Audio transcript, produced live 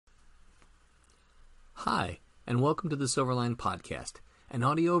Hi, and welcome to the Silverline Podcast, an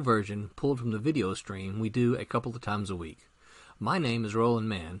audio version pulled from the video stream we do a couple of times a week. My name is Roland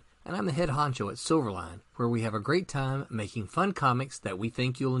Mann, and I'm the head honcho at Silverline, where we have a great time making fun comics that we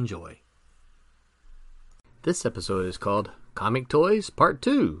think you'll enjoy. This episode is called Comic Toys Part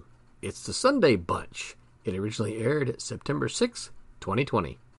 2. It's the Sunday Bunch. It originally aired September 6,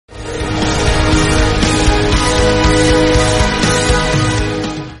 2020.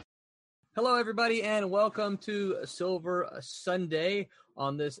 Hello, everybody, and welcome to Silver Sunday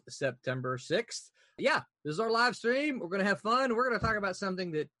on this September 6th. Yeah, this is our live stream. We're going to have fun. We're going to talk about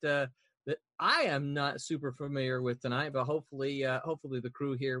something that I am not super familiar with tonight, but hopefully the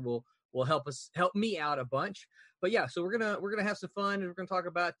crew here will help me out a bunch. But yeah, so we're gonna have some fun, and we're gonna talk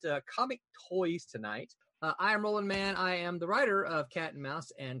about comic toys tonight. I am Roland Mann. I am the writer of Cat and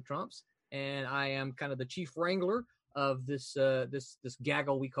Mouse and Trumps, and I am kind of the chief wrangler of this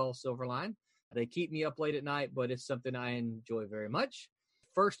gaggle we call Silverline. They keep me up late at night, but it's something I enjoy very much.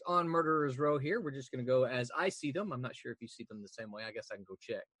 First on Murderer's Row here, we're just going to go as I see them. I'm not sure if you see them the same way. I guess I can go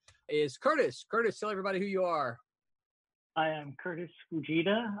check. Is Curtis. Curtis, tell everybody who you are. I am Curtis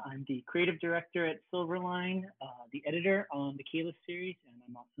Fujita. I'm the creative director at Silverline, the editor on the Kalis series, and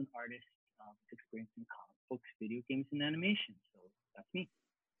I'm also an artist with experience in comic books, video games, and animation. So that's me.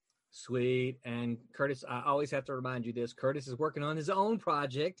 Sweet. And Curtis, I always have to remind you this. Curtis is working on his own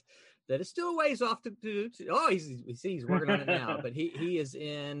project that is still a ways off to do. He's working on it now, but he is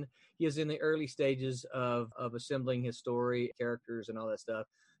in the early stages of assembling his story, characters, and all that stuff.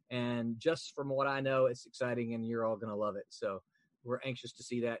 And just from what I know, it's exciting, and you're all going to love it. So we're anxious to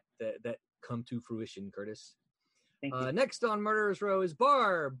see that come to fruition, Curtis. Thank you. Next on Murderer's Row is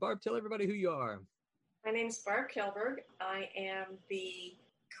Barb. Barb, tell everybody who you are. My name is Barb Kelberg. I am the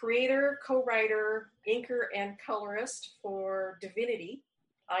creator, co-writer, inker, and colorist for Divinity.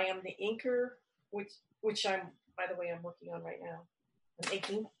 I am the inker, which I'm working on right now. I'm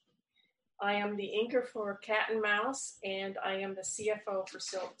inking. I am the inker for Cat and Mouse, and I am the CFO for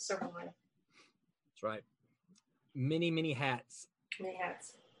Silverline. That's right. Many hats. Many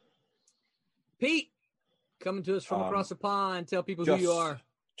hats. Pete, coming to us from across the pond. Tell people who you are.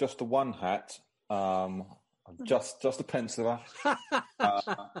 Just the one hat. Just a penciler.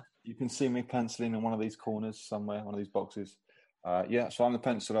 You can see me penciling in one of these corners somewhere, one of these boxes. So I'm the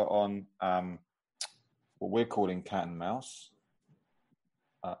penciler on what we're calling Cat and Mouse.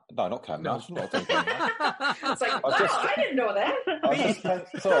 No, not Cat and Mouse. No. It's like, I didn't know that.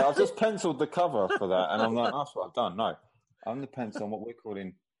 I've just penciled the cover for that, and I'm like, that's what I've done. No, I'm the pencil on what we're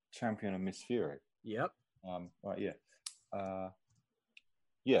calling Champion of Miss Fury. Yep.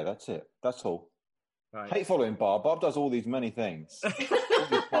 That's it. That's all. Right. Hate following Barb. Barb does all these many things. All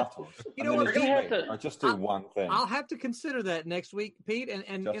these titles. You know what? I just do one thing. I'll have to consider that next week, Pete, and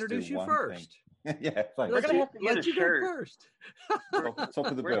introduce you first. Yeah, thanks. We're gonna have to get a shirt first. Top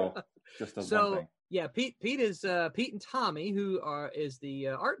of the bill. Just does one thing. Yeah, Pete and Tommy, who is the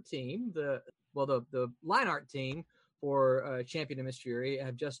art team, the line art team for Champion of Miss Fury,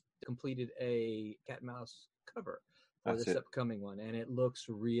 have just completed a Cat and Mouse cover for this upcoming one, and it looks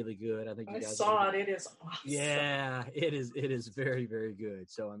really good. I think you guys saw it. It is awesome. Yeah, it is very, very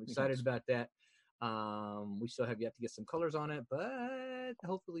good. So I'm excited about that. We still have yet to get some colors on it, but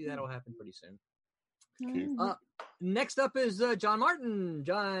hopefully that'll happen pretty soon. Next up is John Martin.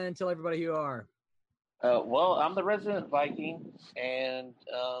 John, tell everybody who you are. Well, I'm the resident Viking, and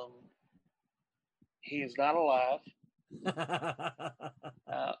he is not alive.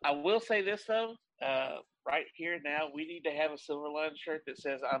 I will say this, though. Right here now, we need to have a Silverline shirt that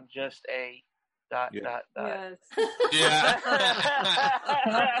says, I'm just a ... Yes. Yeah.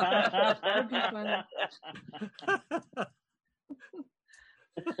 That'd be funny.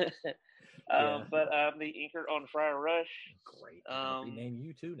 But I'm the inker on Friar Rush. Great. Rename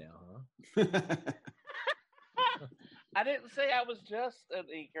you too now, huh? I didn't say I was just an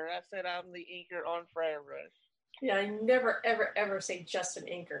inker. I said I'm the inker on Friar Rush. Yeah, I never, ever say just an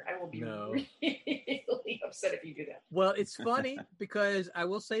inker. I will be really upset if you do that. Well, it's funny because I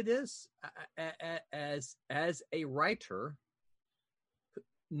will say this, as a writer,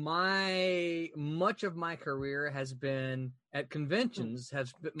 much of my career has been at conventions.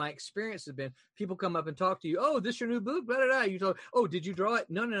 My experience has been people come up and talk to you. Oh, this your new book? Blah, blah, blah. You talk. Oh, did you draw it?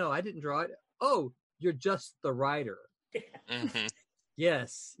 No, I didn't draw it. Oh, you're just the writer. Mm-hmm.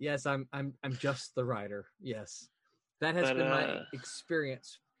 Yes, I'm just the writer. Yes, that has been my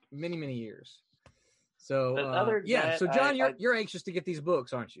experience many years. So so John, you're anxious to get these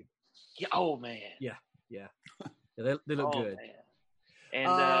books, aren't you? Yeah, oh man. Yeah. They look good. Man.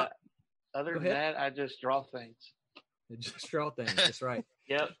 And other than that, I just draw things. Just draw things. That's right.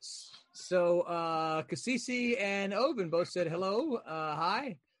 Yep. So Kasisi and Oven both said hello.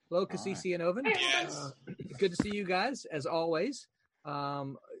 Hi. Hello, Kasisi and Oven. Yes. Good to see you guys, as always.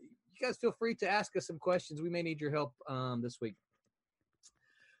 You guys feel free to ask us some questions. We may need your help this week.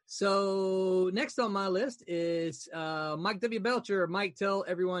 So next on my list is Mike W. Belcher. Mike, tell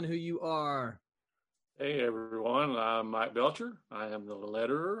everyone who you are. Hey everyone, I'm Mike Belcher. I am the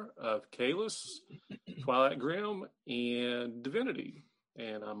letterer of Kalis, Twilight Grim, and Divinity.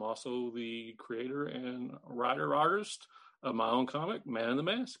 And I'm also the creator and writer-artist of my own comic, Man in the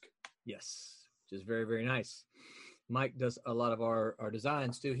Mask. Yes, which is very, very nice. Mike does a lot of our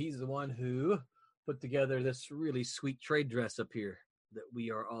designs too. He's the one who put together this really sweet trade dress up here that we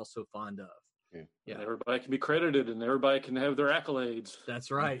are also fond of. Yeah. And everybody can be credited and everybody can have their accolades.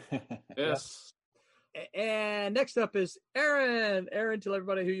 That's right. Yes. And next up is Aaron. Aaron, tell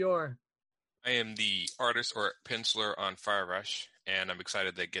everybody who you are. I am the artist or penciler on Fire Rush, and I'm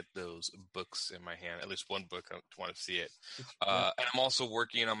excited to get those books in my hand. At least one book. I want to see it. And I'm also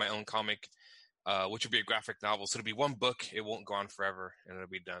working on my own comic, which will be a graphic novel. So it'll be one book. It won't go on forever, and it'll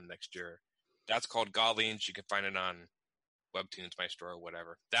be done next year. That's called Godlings. You can find it on Webtoons, my store, or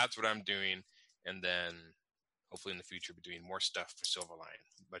whatever. That's what I'm doing. And then hopefully in the future, we'll be doing more stuff for Silverline,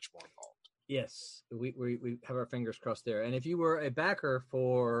 much more involved. Yes, we have our fingers crossed there. And if you were a backer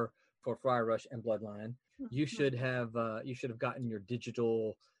for Fire Rush and Bloodline, you should have gotten your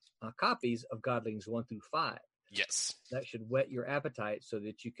digital copies of Godlings 1 through 5. Yes, that should whet your appetite so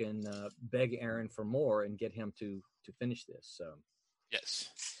that you can beg Aaron for more and get him to finish this. So yes,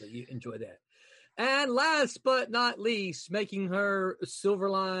 so you enjoy that. And last but not least, making her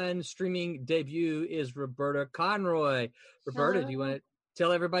Silverline streaming debut is Roberta Conroy. Roberta, do you want to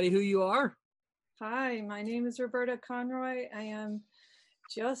tell everybody who you are? Hi, my name is Roberta Conroy. I am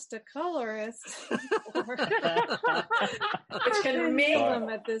just a colorist. Which can make them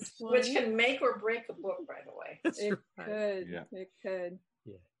at this point. Which can make or break a book, by the way. It could. Yeah. It could.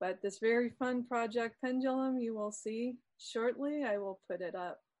 Yeah. But this very fun project, Pendulum, you will see shortly. I will put it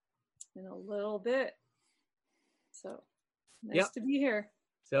up in a little bit. So nice to be here.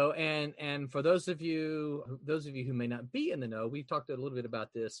 So and for those of you who may not be in the know, we talked a little bit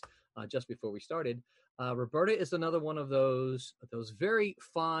about this just before we started. Roberta is another one of those very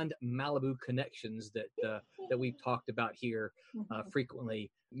fond Malibu connections that we've talked about here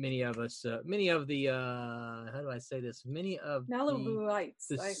frequently. Many of us, many of the how do I say this? Many of Malibuites,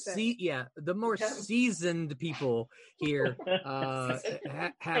 the more seasoned people here have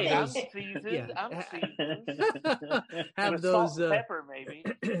those. Have those pepper maybe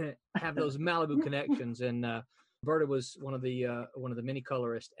have those Malibu connections, and Roberta was one of the many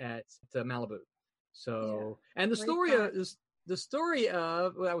colorists at Malibu. So, and the story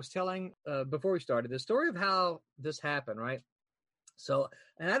of what I was telling before we started, the story of how this happened, right? So,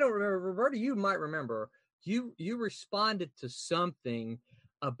 and I don't remember, Roberta, you might remember, you responded to something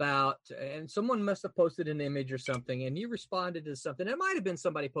about, and someone must have posted an image or something, and you responded to something. It might have been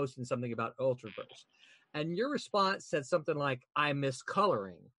somebody posting something about Ultraverse, and your response said something like, "I miss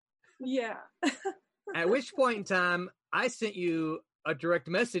coloring." Yeah. At which point in time, I sent you a direct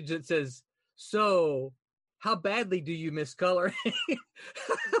message that says, "So, how badly do you miss coloring?"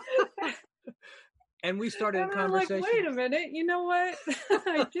 And we started a conversation. Like, wait a minute, you know what?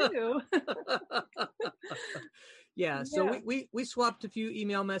 I do. Yeah, so we swapped a few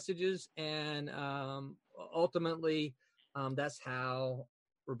email messages, and ultimately, that's how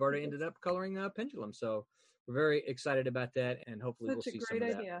Roberta ended up coloring Pendulum. So we're very excited about that, and hopefully we'll see some of that. Such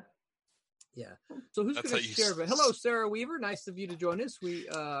a great idea. Yeah. So who's going to share? Hello, Sarah Weaver. Nice of you to join us. We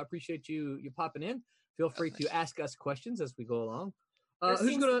appreciate you popping in. Feel free to ask us questions as we go along. There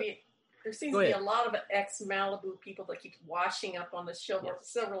seems to be a lot of ex-Malibu people that keep washing up on the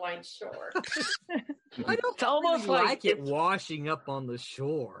Silverline shore. I don't almost really like it washing up on the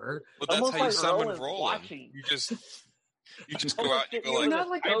shore. Well, that's how you summon rolling. You just go out and you go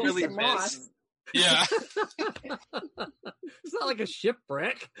like, I really miss. Yeah. It's not like a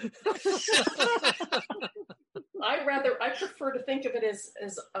shipwreck. I prefer to think of it as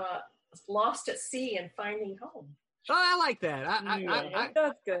lost at sea and finding home. Oh, I like that.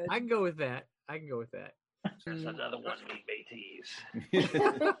 That's good. I can go with that. There's another one we may tease.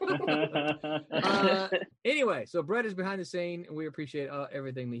 Anyway, so Brett is behind the scene, and we appreciate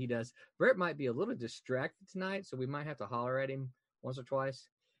everything that he does. Brett might be a little distracted tonight, so we might have to holler at him once or twice.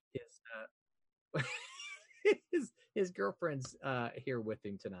 His girlfriend's here with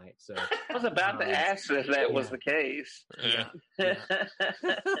him tonight. So I was about to ask if that was the case. Yeah.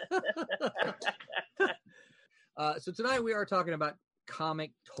 So tonight we are talking about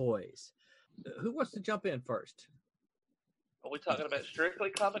comic toys. Who wants to jump in first? we talking about strictly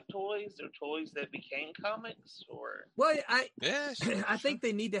comic toys, or toys that became comics, or? Well, sure. I think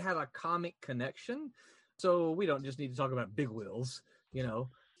they need to have a comic connection, so we don't just need to talk about Big Wheels,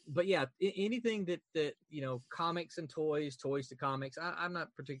 But yeah, anything that comics and toys to comics, I'm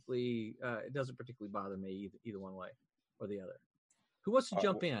not particularly. It doesn't particularly bother me either one way or the other. Who wants to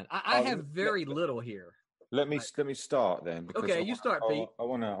jump in? I have very little here. Let me start then. Because okay, you start, Pete. I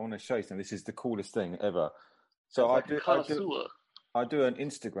want to show you something. This is the coolest thing ever. So I do an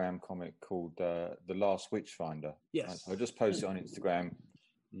Instagram comic called The Last Witchfinder. Yes. I just posted it on Instagram.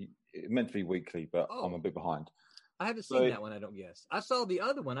 It's meant to be weekly, but I'm a bit behind. I haven't seen that one. I don't guess. I saw the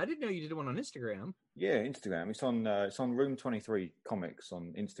other one. I didn't know you did one on Instagram. Yeah, Instagram. It's on Room 23 Comics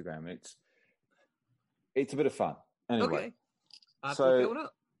on Instagram. It's a bit of fun. Anyway, okay. So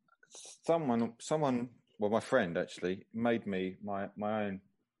up. someone. Well, my friend actually made me my own.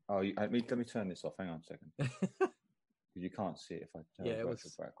 Oh, let me turn this off. Hang on a second. You can't see it if I turn it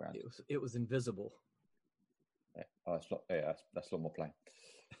was background. It was invisible. Yeah. Oh, that's a lot more plain.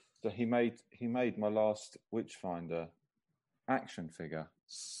 So he made my Last Witchfinder action figure.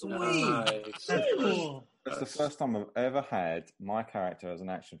 Sweet. That's cool. That's the first time I've ever had my character as an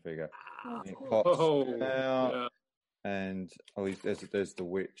action figure. It Oh, pops out, yeah. and there's the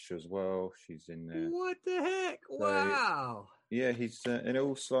witch as well. She's in there. What the heck? Wow. Yeah, he's and it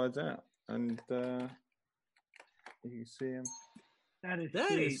all slides out, and you can see him. That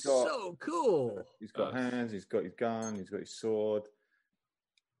is so cool. He's got hands. He's got his gun. He's got his sword.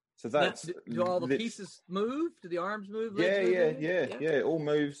 So that's do all the pieces move? Do the arms move? Yeah. It all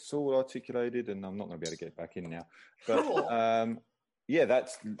moves. It's all articulated, and I'm not going to be able to get back in now. But cool.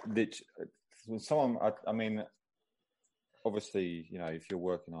 That's someone. I mean, obviously, if you're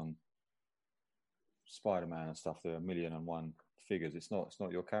working on Spider-Man and stuff, there are 1,000,001 figures. It's not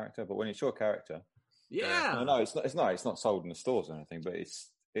your character, but when it's your character, no, it's not sold in the stores or anything. But it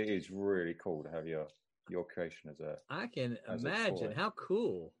is really cool to have your creation as a. I can imagine how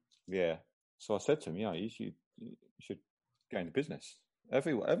cool. Yeah. So I said to him, you should go into business.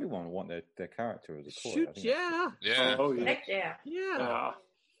 Everyone will want their character as a toy. Shoot, yeah. Oh, yeah. Heck yeah. Yeah.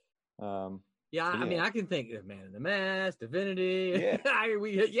 I mean, I can think of Man in the Mask, Divinity.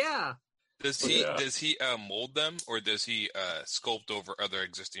 Yeah. Does he mold them, or does he sculpt over other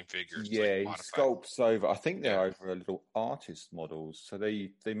existing figures? Yeah, he sculpts over. I think they're over a little artist models, so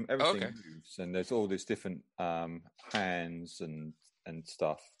they everything moves, and there's all this different hands and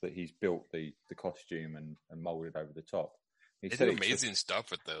stuff that he's built the costume and molded over the top. They do amazing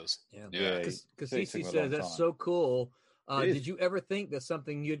stuff with those. Yeah. Because CC says that's so cool. Did you ever think that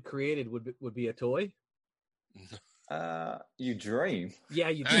something you'd created would be a toy? You dream. Yeah,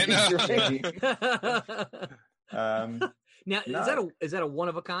 you dream. Now, is that a one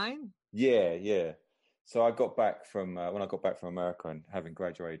of a kind? Yeah. So I got back from when I got back from America and having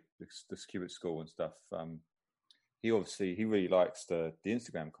graduated the Cubic School and stuff. He really likes the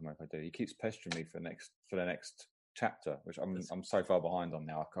Instagram comic I do. He keeps pestering me for the next chapter, which I'm so far behind on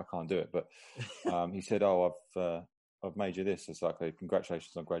now. I can't do it. But he said, "Oh, I've made you this." It's like,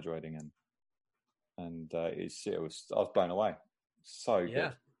 congratulations on graduating, and I was blown away. So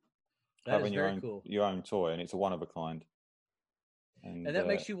good. Having your own toy, and it's a one of a kind. And that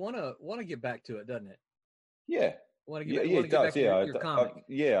makes you want to get back to it, doesn't it? Yeah. It does. Your comic.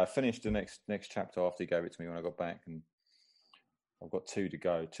 I finished the next chapter after he gave it to me when I got back, and I've got 2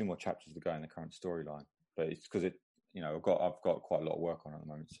 more chapters to go in the current storyline. But it's because I've got quite a lot of work on at the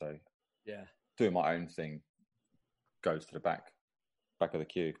moment, so doing my own thing goes to the back of the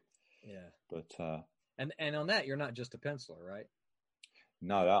queue. Yeah, but and on that, you're not just a penciler, right?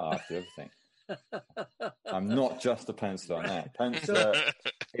 No, I do everything. I'm not just a penciler on that. Penciler,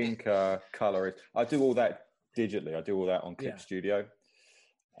 inker, colorist. I do all that digitally. I do all that on Clip Studio.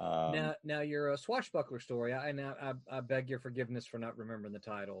 Now your swashbuckler story. I beg your forgiveness for not remembering the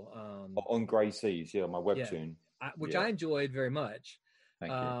title. On Grey Seas, my webtoon, which I enjoyed very much.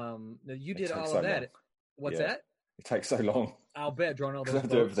 Thank you. You did all of that. Long. What's that? It takes so long. I'll bet drawing all those. I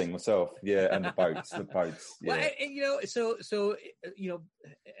do everything myself. Yeah, and the boats. Yeah. Well, and so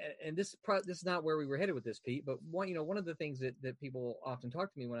and this is not where we were headed with this, Pete. But one of the things that people often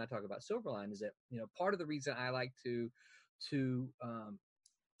talk to me when I talk about Silverline is that part of the reason I like to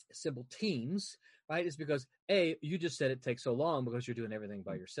assemble teams, right, is because you just said it takes so long because you're doing everything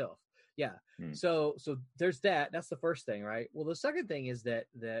by yourself. Yeah. So there's that. That's the first thing, right? Well, the second thing is that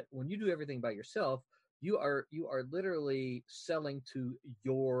when you do everything by yourself, you are literally selling to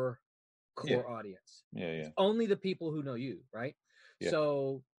your core audience. Yeah. Only the people who know you, right? Yeah.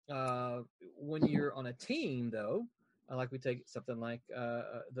 So when you're on a team, though, like we take something like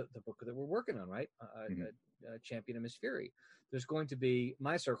the book that we're working on, right? Champion of Miss Fury. There's going to be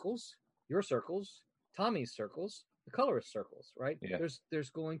my circles, your circles, Tommy's circles, the colorist circles, right? Yeah. There's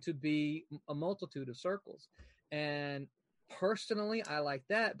going to be a multitude of circles. And personally, I like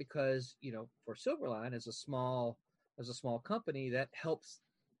that because, for Silverline as a small company, that helps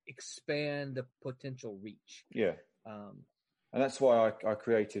expand the potential reach. Yeah. And that's why I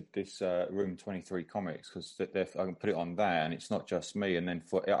created this Room 23 comics, because I can put it on there, and it's not just me. And then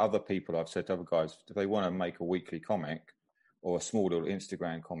for other people, I've said to other guys, if they want to make a weekly comic or a small little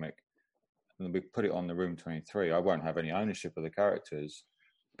Instagram comic, and we put it on the Room 23, I won't have any ownership of the characters,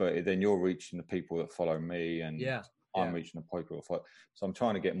 but then you're reaching the people that follow me, and I'm reaching the people that follow. So I'm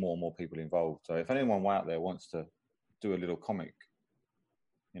trying to get more and more people involved. So if anyone out there wants to do a little comic,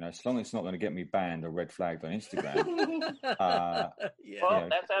 as long as it's not going to get me banned or red flagged on Instagram. Well,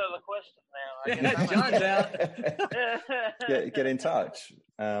 that's out of the question now. John's out. Get in touch.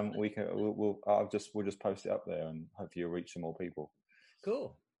 We'll just post it up there, and hopefully you'll reach some more people.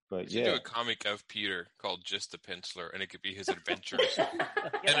 Cool. But you do a comic of Peter called Just the Penciler, and it could be his adventures.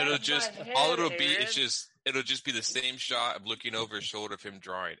 And it'll just be the same shot of looking over his shoulder of him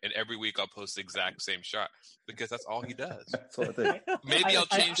drawing. And every week I'll post the exact same shot because that's all he does. That's what I do. Maybe I'll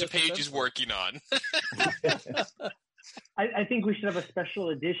change the page he's working on. I think we should have a special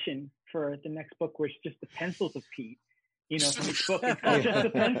edition for the next book where it's just the pencils of Pete. From each book, it's called Just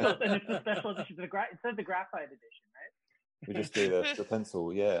the Pencils, and it's a special edition. Instead of the graphite edition, right? We just do the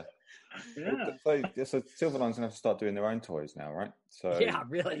pencil, yeah. So Silverline's going to have to start doing their own toys now, right? So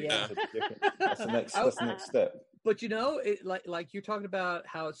really. That's the next step. But like you're talking about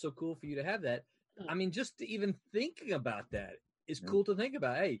how it's so cool for you to have that. I mean, just even thinking about that is cool to think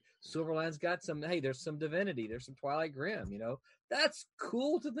about. Hey, Silverline's got some. Hey, there's some Divinity. There's some Twilight Grim. That's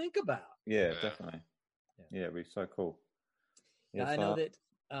cool to think about. Yeah, definitely. Yeah, it'd be so cool. Yeah, I know that.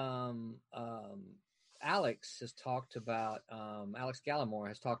 Alex has talked about Alex Gallimore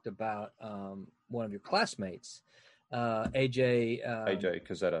has talked about one of your classmates, AJ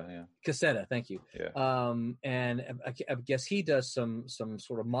Cassetta. Cassetta, thank you. Yeah. And I guess he does some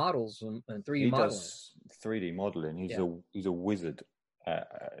sort of models and 3D he modeling. Does 3D modeling. He's a wizard.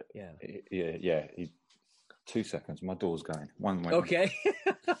 Yeah. 2 seconds. My door's going. One moment. Okay.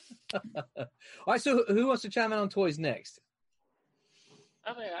 All right. So who wants to chime in on toys next?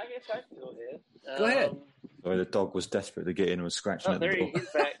 I mean, I guess I can go ahead. Go ahead. Sorry, the dog was desperate to get in and was scratching at the door. He's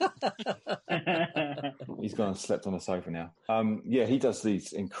back. He's gone and slept on the sofa now. He does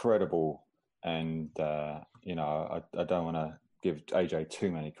these incredible, and I don't want to give AJ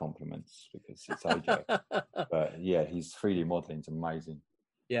too many compliments because it's AJ. But his 3D modeling's amazing.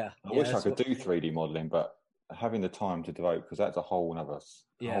 Yeah. I wish I could do 3D modelling, but having the time to devote, because that's a whole other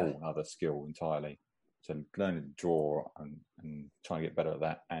skill entirely. So learning to draw and trying to get better at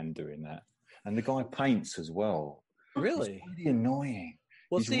that and doing that. And the guy paints as well. Really? It's really annoying.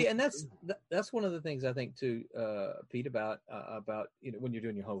 Well, and that's one of the things I think too, Pete, about when you're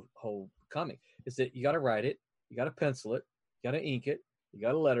doing your whole comic, is that you got to write it, you got to pencil it, you got to ink it, you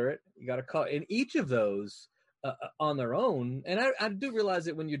got to letter it, you got to color. And each of those on their own, and I do realize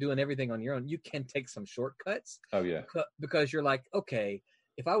that when you're doing everything on your own, you can take some shortcuts. Oh yeah. Because you're like, okay,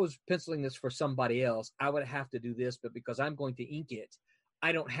 if I was penciling this for somebody else, I would have to do this, but because I'm going to ink it,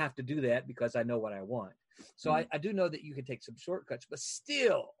 I don't have to do that because I know what I want. So I do know that you can take some shortcuts, but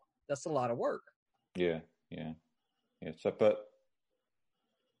still, that's a lot of work. Yeah. So, but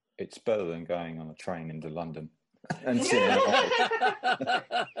it's better than going on a train into London and sitting in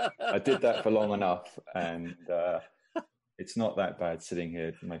I did that for long enough, and it's not that bad sitting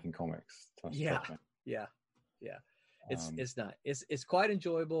here making comics. Yeah. It's not. It's quite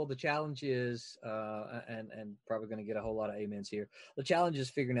enjoyable. The challenge is, and probably going to get a whole lot of amens here. The challenge is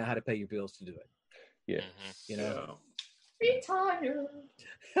figuring out how to pay your bills to do it. Yeah. Retire.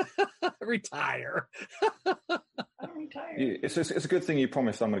 I'm retired. It's a good thing you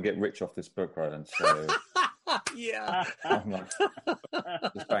promised I'm going to get rich off this book, Roland. So yeah. I'm like,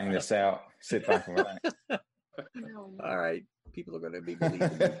 just bang this out. Sit back and relax. All right. People are going to be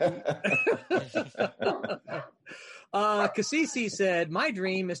believing me. Cassisi said, my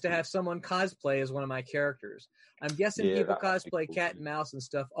dream is to have someone cosplay as one of my characters. I'm guessing people cosplay cool cat and mouse and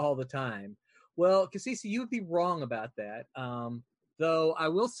stuff all the time. Well, Cassisi, you would be wrong about that. Though I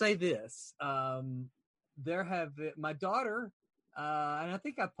will say this. My daughter, and I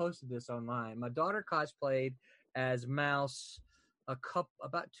think I posted this online, my daughter cosplayed as Mouse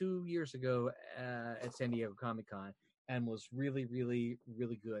about 2 years ago at San Diego Comic-Con and was really, really,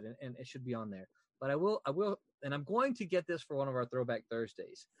 really good. And it should be on there. But I will, and I'm going to get this for one of our Throwback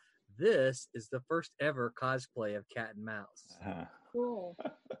Thursdays. this is the first ever cosplay of Cat and Mouse. Cool.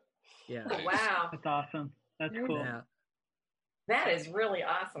 Yeah. Oh, wow. That's awesome. That's cool. Yeah. That is really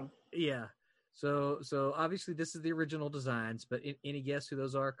awesome. Yeah. So obviously this is the original designs, but any guess who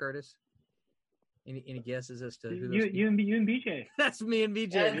those are, Curtis? Any guesses as to who those? You and BJ. That's me and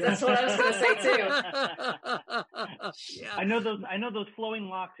BJ. Yeah, that's what I was going to say too. Yeah. I know those flowing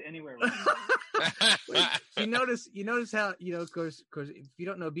locks anywhere. you notice how, of course if you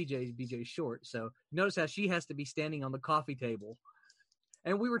don't know BJ's short, so notice how she has to be standing on the coffee table,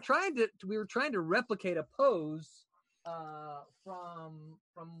 and we were trying to replicate a pose from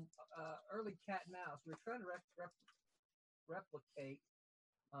early Cat and Mouse. We were trying to replicate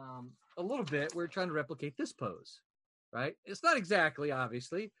a little bit. We're trying to replicate this pose, right? It's not exactly,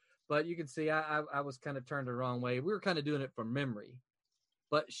 obviously, but you can see I was kind of turned the wrong way. We were kind of doing it from memory,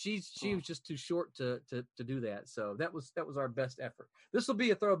 but she was just too short to do that. So that was our best effort. This will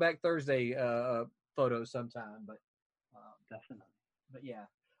be a Throwback Thursday photo sometime, but definitely. But yeah.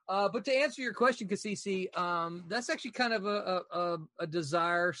 But to answer your question, Cassisi, that's actually kind of a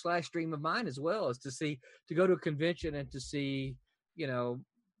desire / dream of mine as well, is to go to a convention and to see,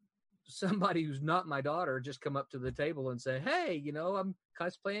 somebody who's not my daughter just come up to the table and say, hey, I'm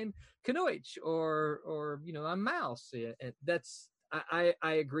cosplaying Kunoichi or I'm Mouse. And that's, I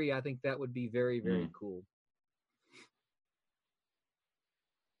agree. I think that would be very, very cool.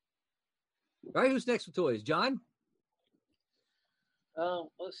 All right. Who's next with toys? John?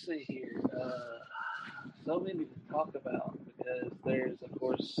 Let's see here. So many to talk about because there's, of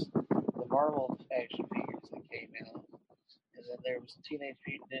course, the Marvel action figures that came out, and then there was Teenage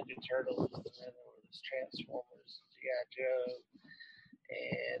Mutant Ninja Turtles, and then there was Transformers, G.I. Joe,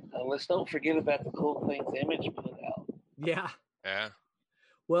 and let's don't forget about the cool things Image put out. Yeah. Yeah.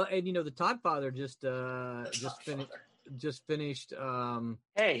 Well, and the Todd Father just finished.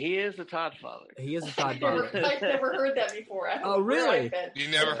 Hey, he is the Todd Father. He is a Todd Father. I've never heard that before. Oh, really? You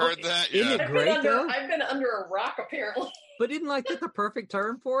never heard that? Isn't it great though? I've been under a rock apparently. But isn't that the perfect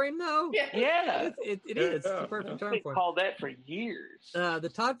term for him though? Yeah. It is. It's the perfect term for him. Called that for years.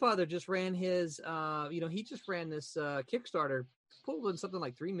 The Todd Father just ran his. He just ran this Kickstarter, pulled in something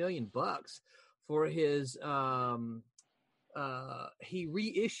like $3 million for his. He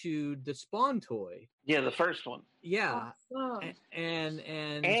reissued the Spawn toy. Yeah, the first one. Yeah, awesome.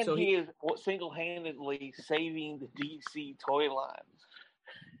 and so he is single-handedly saving the DC toy line.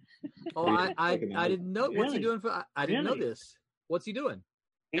 Oh, I didn't know. What's he doing for? I didn't know this. What's he doing?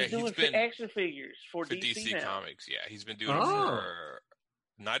 He's doing action figures for DC now. Comics. Yeah, he's been doing it for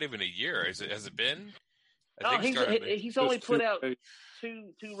not even a year. Has it been? He's only put out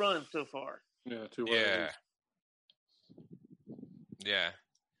two runs so far. Yeah, 2 runs. Yeah. Yeah.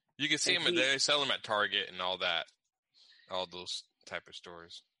 You can see him. They sell them at Target and all that. All those type of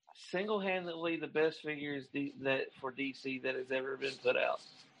stores. Single-handedly the best figures that for DC that has ever been put out.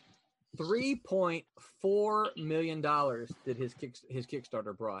 $3.4 million did his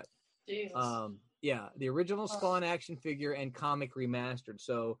Kickstarter brought. Jesus. Yeah, the original Spawn action figure and comic remastered.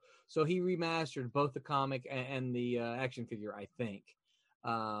 So he remastered both the comic and the action figure, I think.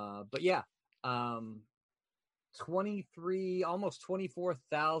 But yeah, almost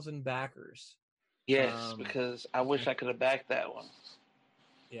 24,000 backers. Yes, because I wish I could have backed that one.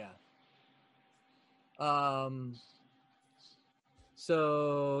 Yeah.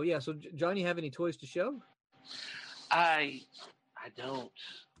 So John, you have any toys to show? I don't.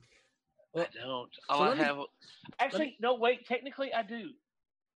 Well, I don't. No, wait. Technically, I do.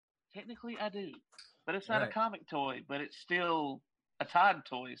 But it's not a comic toy. But it's still a Todd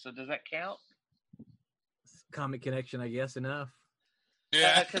toy. So does that count? Comic connection, I guess. Enough.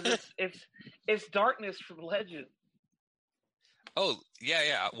 Yeah, because it's Darkness from Legend. Oh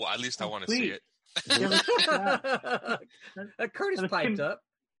yeah. Well, at least I want to see it. Curtis piped up.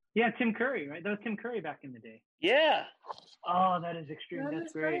 Yeah, Tim Curry, right? That was Tim Curry back in the day. Yeah. Oh, that is extreme.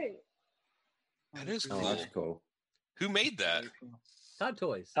 That's great. That is cool. Oh, that's cool. Who made that? Cool. Todd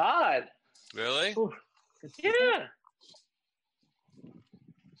Toys. Todd. Really? Oof. Yeah.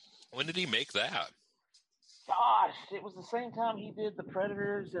 When did he make that? Gosh, it was the same time he did the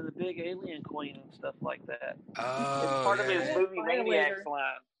Predators and the Big Alien Queen and stuff like that. Oh, it's part of his movie Maniacs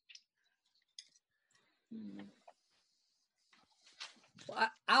line. Well,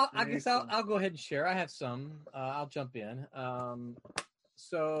 I guess I'll go ahead and share. I have some. I'll jump in.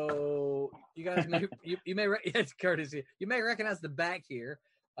 So you guys may it's courtesy. You may recognize the back here.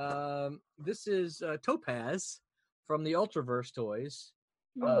 This is Topaz from the Ultraverse toys.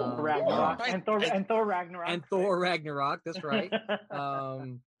 Ragnarok and Thor Ragnarok. And Thor Ragnarok. That's right.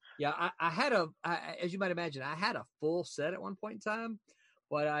 Yeah, I had as you might imagine, I had a full set at one point in time,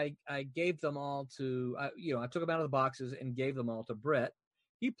 but I gave them all to, I took them out of the boxes and gave them all to Brett.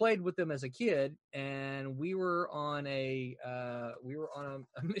 He played with them as a kid, and we were on a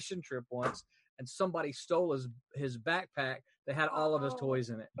mission trip once, and somebody stole his backpack that had all of his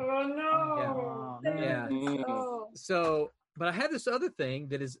toys in it. Oh no! Yeah. So, but I have this other thing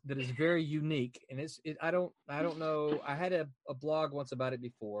that is very unique, and I don't know. I had a blog once about it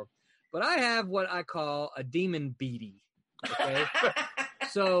before, but I have what I call a demon beady. Okay,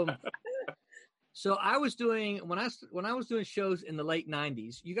 So I was doing when I was doing shows in the late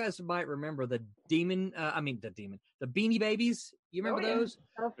 '90s. You guys might remember the Beanie Babies. You remember those?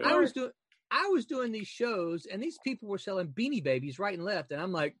 I was doing these shows, and these people were selling Beanie Babies right and left, and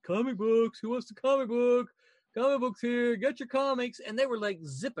I'm like, comic books. Who wants the comic book? Comic books here. Get your comics, and they were like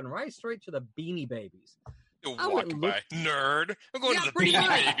zipping right straight to the Beanie Babies. You're walking by, nerd. I'm going to the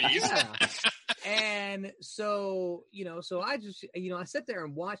Beanie Babies. Yeah. And so, so I just, I sat there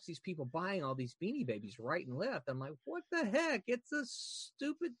and watched these people buying all these Beanie Babies right and left. I'm like, what the heck? It's a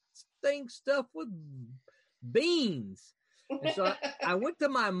stupid thing stuffed with beans. And so I went to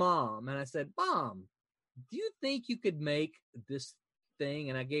my mom and I said, Mom, do you think you could make this thing?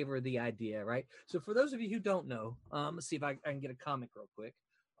 And I gave her the idea, right? So for those of you who don't know, let's see if I can get a comic real quick.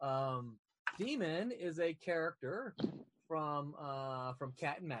 Demon is a character from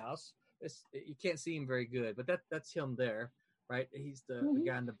Cat and Mouse. You can't see him very good, but that's him there, right? He's the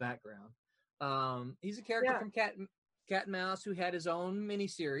guy in the background. He's a character from Cat and Mouse who had his own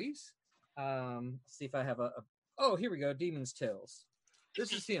miniseries. See if I have oh, here we go. Demon's Tales.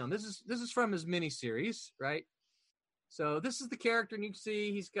 This is him. This is from his miniseries, right? So this is the character, and you can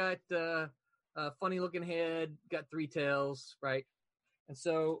see he's got a funny looking head, got 3 tails, right? And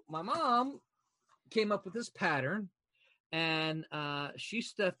so my mom came up with this pattern, and she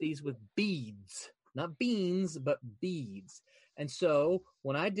stuffed these with beads, not beans, but beads. And so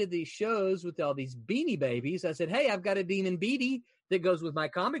when I did these shows with all these Beanie Babies, I said, hey, I've got a demon beady that goes with my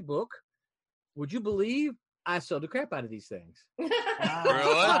comic book. Would you believe I sold the crap out of these things?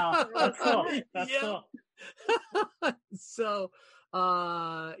 Wow. That's cool. That's cool. So,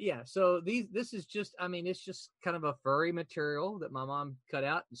 so this is just, it's just kind of a furry material that my mom cut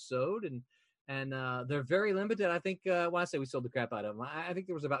out and sewed, and they're very limited. I think when I say we sold the crap out of them, I think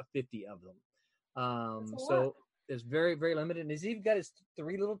there was about 50 of them. So it's very, very limited. And he's even got his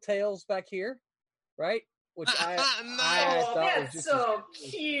 3 little tails back here, right? Which I thought that's was just so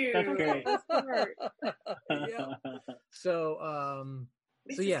cute. That's great. Yeah. So,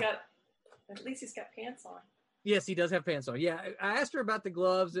 at least he's got pants on. Yes, he does have pants on. Yeah, I asked her about the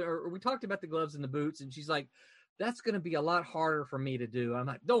gloves, or we talked about the gloves and the boots, and she's like, that's going to be a lot harder for me to do. I'm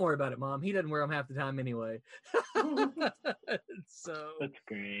like, don't worry about it, Mom. He doesn't wear them half the time anyway. So that's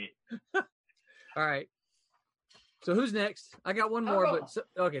great. All right. So who's next? I got one more,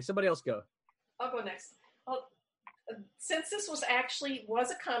 okay, somebody else go. I'll go next. Well, since this was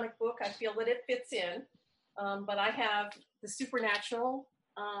a comic book, I feel that it fits in. But I have the Supernatural.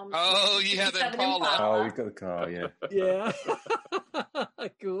 You have the Impala. Oh, we've got the car, yeah. Yeah.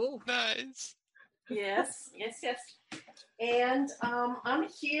 Cool. Nice. Yes. And I'm a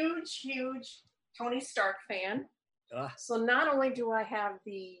huge Tony Stark fan. So not only do I have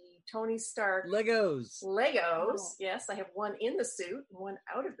the Tony Stark Legos. Yes, I have one in the suit, one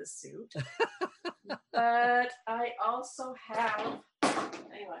out of the suit. But I also have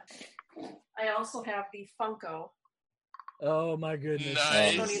the Funko. Oh my goodness!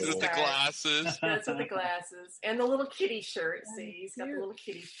 Nice with the glasses. That's with the glasses and the little kitty shirt. See, he's got the little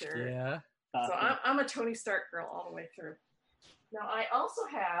kitty shirt. Yeah. So I'm a Tony Stark girl all the way through. Now I also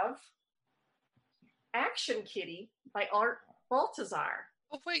have Action Kitty by Art Baltazar.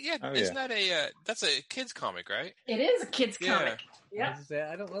 Oh wait, isn't that that's a kid's comic, right? It is a kid's comic. Yeah.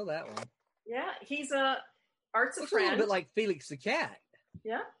 I don't know that one. Yeah, he's Art's a friend. A little bit like Felix the Cat.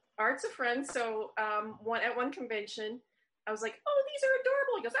 Yeah, Art's a friend. So at one convention, I was like, "Oh, these are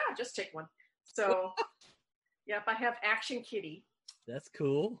adorable." He goes, just take one. So, yep, I have Action Kitty. That's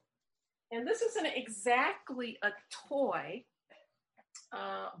cool. And this isn't exactly a toy,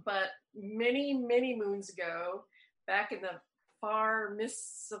 but many, many moons ago, back in the far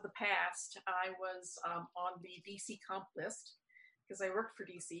mists of the past, I was on the DC comp list because I worked for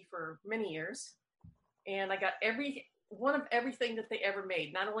DC for many years, and I got everything that they ever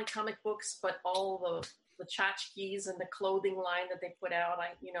made. Not only comic books, but all the tchotchkes and the clothing line that they put out.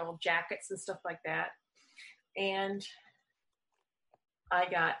 Jackets and stuff like that. And I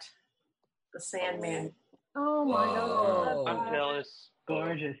got the Sandman. Oh my God! I'm jealous.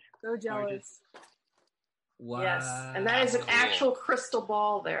 Gorgeous. So jealous. Gorgeous. Wow. Yes, and that is an actual crystal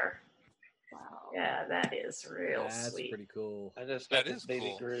ball there. Wow. Yeah, that is real That's sweet. pretty cool. I just got That this is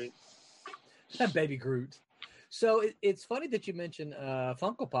baby cool. Groot. Baby Groot. So it's funny that you mentioned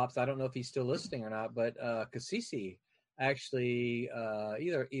Funko Pops. I don't know if he's still listening or not, but Kasisi actually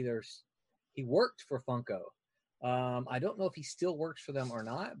either he worked for Funko. I don't know if he still works for them or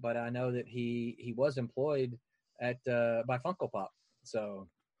not, but I know that he was employed at by Funko Pop. So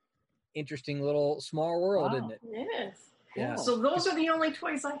interesting little small world, isn't it? Yes. Yeah. So those are the only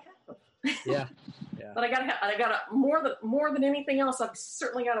toys I have. Yeah. But I gotta more than anything else. I've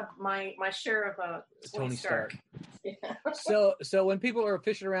certainly got my share of Tony Stark. Yeah. So when people are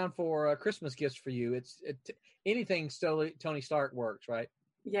fishing around for Christmas gifts for you, anything Tony Stark works, right?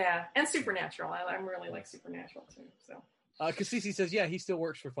 Yeah, and Supernatural. I'm really like Supernatural too. So. Because Cece says, yeah, he still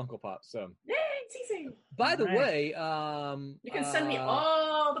works for Funko Pop. So. Yay, Cece! By the way, you can send me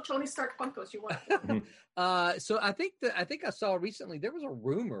all the Tony Stark Funkos you want. So I think I saw recently there was a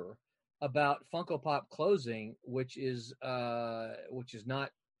rumor about Funko Pop closing, which is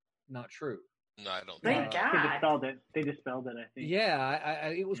not true. No, I don't. Thank God. They dispelled it. I think. Yeah,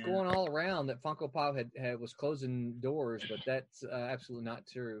 it was going all around that Funko Pop was closing doors, but that's absolutely not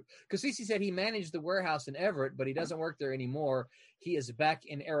true. Because Cece said he managed the warehouse in Everett, but he doesn't work there anymore. He is back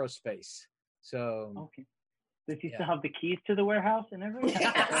in aerospace. So. Okay. Does he still have the keys to the warehouse and everything?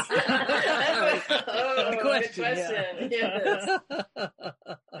 Yes. Good question. Yes.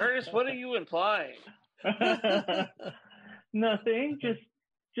 Curtis, what are you implying? Nothing.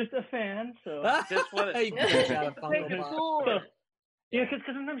 Just a fan. So. Just what Hey, Yeah, because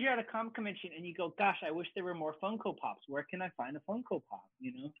sometimes you're at a comic convention and you go, "Gosh, I wish there were more Funko Pops. Where can I find a Funko Pop?"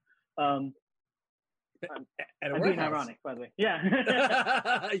 You know. At a I'm being ironic, by the way. Yeah.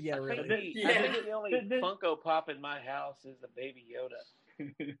 Yeah, really. I think the only Funko Pop in my house is the Baby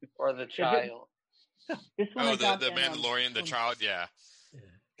Yoda or the child. This one I got the Mandalorian, the child, yeah.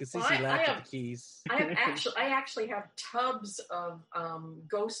 Because Cece laughed at the keys. I actually have tubs of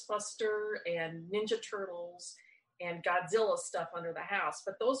Ghostbuster and Ninja Turtles and Godzilla stuff under the house.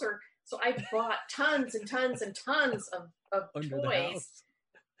 But those are I bought tons and tons and tons of toys.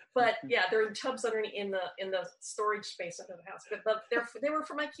 But yeah, they're in tubs underneath in the storage space under the house. But they were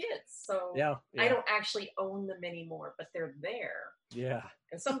for my kids, so yeah. I don't actually own them anymore. But they're there. Yeah.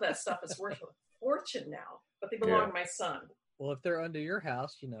 And some of that stuff is worth a fortune now, but they belong to my son. Well, if they're under your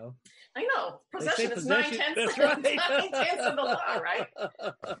house, you know. I know. Possession is 9/10 That's right. 9/10 of the law, right?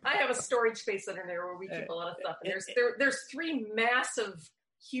 I have a storage space under there where we keep a lot of stuff. And there's 3 massive,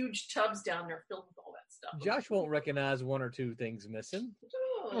 huge tubs down there filled with all that stuff. Josh won't recognize 1 or 2 things missing.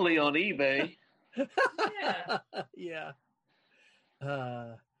 Only on eBay. Yeah. Yeah.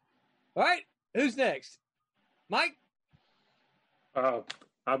 All right. Who's next? Mike?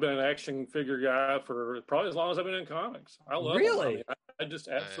 I've been an action figure guy for probably as long as I've been in comics. I love really? them. I just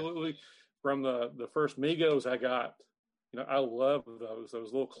absolutely, from the first Migos I got, I love those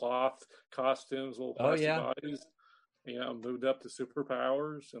little cloth costumes, little plastic bodies. Moved up to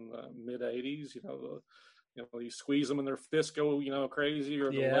superpowers in the mid '80s. You squeeze them and their fists go, crazy,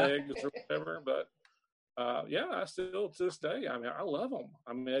 or the legs or whatever. But I still to this day, I love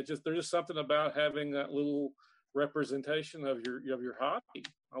them. There's just something about having that little representation of your hobby.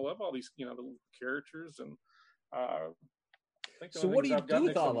 I love all these, the characters, and I think. So, what do you do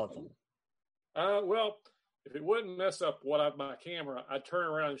with all of them? Well, if it wouldn't mess up my camera, I'd turn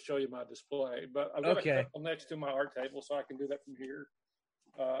around and show you my display. But I've got a couple next to my art table, so I can do that from here.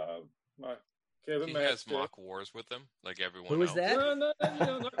 My Kevin he Matchstick has mock wars with them, like everyone Who is else. that?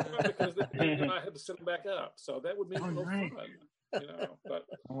 No, not because then I had to send them back up, so that would be no fun. But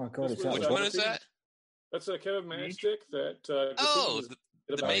oh my God! Which one is that? That's a Kevin Matchstick that the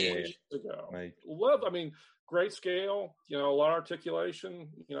about 4 years ago. Love, great scale, a lot of articulation,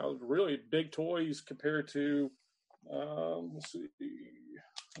 really big toys compared to, let's see,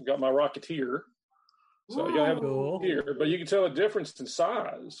 I've got my Rocketeer. So you gotta have it here, but you can tell a difference in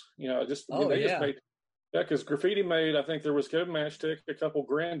size. Just made, because Graffiti made. I think there was Kevin Matchstick, a couple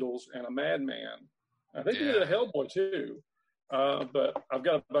Grendels, and a Madman. I think he did a Hellboy too, but I've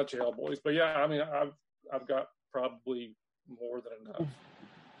got a bunch of Hellboys. But I've got probably more than enough.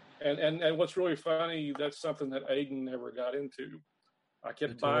 And what's really funny, that's something that Aiden never got into. I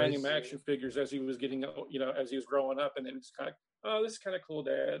kept buying him action figures as he was getting, as he was growing up, and then it's kind of, oh, this is kind of cool,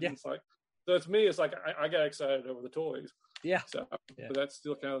 Dad. Yeah. And it's like, so to me, it's like I got excited over the toys. Yeah. So but that's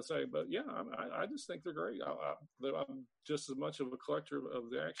still kind of the same. But yeah, I just think they're great. I'm just as much of a collector of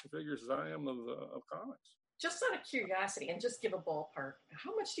the action figures as I am of comics. Just out of curiosity, and just give a ballpark,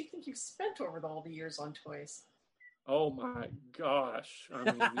 how much do you think you've spent over all the years on toys? Oh my gosh!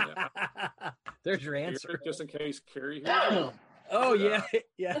 There's your answer. Just in case Carrie hears. Oh yeah,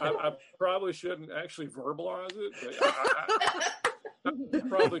 yeah. I probably shouldn't actually verbalize it, but I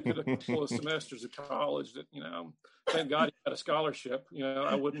probably could have a couple of semesters of college that, thank God he had a scholarship.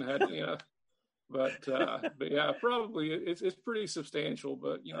 I wouldn't have had, but yeah, probably it's pretty substantial.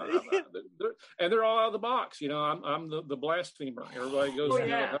 But they're all out of the box. I'm the blasphemer. Everybody goes,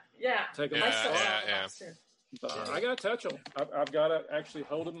 take them. I got to touch them. I've got to actually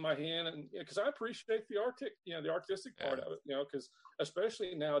hold them in my hand, and because I appreciate the artistic part of it. Because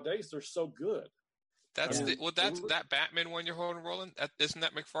especially nowadays they're so good. That's that Batman one you're holding, Roland. Isn't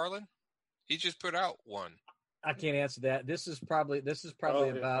that McFarlane? He just put out one. I can't answer that. This is probably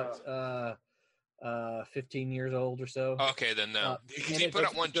about 15 years old or so. Okay, then no. He put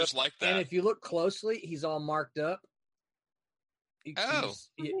out one just like that. And if you look closely, he's all marked up.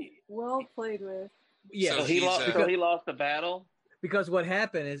 Well played with. Yeah, so he lost the battle. Because what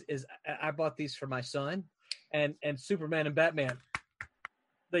happened is I bought these for my son, and Superman and Batman,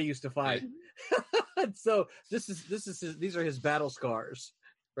 they used to fight. So these are his battle scars,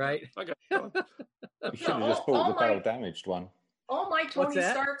 right? You should have just bought the battle damaged one. All my Tony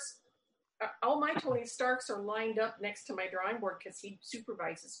Starks are lined up next to my drawing board because he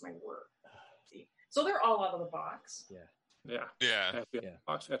supervises my work. See? So they're all out of the box. Yeah.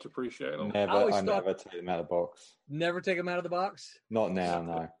 That's appreciated. I never take them out of the box. Never take them out of the box? Not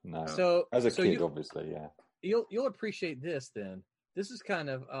now, no. So as a kid, obviously, yeah. You'll appreciate this then. This is kind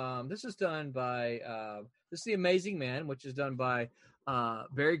of this is done by this is The Amazing Man, which is done by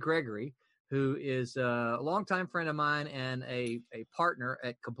Barry Gregory, who is a longtime friend of mine and a partner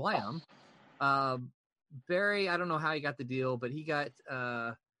at Kablam. Barry, I don't know how he got the deal, but he got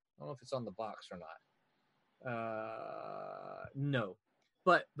I don't know if it's on the box or not. No,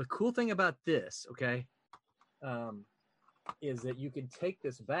 but the cool thing about this, okay, is that you can take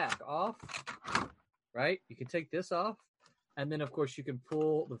this back off, right? You can take this off, and then of course you can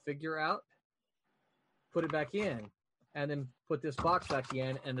pull the figure out, put it back in, and then put this box back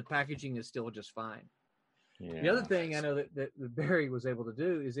in, and the packaging is still just fine. The other thing I know that Barry was able to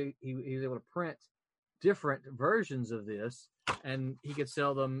do is he was able to print different versions of this, and he could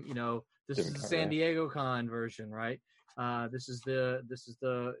sell them. This is the San Diego Con version, right? This is the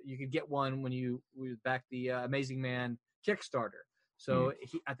you could get one when we back the Amazing Man Kickstarter. So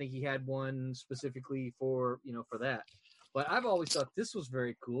I think he had one specifically for that. But I've always thought this was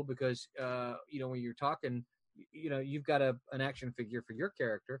very cool because when you're talking, you've got an action figure for your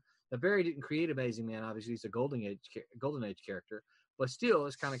character. Now Barry didn't create Amazing Man, obviously he's a Golden Age character, but still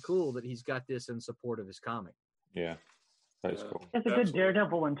it's kind of cool that he's got this in support of his comic. Yeah. That's cool. It's a good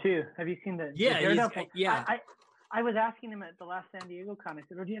Daredevil one too. Have you seen the Daredevil? I was asking him at the last San Diego Con. I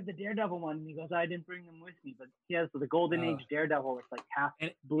said, "Oh, do you have the Daredevil one?" And he goes, "I didn't bring them with me, but he has the Golden Age Daredevil. It's like half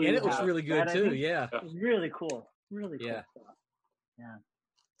blue, and it looks really good too. Yeah, it's really cool. Really cool stuff. Yeah,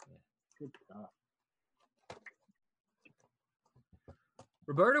 good stuff."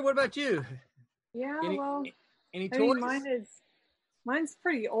 Roberta, what about you? Yeah, any toys? Mine's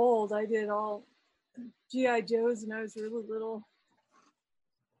pretty old. I did all G.I. Joes when I was really little,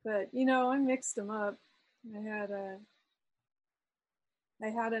 but I mixed them up. I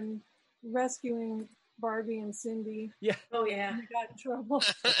had him rescuing Barbie and Cindy. Yeah. Oh yeah. I got in trouble.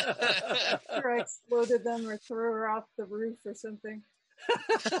 Or I exploded them or threw her off the roof or something.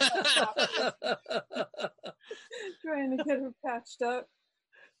 Trying to get her patched up.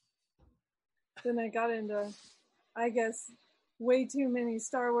 Then I got into, I guess, way too many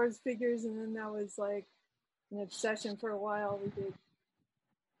Star Wars figures, and then that was like an obsession for a while. We did,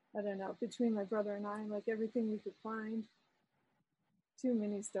 I don't know, between my brother and I, like everything we could find. Too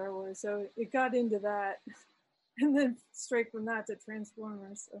many Star Wars, so it got into that, and then straight from that to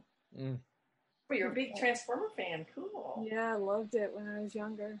Transformers. So. Well, you're a big Transformer fan. Cool. Yeah, I loved it when I was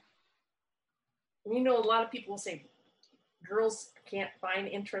younger. A lot of people will say girls can't find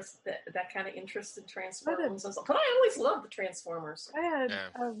that kind of interest in Transformers, but I always loved the Transformers. I had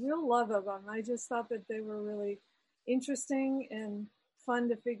a real love of them. I just thought that they were really interesting and fun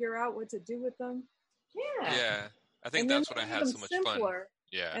to figure out what to do with them. Yeah. I think that's what I had so much fun.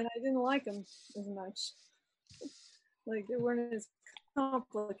 Yeah. And I didn't like them as much. Like, they weren't as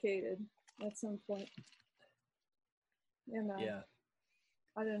complicated at some point. I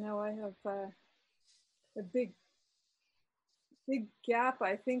don't know. I have a big gap,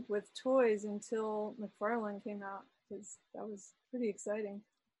 I think, with toys until McFarlane came out, because that was pretty exciting.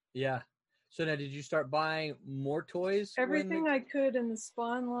 Yeah. So now, did you start buying more toys? Everything I could in the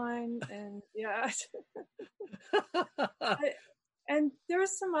Spawn line, and and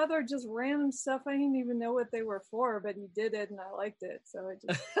there's some other just random stuff. I didn't even know what they were for, but he did it, and I liked it, so I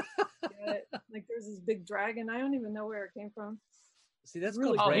just got it. Like, there's this big dragon. I don't even know where it came from. See, that's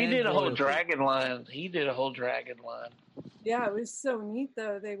Really called Oh, he brand did a whole loyalty. dragon line. He did a whole dragon line. Yeah, it was so neat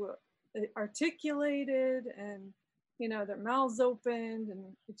though. They were articulated and, their mouths opened,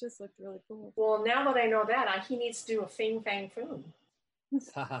 and it just looked really cool. Well, now that I know that, he needs to do a Fing Fang Foom.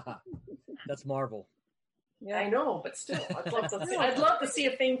 That's Marvel. Yeah. I know, but still, I'd love to see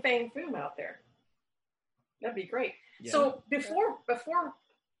a Fing Fang Foom out there. That'd be great. Yeah. So before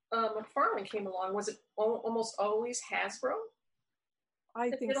McFarlane came along, was it almost always Hasbro? I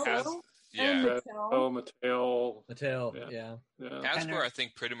think Has- so. Yeah. And Mattel. Mattel. Yeah. Hasbro, I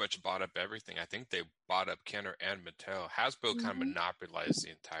think, pretty much bought up everything. I think they bought up Kenner and Mattel. Hasbro kind of monopolized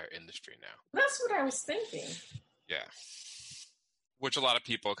the entire industry now. That's what I was thinking. Yeah. Which a lot of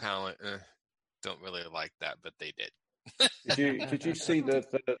people kind of don't really like that, but they did. Did you see the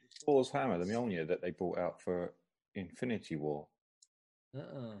Thor's hammer, the Mjolnir that they brought out for Infinity War?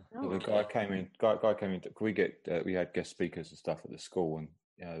 The guy came in. Guy came in. We had guest speakers and stuff at the school, and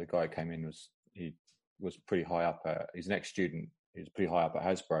the guy came in he was pretty high up. He's an ex-student. He was pretty high up at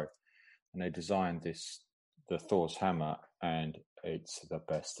Hasbro, and they designed the Thor's hammer, and it's the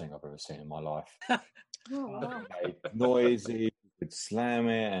best thing I've ever seen in my life. Oh, wow. It made noises. You could slam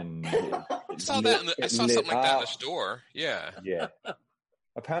it, and I saw something like that in the store. Yeah. Yeah.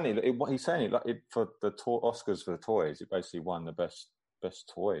 Apparently, he's saying for the Oscars for the toys. It basically won the best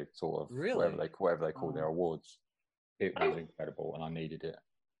toy, sort of. Really? Whatever they call their awards. It was incredible, and I needed it.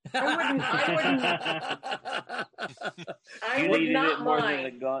 I You would needed not it more mind.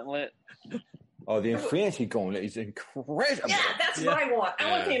 than the gauntlet. Oh, the Infinity Gauntlet is incredible. Yeah, that's what I want. I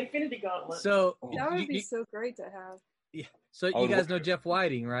want the Infinity Gauntlet. So That would be so great to have. Yeah. So you guys know Jeff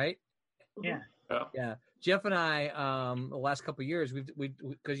Whiting, right? Yeah. Yeah. Jeff and I, the last couple of years, we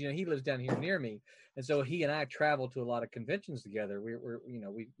because he lives down here near me, and so he and I travel to a lot of conventions together. We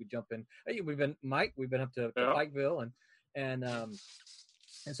jump in. We've been up to Pikeville, and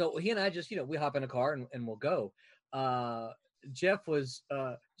so he and I just we hop in a car and we'll go. Jeff was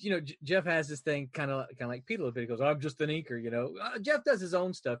Jeff has this thing kind of like Pete a little bit. He goes, I'm just an inker, Jeff does his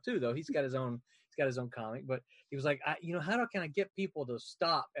own stuff too, though. He's got his own comic, but he was like, how can I get people to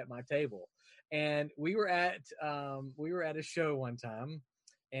stop at my table? And we were at a show one time,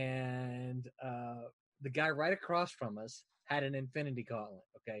 and the guy right across from us had an Infinity Gauntlet.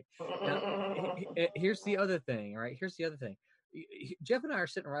 Okay. Now, here's the other thing. All right. Here's the other thing. Jeff and I are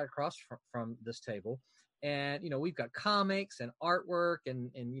sitting right across from this table, and we've got comics and artwork and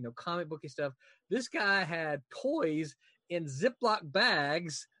comic booky stuff. This guy had toys in Ziploc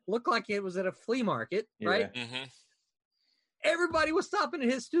bags, looked like it was at a flea market, right? Mm-hmm. Everybody was stopping at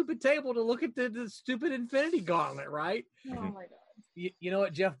his stupid table to look at the stupid Infinity Gauntlet, right? Oh my god! You know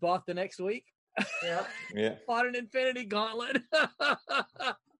what Jeff bought the next week? Yeah. Bought an Infinity Gauntlet.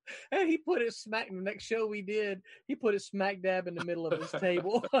 And he put it the next show we did, he put it smack dab in the middle of his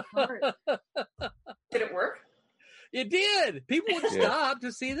table. Did it work? It did. People would stop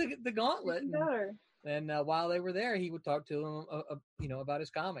to see the gauntlet. And while they were there, he would talk to them, about his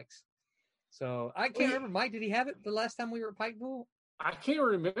comics. So I can't remember, Mike, did he have it the last time we were at Pikeville? I can't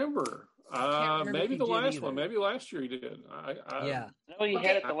remember. Maybe the last one. Maybe last year he did. Yeah. No, he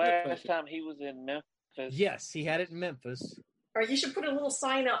had it the last time he was in Memphis. Yes, he had it in Memphis. Or you should put a little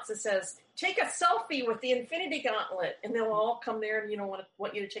sign out that says, take a selfie with the Infinity Gauntlet. And they'll all come there and,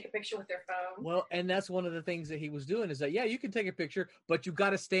 want you to take a picture with their phone. Well, and that's one of the things that he was doing is that, you can take a picture, but you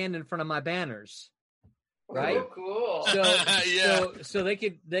got to stand in front of my banners. Right? Oh, cool. So they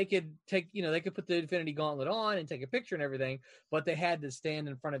could take, they could put the Infinity Gauntlet on and take a picture and everything, but they had to stand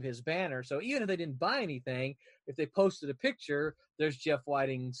in front of his banner. So even if they didn't buy anything, if they posted a picture, there's Jeff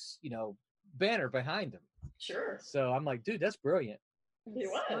Whiting's, banner behind him. Sure. So I'm like, dude, that's brilliant. He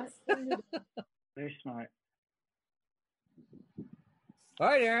was. Very smart. All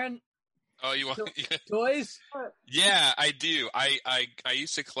right, Aaron. Oh, you want toys? Yeah, I do. I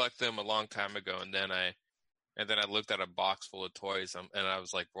used to collect them a long time ago, and then I looked at a box full of toys, and I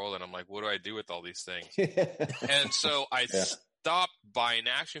was like, Roland, I'm like, what do I do with all these things? And so I stopped buying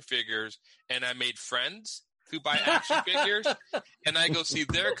action figures, and I made friends who buy action figures, and I go see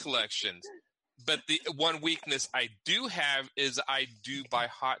their collections. But the one weakness I do have is I do buy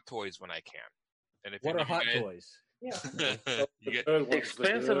Hot Toys when I can. And if what are Hot Toys? Yeah. You get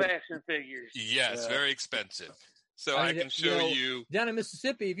expensive action figures. Yes, very expensive. So I can show you down in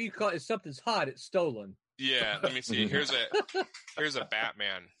Mississippi. If you call it something's hot, it's stolen. Yeah, let me see. Here's a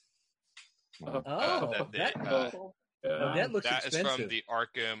Batman. That looks that expensive. is from the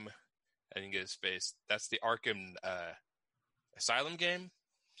Arkham. I didn't get a space. That's the Arkham Asylum game,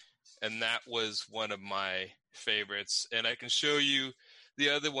 and that was one of my favorites. And I can show you the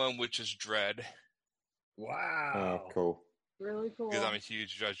other one, which is Dread. Wow. Oh, cool. really cool. Because I'm a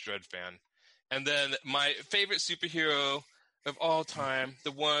huge Judge Dredd fan. And then my favorite superhero of all time,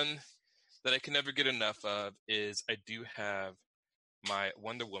 the one that I can never get enough of, is I do have my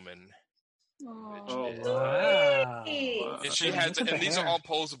Wonder Woman. Wow. And she has, and these are all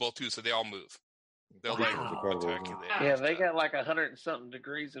posable too, so they all move. They'll like articulate. Yeah, they got like 100 and something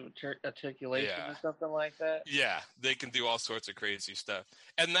degrees of articulation or something like that. Yeah, they can do all sorts of crazy stuff.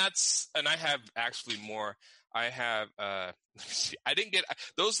 And I have actually more. I have, let me see. I didn't get,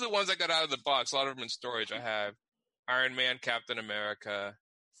 those are the ones I got out of the box. A lot of them in storage. I have Iron Man, Captain America,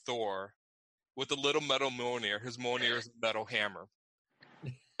 Thor, with a little metal Mjolnir. His Mjolnir is a metal hammer.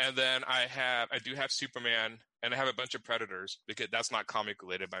 And then I do have Superman, and I have a bunch of Predators, because that's not comic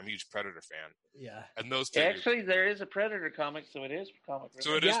related, but I'm a huge Predator fan. Yeah. And those actually, there is a Predator comic, so it is comic related.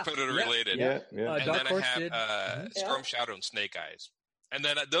 So it is Predator related. Yeah. And then I have Storm Shadow and Snake Eyes. And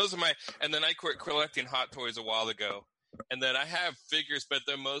then those are and then I quit collecting Hot Toys a while ago. And then I have figures, but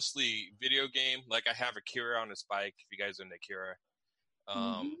they're mostly video game. Like I have Akira on his bike, if you guys are into Akira.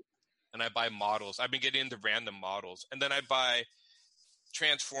 And I buy models. I've been getting into random models. And then I buy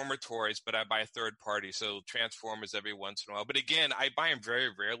Transformer toys, but I buy third party, so Transformers every once in a while. But again, I buy them very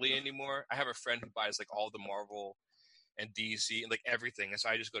rarely anymore. I have a friend who buys like all the Marvel and DC and like everything, and so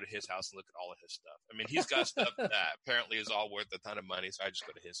I just go to his house and look at all of his stuff. I mean, he's got stuff that apparently is all worth a ton of money, so I just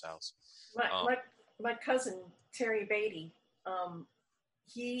go to his house. My cousin Terry Beatty,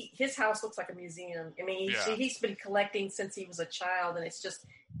 his house looks like a museum. I mean, he's been collecting since he was a child, and it's just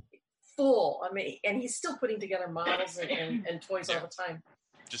full. I mean, and he's still putting together models and toys all the time.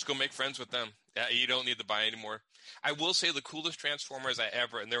 Just go make friends with them. Yeah, you don't need to buy anymore. I will say the coolest Transformers I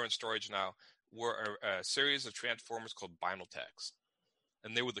ever, and they're in storage now, were a series of Transformers called Binaltex.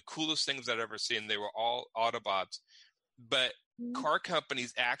 And they were the coolest things I'd ever seen. They were all Autobots. But car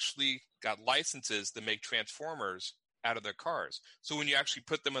companies actually got licenses to make Transformers out of their cars. So when you actually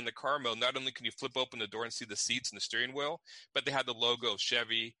put them in the car mode, not only can you flip open the door and see the seats and the steering wheel, but they had the logo of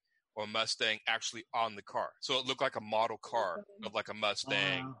Chevy or Mustang actually on the car. So it looked like a model car of like a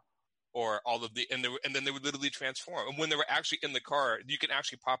Mustang or all of and then they would literally transform. And when they were actually in the car, you can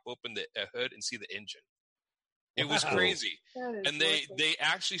actually pop open the hood and see the engine. It was crazy. And they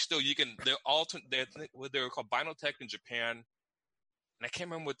actually still, they were called Binaltech in Japan. And I can't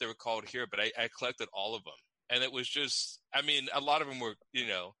remember what they were called here, but I collected all of them. And it was just, I mean, a lot of them were,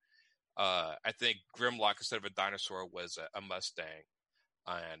 I think Grimlock instead of a dinosaur was a Mustang.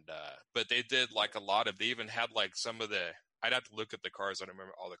 And but they did like they even had like some of I'd have to look at the cars. I don't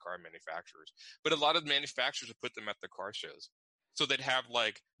remember all the car manufacturers, but a lot of the manufacturers would put them at the car shows. So they'd have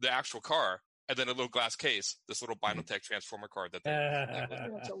like the actual car and then a little glass case, this little Binaltech Transformer car that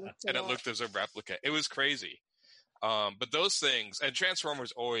and it looked as a replica. It was crazy. But those things, and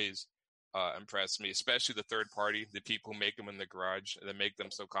Transformers always impressed me, especially the third party, the people who make them in the garage, and they make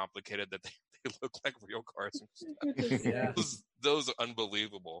them so complicated that they look like real cars and stuff. Those are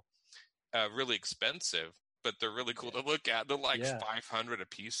unbelievable. Really expensive, but they're really cool to look at. They're like $500 a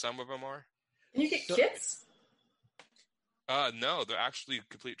piece. Some of them are. Can you get kits? No, they're actually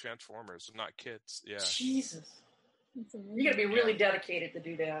complete Transformers. They're not kits. Yeah. Jesus. You got to be really dedicated to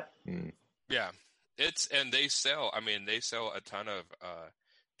do that. Yeah. And they sell. I mean, they sell a ton of.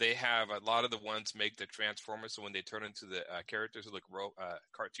 They have a lot of the ones make the Transformers, so when they turn into the characters, they look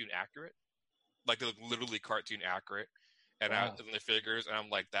cartoon accurate. Like they look literally cartoon accurate, and out in the figures, and I'm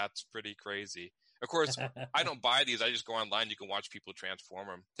like, that's pretty crazy. Of course, I don't buy these. I just go online. You can watch people transform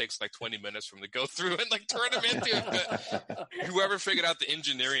them. It takes like 20 minutes for them to go through and like turn them into it. But whoever figured out the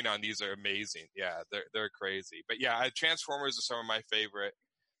engineering on these are amazing. Yeah, they're crazy. But yeah, Transformers are some of my favorite,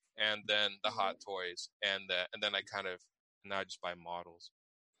 and then the Hot Toys, and then I just buy models.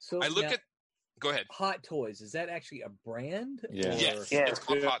 So I look at. Go ahead. Hot Toys, is that actually a brand? Yeah. Yes, it's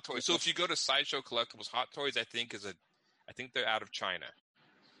called Hot Toys. So if you go to Sideshow Collectibles, Hot Toys, I think they're out of China.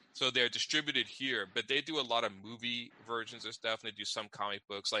 So they're distributed here, but they do a lot of movie versions of stuff, and they do some comic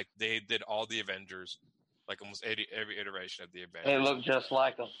books. Like they did all the Avengers, like almost every iteration of the Avengers. They look just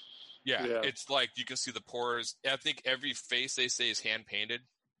like them. Yeah, it's like you can see the pores. I think every face they say is hand painted.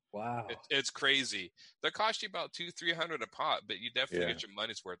 Wow, it's crazy. They cost you about $200-$300 a pop, but you definitely get your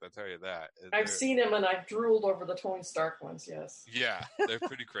money's worth. I'll tell you that. I've seen them, and I've drooled over the Tony Stark ones. Yes. Yeah, they're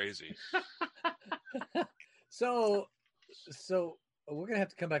pretty crazy. So we're gonna have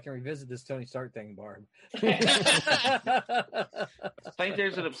to come back and revisit this Tony Stark thing, Barb. I think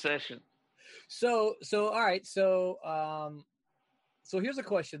there's an obsession. So all right. So here's a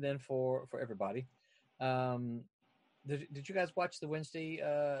question then for everybody. Did you guys watch the Wednesday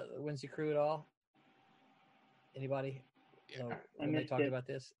Crew at all? Anybody? Yeah. When they talked about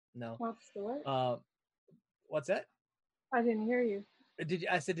this? No. What's the what? What's that? I didn't hear you.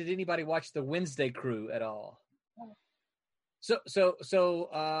 I said, did anybody watch the Wednesday Crew at all? Oh. So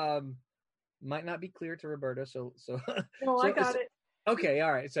might not be clear to Roberta. So No, I got it. Okay,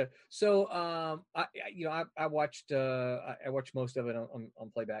 all right. So I watched most of it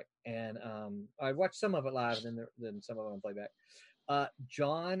on playback, and I watched some of it live, and then some of it on playback.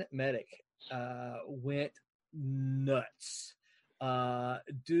 John Medic went nuts.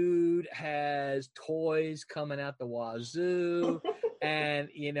 Dude has toys coming out the wazoo. And,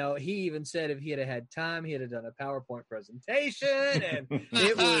 he even said if he had had time, he'd have done a PowerPoint presentation. And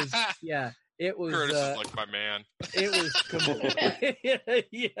it was Curtis is like my man. It was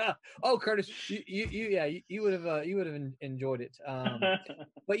yeah. Oh, Curtis, you would have enjoyed it.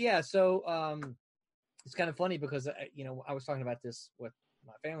 But yeah, so it's kind of funny because I was talking about this with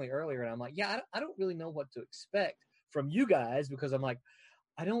my family earlier, and I'm like, yeah, I don't really know what to expect from you guys, because I'm like,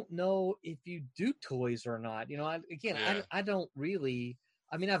 I don't know if you do toys or not. I don't really.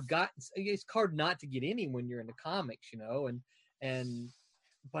 I mean, it's hard not to get any when you're into comics,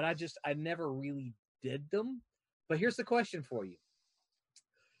 but I never really did them. But here's the question for you.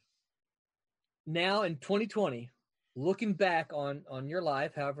 Now in 2020, looking back on your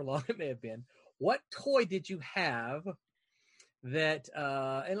life, however long it may have been, what toy did you have that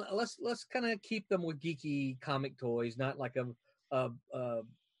and let's kind of keep them with geeky comic toys, not like a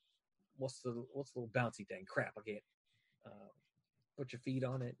what's the little bouncy thing? Crap, I can't put your feet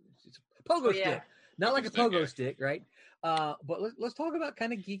on it. It's a pogo stick. Not like a pogo stick, right? But let's talk about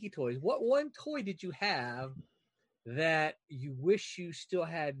kind of geeky toys. What one toy did you have that you wish you still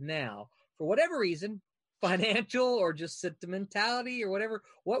had now, for whatever reason, financial or just sentimentality or whatever?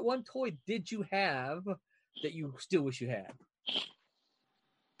 What one toy did you have that you still wish you had?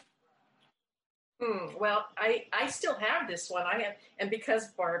 Well, I still have this one. And because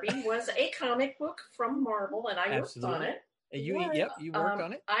Barbie was a comic book from Marvel, and I worked on it. You worked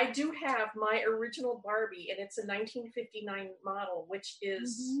on it. I do have my original Barbie, and it's a 1959 model, which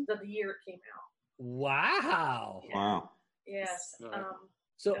is the year it came out. Wow! Yeah. Wow! Yes.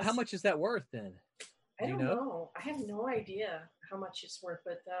 So, how much is that worth then? I don't know. I have no idea how much it's worth,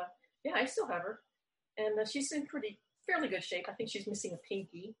 but yeah, I still have her, and she's in fairly good shape. I think she's missing a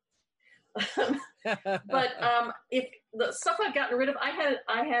pinky. But if the stuff I've gotten rid of, I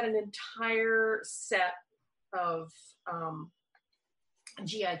had an entire set of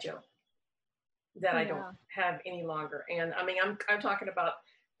GI Joe that I don't have any longer, and I mean I'm talking about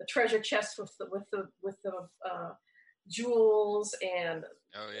the treasure chest with the jewels and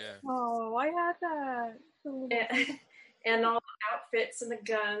I had that and all the outfits and the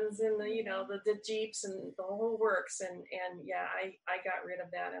guns and the jeeps and the whole works, and yeah, I got rid of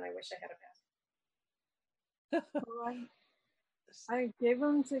that, and I wish I had a I gave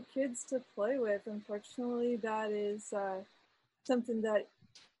them to kids to play with. Unfortunately, that is something that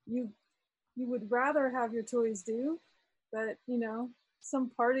you would rather have your toys do, but some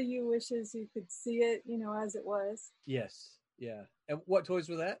part of you wishes you could see it, as it was. Yes, yeah. And what toys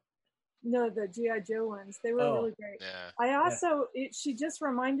were that? No, the G.I. Joe ones. They were really great. Yeah. I also, she just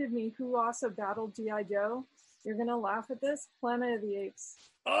reminded me who also battled G.I. Joe. You're going to laugh at this. Planet of the Apes.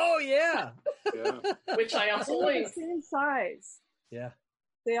 Oh, yeah. Which I also like. The same size. Yeah.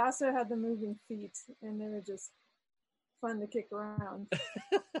 They also had the moving feet, and they were just fun to kick around.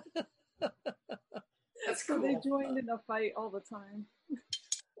 That's cool. So they joined in a fight all the time.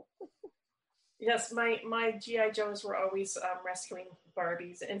 Yes, my G.I. Joes were always rescuing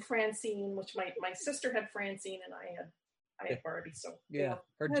Barbies, and Francine, which my sister had Francine, and I had Barbie. So yeah,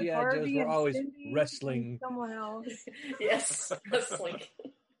 her G.I. Joes were always wrestling someone else. Yes, wrestling.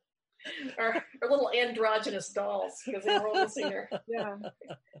 or little androgynous dolls, because they were all missing her. Yeah.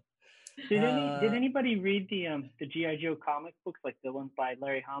 Did anybody read the G.I. Joe comic books, like the ones by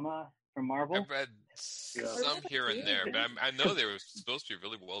Larry Hama from Marvel? I've read some here and there, but I know they were supposed to be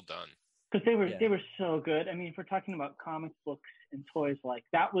really well done. Because they were so good. I mean, if we're talking about comic books and toys, like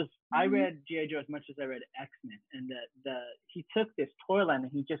that was, I read G.I. Joe as much as I read X-Men, and he took this toy line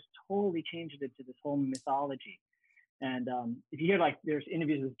and he just totally changed it to this whole mythology. And if you hear, like, there's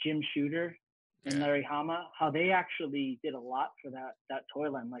interviews with Jim Shooter and Larry Hama, how they actually did a lot for that toy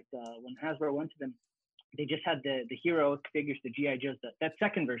line. Like when Hasbro went to them, they just had the heroic figures, the G.I. Joes, that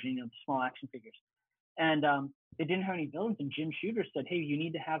second version, the small action figures. And they didn't have any villains, and Jim Shooter said, hey, you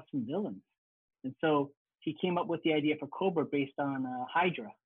need to have some villains. And so he came up with the idea for Cobra based on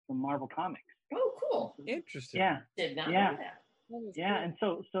Hydra from Marvel Comics. Oh, cool. Interesting. Yeah. Did not know that. Yeah, and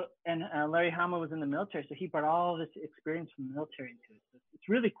so Larry Hama was in the military, so he brought all this experience from the military into it. So it's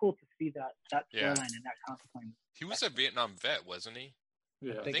really cool to see that storyline and that conflict. He was a Vietnam vet, wasn't he?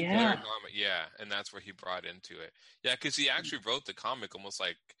 Yeah, I think Yeah. Larry Hama, yeah, and that's where he brought into it. Yeah, because he actually wrote the comic almost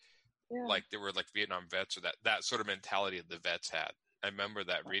like they were like Vietnam vets, or that sort of mentality that the vets had. I remember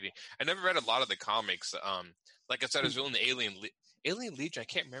that reading. I never read a lot of the comics. Like I said, I was doing the Alien Legion. I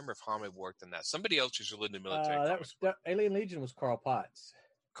can't remember if Hama worked on that. Somebody else was really in the military. Alien Legion was Carl Potts.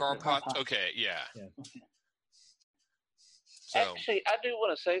 Carl Potts. Okay, yeah. So, actually, I do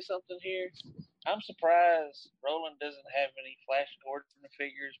want to say something here. I'm surprised Roland doesn't have any Flash Gordon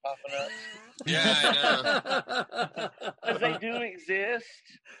figures popping up. Yeah, I know. Because they do exist.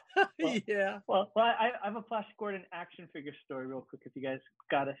 Well, I have a Flash Gordon action figure story real quick if you guys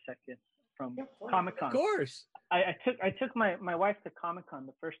got a second from Comic-Con. Of course. I took my wife to Comic-Con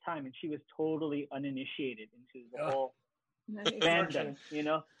the first time, and she was totally uninitiated into the whole fandom, you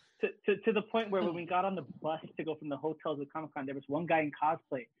know, to the point where when we got on the bus to go from the hotel to Comic-Con, there was one guy in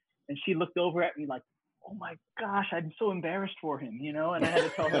cosplay, and she looked over at me like, oh my gosh, I'm so embarrassed for him, you know, and I had to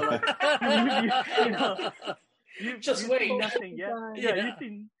tell her, like, you've seen nothing yet.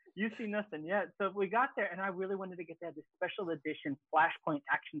 You've seen nothing yet. So we got there, and I really wanted to get that this special edition Flashpoint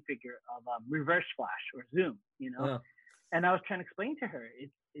action figure of Reverse Flash or Zoom, you know. And I was trying to explain to her,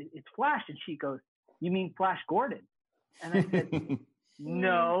 it's Flash, and she goes, "You mean Flash Gordon?" And I said,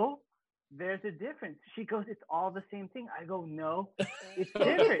 "No, there's a difference." She goes, "It's all the same thing." I go, "No, it's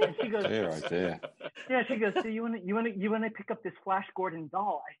different." And she goes, "Yeah." She goes, "So you want to pick up this Flash Gordon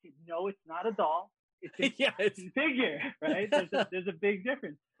doll?" I said, "No, it's not a doll. It's a figure, right? There's a big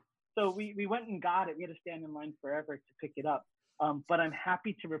difference." So we went and got it. We had to stand in line forever to pick it up. But I'm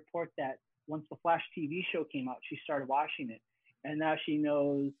happy to report that once the Flash TV show came out, she started watching it, and now she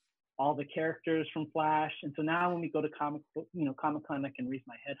knows all the characters from Flash. And so now when we go to Comic-Con, I can raise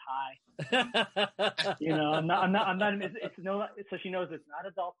my head high. You know, I'm not. It's no. So she knows it's not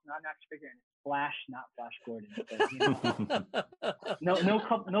adult, not an action figure, and it's Flash, not Flash Gordon. So, you know,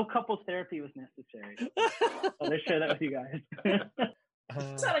 no couples therapy was necessary. So let's share that with you guys.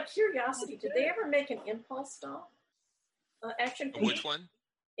 Just out of curiosity, did they ever make an Impulse doll? Action figure? Which one?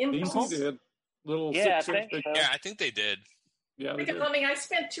 Impulse. Did. Little I six think so. Yeah, I think they did. Yeah, they Because did. I mean, I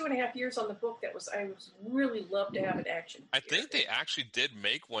spent 2.5 years on the book. I was really love to have an action figure. I think they actually did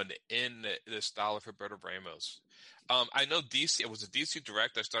make one in the style of Roberto Ramos. I know DC. It was a DC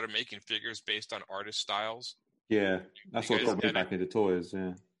Direct. I started making figures based on artist styles. Yeah, that's what got me back into toys.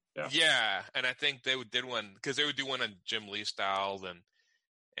 Yeah, and I think they did one because they would do one on Jim Lee style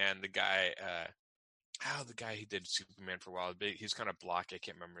and the guy, the guy he did Superman for a while. He's kind of blocky. I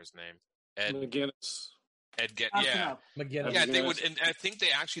can't remember his name. McGinnis. McGinnis. Yeah, they would, and I think they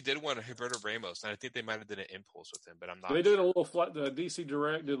actually did one of Roberto Ramos, and I think they might have did an Impulse with him, but I'm not. They did a little. The DC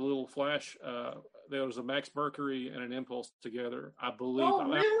Direct did a little Flash. There was a Max Mercury and an Impulse together, I believe. Oh,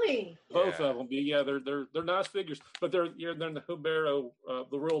 really? Both of them. Yeah, they're nice figures, but they're in the Roberto,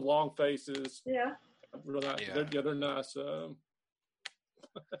 the real long faces. Yeah. Real nice. Yeah. They're nice.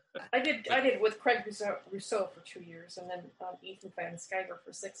 I did with Craig Rousseau for 2 years, and then Ethan Van Sciver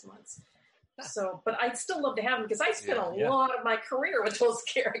for 6 months. So, but I'd still love to have them because I spent a lot of my career with those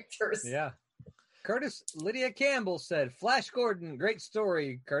characters. Yeah. Curtis, Lydia Campbell said, "Flash Gordon, great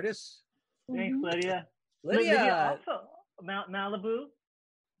story, Curtis." Thanks, Lydia. Lydia also, Malibu.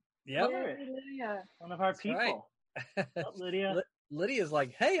 Yep. Lydia. One of our people. Right. Lydia. Lydia's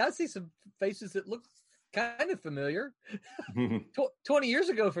like, "Hey, I see some faces that look kind of familiar. 20 years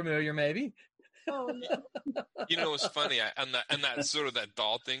ago, familiar, maybe." Oh, no. You know, it's funny. On that sort of that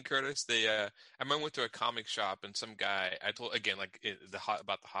doll thing, Curtis. I remember I went to a comic shop and some guy I told again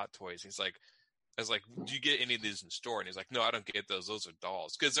about the hot toys. I was like, "Do you get any of these in store?" And he's like, "No, I don't get those. Those are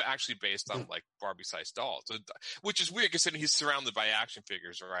dolls because they're actually based on like Barbie-sized dolls, which is weird considering he's surrounded by action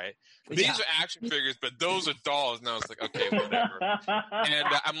figures, right? These are action figures, but those are dolls." And I was like, "Okay, whatever." And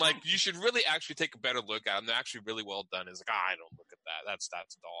I'm like, "You should really actually take a better look at them. They're actually really well done." He's like, "I don't look at that. That's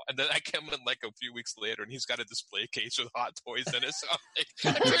a doll." And then I came in like a few weeks later, and he's got a display case with hot toys in it. So I'm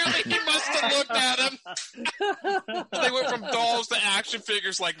like, clearly he must have looked at them. They went from dolls to action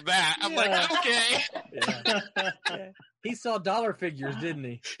figures like that. I'm like, okay. Yeah. He saw dollar figures, didn't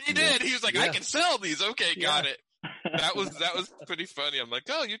he? He did. He was like, "I can sell these." Okay, got it. That was pretty funny. I'm like,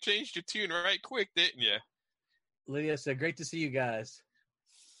 "Oh, you changed your tune right quick, didn't you?" Lydia said, "Great to see you guys."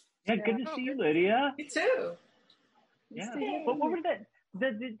 Yeah, good to see you, Lydia. Me too. Yeah. What were that?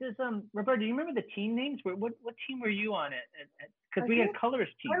 Roberta, do you remember the team names? What team were you on it? Because we had a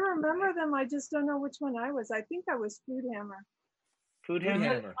colorist team. I remember them. I just don't know which one I was. I think I was Food Hammer. Food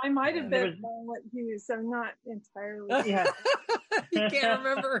Hammer. I might have been what Hughes. I'm not entirely. Yeah. You can't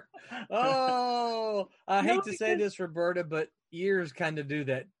remember. Oh, I hate to say this, Roberta, but years kind of do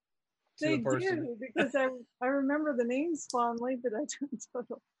that They a person. do, because I remember the names fondly, but I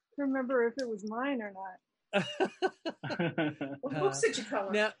don't remember if it was mine or not. What books did you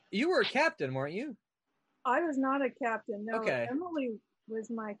color? Now, you were a captain, weren't you? I was not a captain. No, Okay. Emily was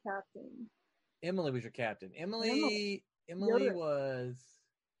my captain. Emily was your captain. Emily Yoda. was.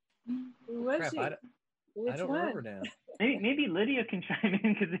 Who was Crap, she? I don't remember now. Maybe Lydia can chime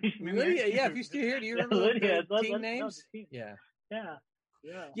in because Lydia, yeah, if you're still here, do you remember Lydia, the team names? Yeah.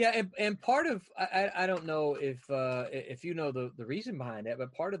 Yeah, and part of I don't know if you know the reason behind that,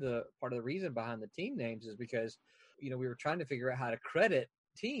 but part of the reason behind the team names is because we were trying to figure out how to credit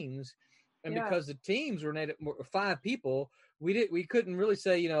teams, and because the teams were 5 people, we couldn't really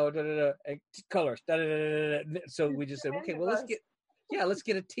say colors, so we just said, okay, well let's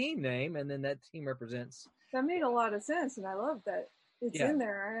get a team name, and then that team represents. That made a lot of sense, and I love that it's in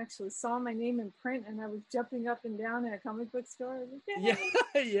there. I actually saw my name in print, and I was jumping up and down in a comic book store. I was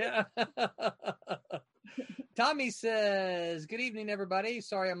like, yeah. Tommy says, "Good evening, everybody.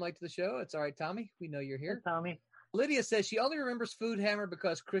 Sorry I'm late to the show. It's all right, Tommy. We know you're here." Hey, Tommy. Lydia says she only remembers Food Hammer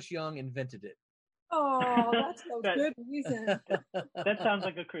because Chris Young invented it. Oh, that's a good reason. That sounds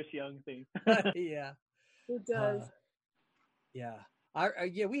like a Chris Young thing. Yeah, it does. Yeah.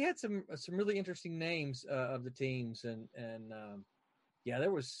 We had some really interesting names of the teams, and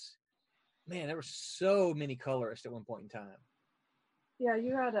there was so many colorists at one point in time. Yeah,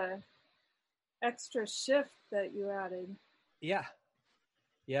 you had a extra shift that you added.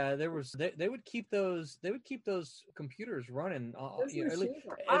 Yeah, there was. They would keep those computers running.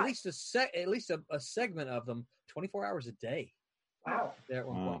 At least a segment of them 24 hours a day. Wow. There at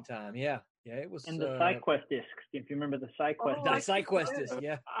one point in time. Yeah, it was. And the SideQuest discs, if you remember the SideQuest. The SideQuest disc,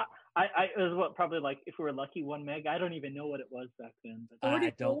 yeah. It was probably like, if we were lucky, 1 meg. I don't even know what it was back then. But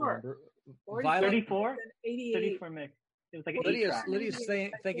I don't remember. 34? 34 meg. It was like an 8-track. Lydia's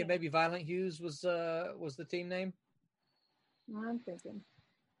thinking maybe Violent Hues was the team name. I'm thinking.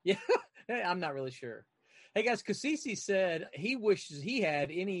 Yeah, I'm not really sure. Hey guys, Cassisi said he wishes he had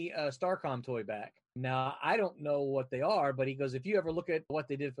any Starcom toy back. Now, I don't know what they are, but he goes, if you ever look at what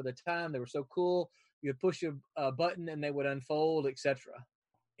they did for the time, they were so cool. You would push a button and they would unfold, etc.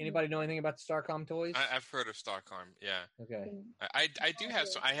 Anybody know anything about the Starcom toys? I've heard of Starcom, yeah. Okay. I do have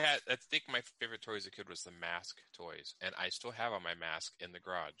some. I think my favorite toy as a kid was the Mask toys, and I still have on my Mask in the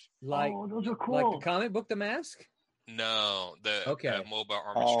garage. Those are cool. Like the comic book, The Mask? No, the Mobile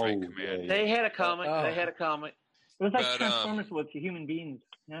Armored Strike Command. They had a comic. It was like Transformers with human beings.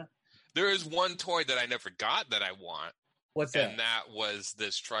 Yeah. There is one toy that I never got that I want. What's that? And that was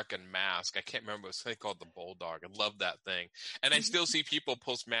this truck and Mask. I can't remember. It was something called the Bulldog. I love that thing. And I still see people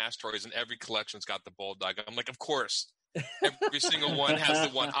post Mask toys, and every collection's got the Bulldog. I'm like, of course. Every single one has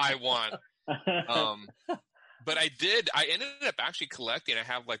the one I want. But I ended up actually collecting. I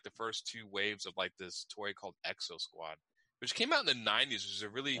have like the first 2 waves of like this toy called Exo Squad, which came out in the 90s. It was a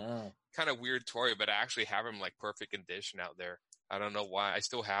really kind of weird toy, but I actually have them like perfect condition out there. I don't know why. I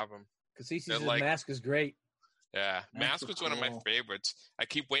still have them. Because Mask is great. Yeah, Mask was one of my favorites. I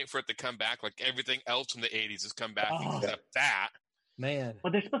keep waiting for it to come back. Like everything else from the 80s has come back except that. Man.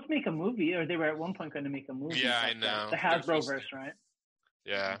 Well, they're supposed to make a movie, or they were at one point going to make a movie. Yeah, I know. The Hasbroverse, right?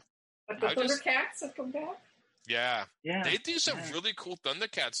 Yeah. But the Thundercats have come back? Yeah. They do some really cool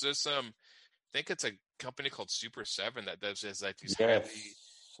Thundercats. There's I think it's a company called Super 7 that does like these I've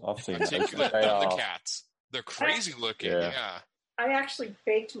seen articulate Thundercats. They're crazy looking, yeah. I actually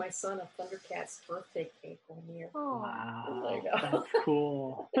baked my son a Thundercats birthday cake 1 year. Oh, wow. That's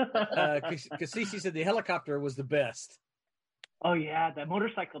cool. Cassisi said the helicopter was the best. Oh, yeah. The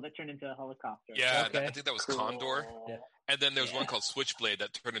motorcycle that turned into a helicopter. Yeah, I think that was Condor. Yeah. And then there was one called Switchblade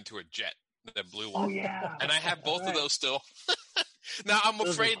that turned into a jet, that blue one. Oh, yeah. And I have both of those still. Now, I'm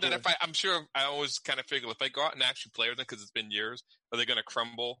afraid that I'm sure I always kind of figure if I go out and actually play with them, because it's been years, are they going to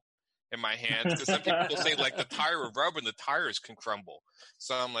crumble in my hands? Because some people say like the tire of rubber and the tires can crumble.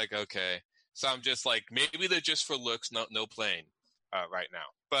 So I'm like, okay. So I'm just like, maybe they're just for looks, no playing right now.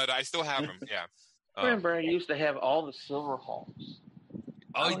 But I still have them, yeah. Remember, I used to have all the Silverhawks.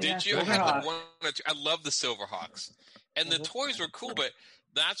 Oh, did you? I had like one or two. I love the Silverhawks. And the toys were cool, but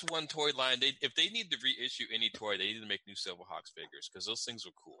that's one toy line. If they need to reissue any toy, they need to make new Silverhawks figures, because those things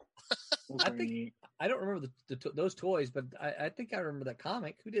were cool. I don't remember those toys, but I think I remember that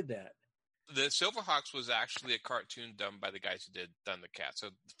comic. Who did that? The Silverhawks was actually a cartoon done by the guys who did Thundercats. So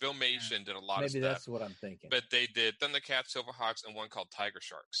Filmation did a lot of stuff. Maybe that's what I'm thinking. But they did Thundercats, Silverhawks, and one called Tiger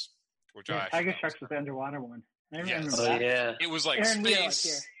Sharks. Tiger Sharks was the underwater one. I remember yes. that. Yeah. It was like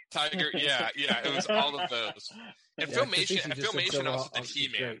Space, Tiger, yeah, it was all of those. And Filmation also did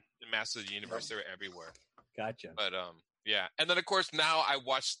He-Man, the Masters of the Universe. They were everywhere. Gotcha. But yeah, and then of course now I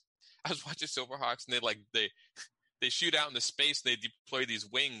I was watching Silverhawks, and they shoot out into space. And they deploy these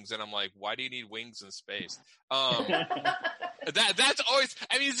wings, and I'm like, why do you need wings in space? That's always.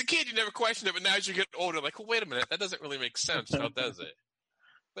 I mean, as a kid, you never question it, but now as you get older, like, well, wait a minute, that doesn't really make sense. How does it?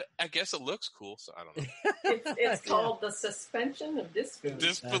 But I guess it looks cool, so I don't know. It's called the suspension of disbelief.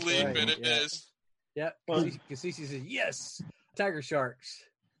 Disbelief, right. It is. Yeah, Casey says, yes, tiger sharks.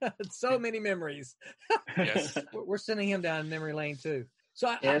 So many memories. Yes. We're sending him down memory lane, too.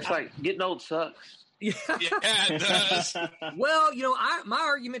 So it's like getting old sucks. Yeah, it does. Well, my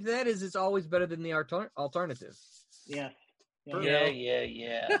argument to that is it's always better than the alternative. Yeah.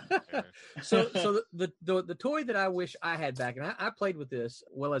 Yeah. So the toy that I wish I had back, and I played with this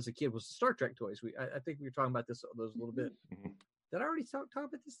as a kid, was the Star Trek toys. I think we were talking about those a little bit. Did I already talk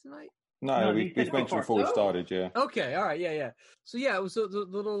about this tonight? No, we mentioned before we started, yeah. Okay, all right, yeah. So, yeah, it was the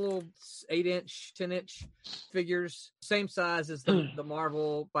little 8-inch, 10-inch figures, same size as the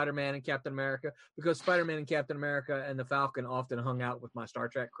Marvel Spider-Man and Captain America, because Spider-Man and Captain America and the Falcon often hung out with my Star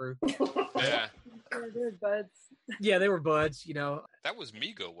Trek crew. Yeah. They're buds. Yeah, they were buds, That was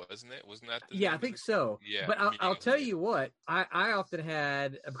Mego, wasn't it? Wasn't that I think so. Yeah. But I'll tell you what, I often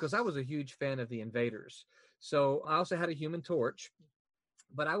had, because I was a huge fan of the Invaders, so I also had a Human Torch.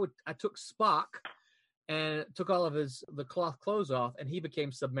 But I took Spock and took all of the cloth clothes off, and he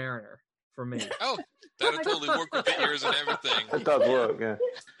became Submariner for me. Oh, that would totally work with the ears and everything. It does work, yeah.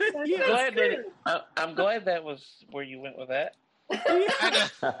 I'm glad that was where you went with that.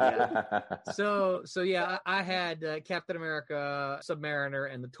 So yeah, I had Captain America,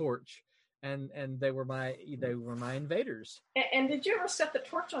 Submariner, and the Torch, and they were my invaders. And did you ever set the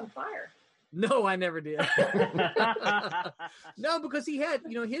torch on fire? No, I never did. No, because he had,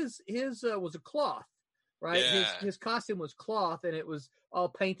 his was a cloth, right? Yeah. His costume was cloth, and it was all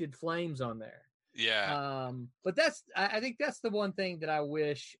painted flames on there. Yeah. But I think that's the one thing that I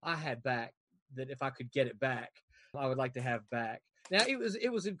wish I had back. That if I could get it back, I would like to have back. Now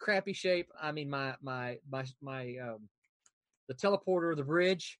it was in crappy shape. I mean, my the teleporter, the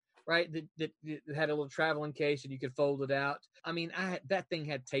bridge, right? That had a little traveling case, and you could fold it out. I mean, that thing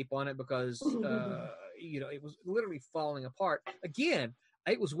had tape on it because it was literally falling apart. Again,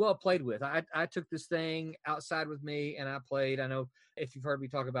 it was well played with. I took this thing outside with me, and I played. I know if you've heard me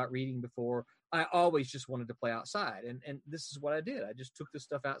talk about reading before, I always just wanted to play outside, and this is what I did. I just took this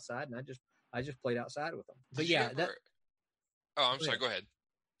stuff outside, and I just played outside with them. But Oh, I'm sorry. Go ahead.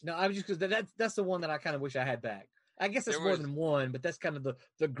 No, I was just because that's the one that I kind of wish I had back. I guess it's more than one, but that's kind of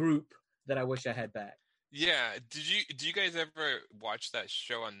the group that I wish I had back. Yeah. Did you guys ever watch that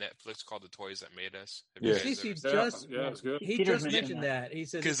show on Netflix called The Toys That Made Us? Yeah. It's good. He just mentioned that. He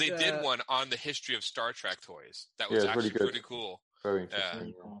said because they did one on the history of Star Trek toys. That was actually pretty cool. Very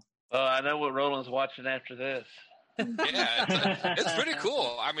interesting. Well, I know what Roland's watching after this. Yeah, it's pretty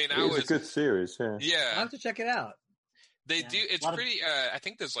cool. I mean, it's a good series. Yeah, I have to check it out. They do. It's pretty. I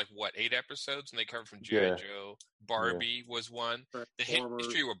think there's 8 episodes, and they cover from G.I. Joe. Barbie was one. The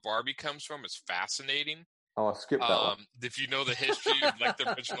history where Barbie comes from is fascinating. Oh, I skipped that one. If you know the history of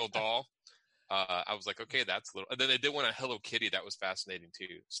the original doll, I was like, okay, that's a little. And then they did one on Hello Kitty that was fascinating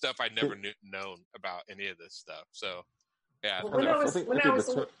too. Stuff I'd never known about any of this stuff. So, yeah. Well, when I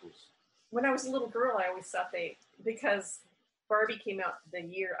was a little girl, I always thought because Barbie came out the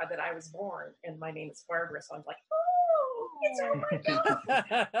year that I was born, and my name is Barbara, so I was like, oh, it's my God.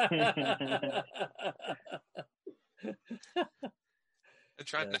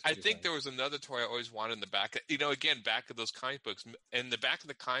 I think there was another toy I always wanted in the back. Back of those comic books. In the back of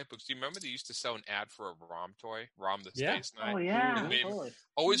the comic books, do you remember they used to sell an ad for a Rom toy? Rom the Space Knight? Oh, yeah.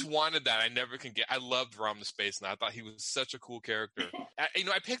 Always wanted that. I never can get. I loved Rom the Space Knight. I thought he was such a cool character.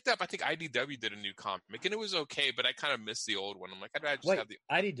 I picked up, I think IDW did a new comic, and it was okay, but I kind of missed the old one. I'm like, I'd just have the...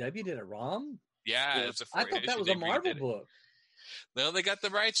 IDW did a Rom? Yeah. It's I thought that was a Marvel book. No, they got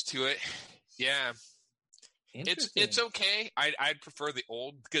the rights to it. Yeah. It's okay. I'd prefer the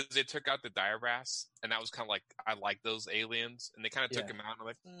old because they took out the Diabras, and that was kind of like I like those aliens, and they kind of took them out. And I'm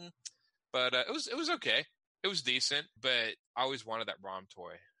like, but it was okay. It was decent, but I always wanted that Rom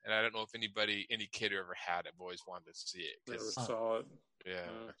toy, and I don't know if any kid who ever had it, always wanted to see it. Never saw it.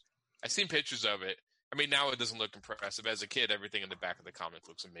 Yeah, I've seen pictures of it. I mean, now it doesn't look impressive. As a kid, everything in the back of the comic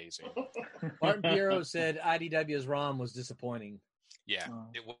looks amazing. Martin Piero said IDW's Rom was disappointing. Yeah,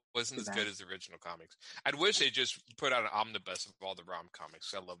 it wasn't as good as the original comics. I'd wish they just put out an omnibus of all the Rom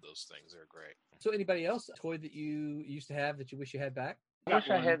comics. I love those things. They're great. So anybody else, a toy that you used to have that you wish you had back? I wish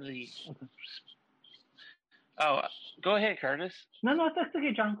I had the... Oh, go ahead, Curtis. No, that's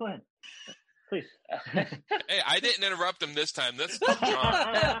okay, John. Go ahead. Please. Hey, I didn't interrupt him this time. That's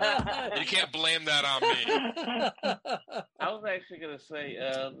John. You can't blame that on me. I was actually going to say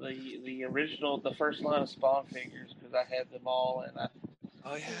the original, the first line of Spawn figures, because I had them all, and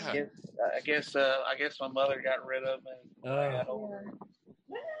I guess my mother got rid of them. And I got older.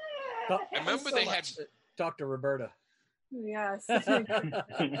 I remember they had talk to Roberta. Yes. That'd be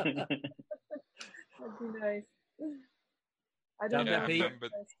nice. I don't know. I remember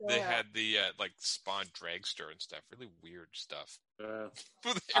they had the like Spawn Dragster and stuff. Really weird stuff.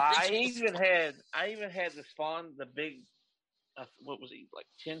 I even had the Spawn, the big, what was he, like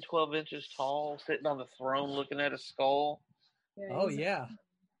 10, 12 inches tall, sitting on the throne looking at a skull. Oh yeah.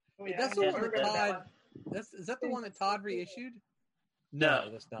 That's the one that Todd. Is that the one that Todd reissued? No,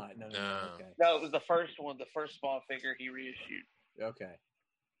 that's not. No. Okay. No, it was the first one, the first Spawn figure he reissued. Okay.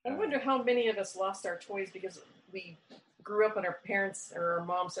 I wonder how many of us lost our toys because we grew up and our parents or our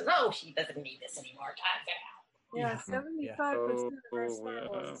mom said, "Oh, she doesn't need this anymore." Yeah, 75% of our Star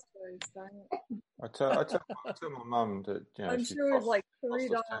Wars toys. I tell my mum that I'm sure it was like $3.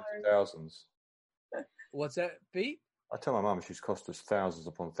 Thousands. What's that, Pete? I tell my mum she's cost us thousands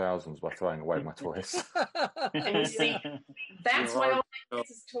upon thousands by throwing away my toys. And you see, that's why all my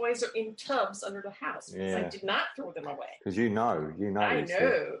kids' toys are in tubs under the house. Because I did not throw them away. Because you know. I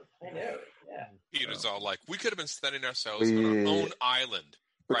know. Yeah. Peter's all like, we could have been studying ourselves on our own island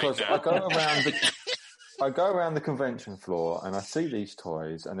because right now. I go around the convention floor and I see these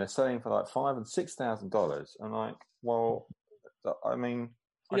toys and they're selling for like $5,000 and $6,000. I'm like, well, I mean.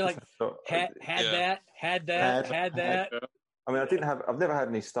 You're like, had that. I mean, I've never had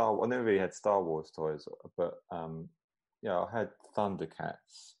any I never really had Star Wars toys, but I had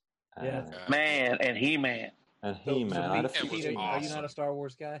Thundercats. Man, and He-Man. And He-Man. Pete, are you not a Star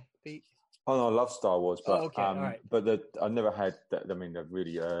Wars guy, Pete? Oh, no, I love Star Wars, but okay. All right. But I never had the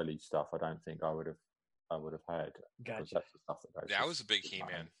really early stuff. I don't think I would have had. Gotcha. That's the stuff that I was a big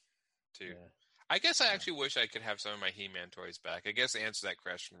He-Man too. Yeah. I guess I actually wish I could have some of my He-Man toys back. I guess to answer that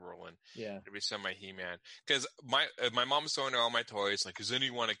question, Roland. Yeah. Maybe some of my He-Man. Because my mom's throwing all my toys, like, does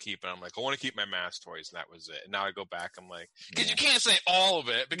anyone want to keep it? I'm like, I want to keep my mass toys, and that was it. And now I go back, I'm like, because you can't say all of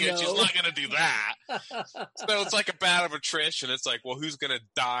it, because she's not going to do that. So it's like a battle of attrition. It's like, well, who's going to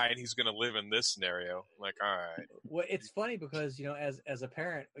die and who's going to live in this scenario? I'm like, all right. Well, it's funny because, as a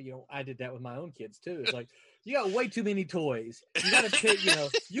parent, I did that with my own kids, too. It's like, you got way too many toys. You got to pick,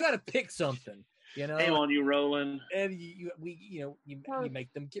 you got to pick something. Shame on you, Roland. And you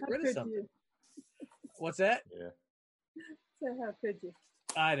make them get rid of something. What's that? Yeah. So how could you?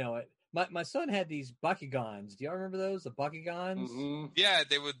 I know it. My son had these Bakugans. Do y'all remember those? The Bakugans? Mm-hmm. Yeah,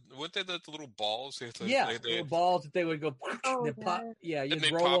 weren't they the little balls? Little balls that they would go. Pop. Yeah,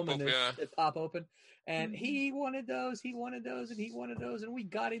 you'd roll them and they'd pop open. And he wanted those. He wanted those, and he wanted those, and we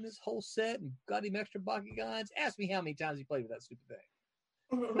got him this whole set and got him extra Bakugans. Ask me how many times he played with that stupid thing.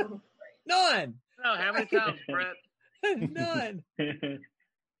 None. No, how many times, Brett? None.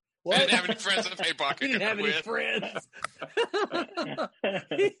 What? I didn't have any friends to play Bakugan with. He didn't have any friends.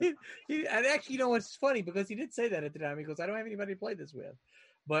 And actually, what's funny, because he did say that at the time. He goes, I don't have anybody to play this with.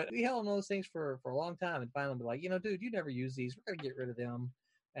 But we held on those things for a long time and finally be like, dude, you never use these. We're going to get rid of them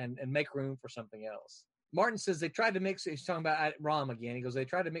and make room for something else. Martin says they tried to mix, he's talking about ROM again. He goes, they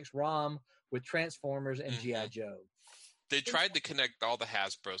tried to mix ROM with Transformers and G.I. Joe. They tried to connect all the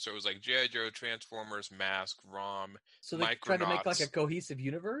Hasbro, so it was like G.I. Joe, Transformers, Mask, ROM, so they tried to make like a cohesive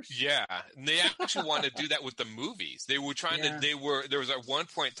universe? Yeah, and they actually wanted to do that with the movies. They were trying to. There was at one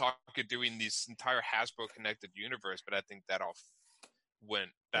point talk of doing this entire Hasbro connected universe, but I think that all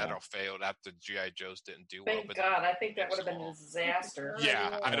failed after G.I. Joes didn't do well. Thank God, I think that would have been a disaster.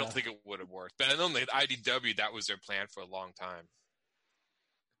 Yeah, I don't think it would have worked. But I know at IDW that was their plan for a long time.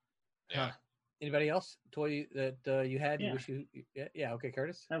 Yeah. Huh. Anybody else toy that you had? Yeah. Okay,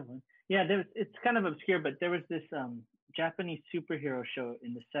 Curtis. I have one. Yeah, it's kind of obscure, but there was this Japanese superhero show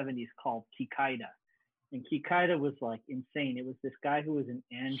in the 70s called Kikaida, and Kikaida was like insane. It was this guy who was an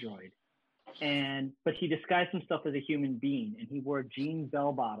android, but he disguised himself as a human being, and he wore jean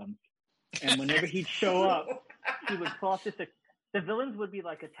bell bottoms. And whenever he'd show up, he would pull off this. The villains would be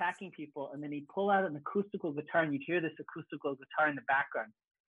like attacking people, and then he'd pull out an acoustical guitar, and you'd hear this acoustical guitar in the background.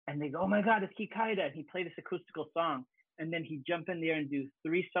 And they go, oh my God, it's Kikaida. And he'd play this acoustical song. And then he'd jump in there and do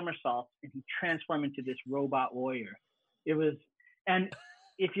 3 somersaults and he'd transform into this robot warrior. And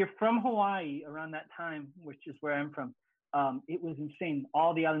if you're from Hawaii around that time, which is where I'm from, it was insane.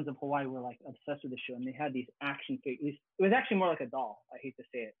 All the islands of Hawaii were like obsessed with the show. And they had these action figures. It was actually more like a doll, I hate to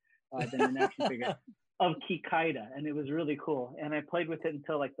say it, than an action figure of Kikaida. And it was really cool. And I played with it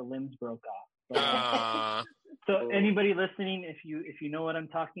until like the limbs broke off. So anybody listening, if you know what I'm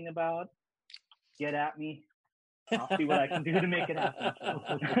talking about, get at me. I'll see what I can do to make it happen.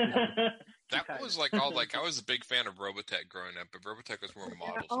 That was like all like I was a big fan of Robotech growing up, but Robotech was more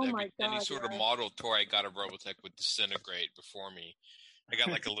models. Oh my God, any sort of model toy I got of Robotech would disintegrate before me. I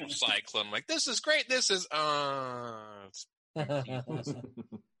got like a little cyclone. I'm like, this is great. This is it's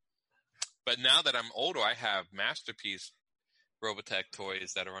But now that I'm older, I have Masterpiece Robotech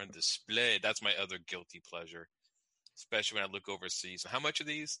toys that are on display. That's my other guilty pleasure, especially when I look overseas. How much are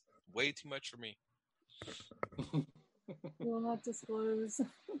these? Way too much for me. Will not disclose.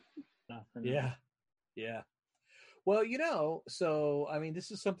 Yeah. Well, so I mean,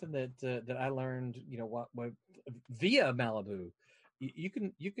 this is something that I learned, what via Malibu. You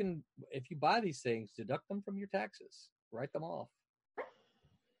can if you buy these things, deduct them from your taxes, write them off.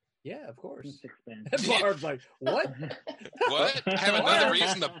 Yeah, of course. Barb's like, what? What? I have another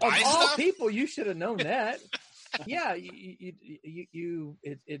reason to buy of stuff? all people, you should have known that. Yeah,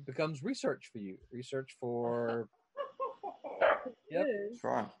 it becomes research for you. Research for. Yep. That's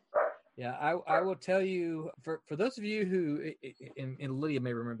right. Yeah, I will tell you, for those of you who, and Lydia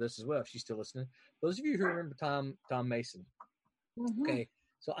may remember this as well if she's still listening. Those of you who remember Tom Mason. Mm-hmm. Okay,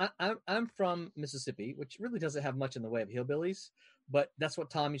 so I'm from Mississippi, which really doesn't have much in the way of hillbillies, but that's what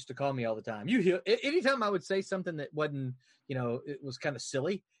Tom used to call me all the time. Anytime I would say something that wasn't, it was kind of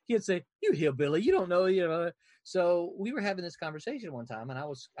silly, he'd say, "You hillbilly, you don't know." So we were having this conversation one time, and I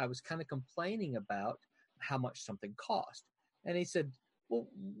was kind of complaining about how much something cost, and he said, "Well,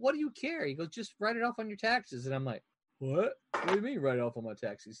 what do you care?" He goes, "Just write it off on your taxes." And I'm like, "What? What do you mean write it off on my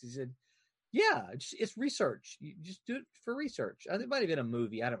taxes?" He said, "Yeah, it's research. You just do it for research." I think it might have been a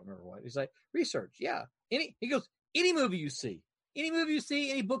movie. I don't remember what. He's like, "Research, yeah." He goes, any movie you see,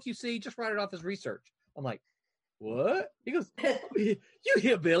 any book you see, just write it off as research. I'm like, "What?" He goes, "You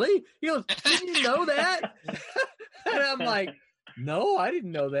hillbilly." He goes, "Didn't you know that?" And I'm like, "No, I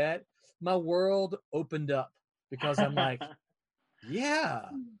didn't know that." My world opened up because I'm like, yeah,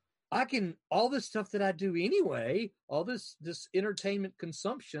 I can, all this stuff that I do anyway, all this entertainment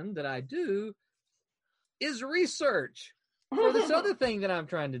consumption that I do is research for this other thing that I'm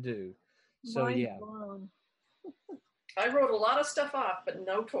trying to do. So Mind yeah. blown. I wrote a lot of stuff off, but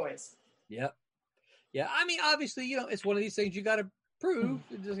no toys. Yep. Yeah. I mean, obviously, it's one of these things you got to prove.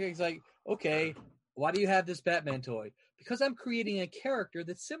 It's like, okay, why do you have this Batman toy? Because I'm creating a character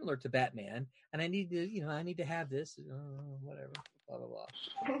that's similar to Batman, and I need to have this, whatever, blah, blah,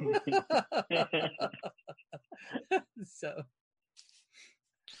 blah. So.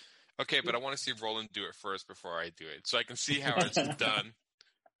 Okay, but I want to see Roland do it first before I do it, so I can see how it's done.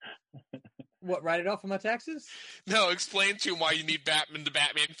 What, write it off on my taxes? No, explain to him why you need the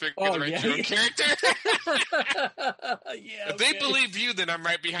Batman figure to write your own character. Yeah. If they believe you, then I'm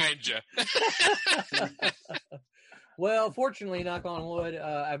right behind you. Well, fortunately, knock on wood,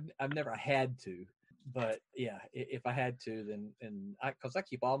 I've never had to, but yeah, if I had to, then because I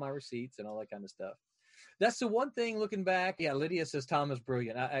keep all my receipts and all that kind of stuff. That's the one thing looking back. Yeah, Lydia says Tom is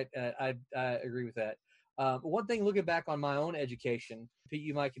brilliant. I agree with that. One thing looking back on my own education, Pete,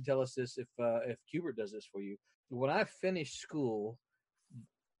 you might can tell us this if Hubert does this for you. When I finished school,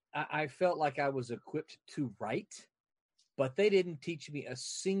 I felt like I was equipped to write, but they didn't teach me a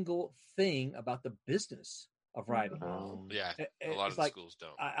single thing about the business of writing. Yeah, a lot of the schools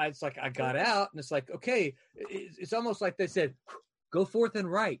don't. It's like I got out, and it's like, okay, it's almost like they said, "Go forth and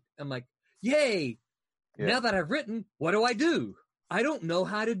write." I'm like, yay! Yeah. Now that I've written, what do? I don't know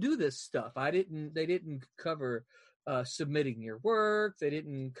how to do this stuff. They didn't cover submitting your work. They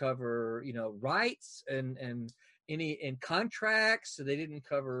didn't cover, rights and contracts. So they didn't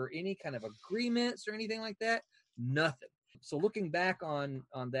cover any kind of agreements or anything like that. Nothing. So looking back on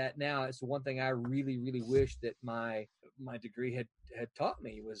that now, it's the one thing I really, really wish that my degree had taught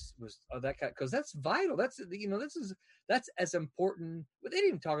me was that kind, because that's vital. That's that's as important. But they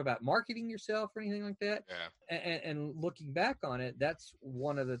didn't talk about marketing yourself or anything like that. Yeah. And looking back on it, that's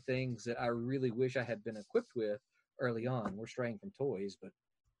one of the things that I really wish I had been equipped with early on. We're straying from toys, but.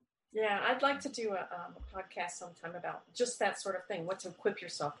 Yeah, I'd like to do a podcast sometime about just that sort of thing, what to equip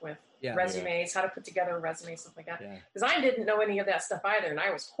yourself with, resumes, how to put together a resume, stuff like that. Because I didn't know any of that stuff either, and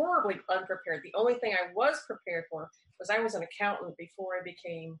I was horribly unprepared. The only thing I was prepared for was I was an accountant before I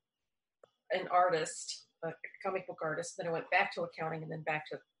became an artist, a comic book artist. Then I went back to accounting and then back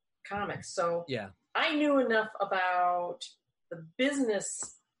to comics. So I knew enough about the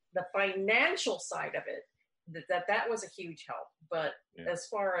business, the financial side of it, that was a huge help. But as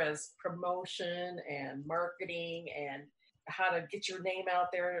far as promotion and marketing and how to get your name out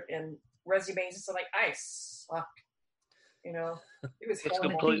there and resumes and stuff, like, I suck. It was it's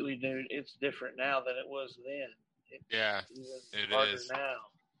completely new. It's different now than it was then. It is now.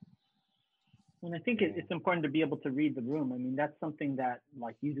 And I think it's important to be able to read the room. I mean, that's something that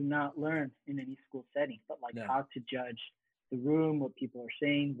like you do not learn in any school setting, but like how to judge the room, what people are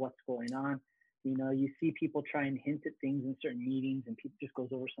saying, what's going on. You know, you see people try and hint at things in certain meetings and people just goes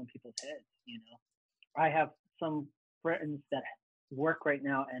over some people's heads, you know. I have some friends that work right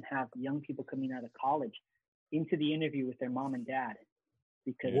now and have young people coming out of college into the interview with their mom and dad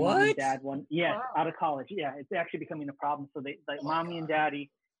because mom and dad out of college. Yeah, it's actually becoming a problem. So they like mommy and daddy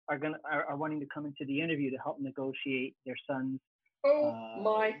are wanting to come into the interview to help negotiate their son's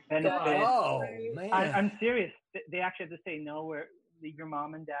benefits. Oh man, I'm serious. They actually have to say no. Leave your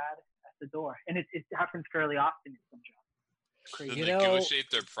mom and dad at the door, and it happens fairly often in some jobs. Crazy. To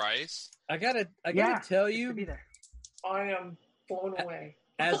negotiate their price. I gotta tell you, I am blown away.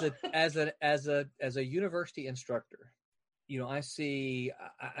 as a university instructor, you know, I see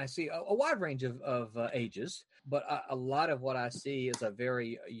a wide range of ages, but a lot of what I see is a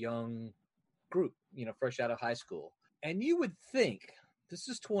very young group, you know, fresh out of high school. And you would think, this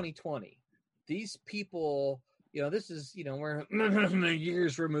is 2020, these people, you know, this is, you know, we're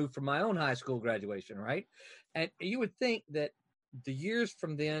years removed from my own high school graduation, right? And you would think that the years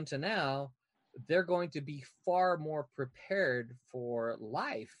from then to now, they're going to be far more prepared for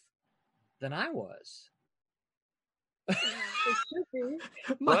life than I was.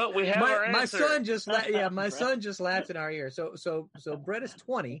 Well, we have our answer. My son just my son just laughed in our ear. So Brett is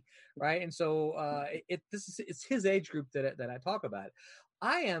 20, right? And so it's his age group that I talk about.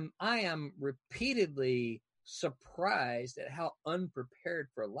 I am repeatedly surprised at how unprepared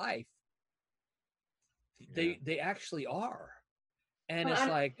for life they actually are. And it's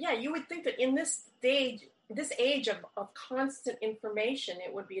like, you would think that in this age of constant information,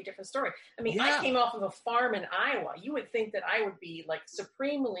 it would be a different story. I mean, I came off of a farm in Iowa. You would think that I would be like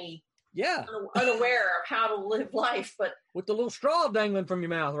supremely unaware of how to live life, but with the little straw dangling from your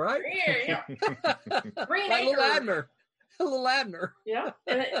mouth, right? Yeah. Green like little Abner. Yeah,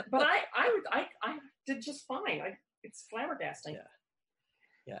 but I did just fine. It's flabbergasting.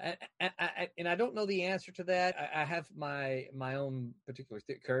 Yeah, and I don't know the answer to that. I have my own particular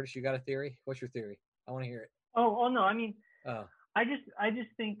theory. Curtis, you got a theory? What's your theory? I want to hear it. Oh no! I mean, I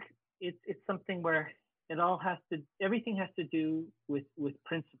just think it's something where everything has to do with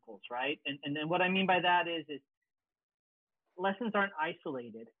principles, right? And what I mean by that is lessons aren't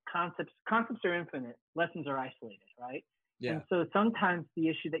isolated. Concepts are infinite. Lessons are isolated, right? Yeah. And so sometimes the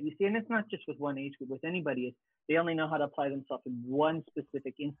issue that you see, and it's not just with one age group, with anybody, is they only know how to apply themselves in one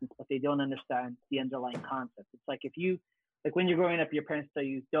specific instance, but they don't understand the underlying concept. It's like when you're growing up, your parents tell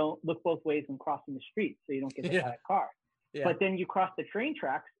you, don't look both ways when crossing the street so you don't get hit by a car. Yeah. But then you cross the train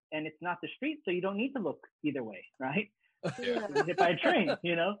tracks and it's not the street, so you don't need to look either way, right? Hit by a train,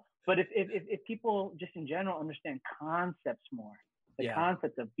 you know? But if people just in general understand concepts more, the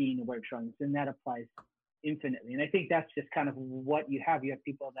concept of being aware of showing, then that applies infinitely. And I think that's just kind of what you have. You have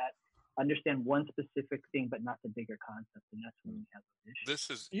people that understand one specific thing, but not the bigger concept, and that's when we have this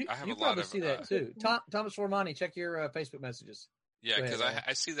is. I have a lot of see that too. Thomas Formani, check your Facebook messages. Yeah, because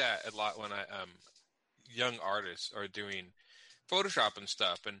I see that a lot when young artists are doing Photoshop and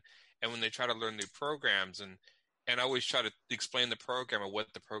stuff, and when they try to learn new programs, and I always try to explain the program and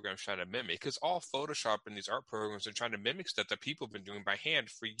what the program's trying to mimic, because all Photoshop and these art programs are trying to mimic stuff that people have been doing by hand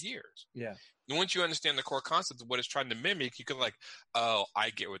for years. Yeah. And once you understand the core concept of what it's trying to mimic, you can like, oh, I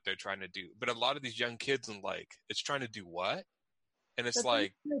get what they're trying to do. But a lot of these young kids and like, it's trying to do what? And it's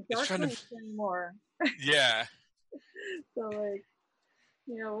like, it's trying to more. Yeah. So like,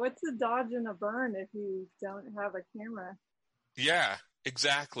 you know, what's a dodge and a burn if you don't have a camera? Yeah,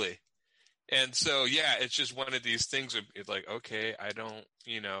 exactly. And so, yeah, it's just one of these things where it's like, okay, I don't,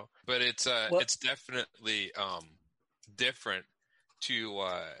 you know, but it's definitely different to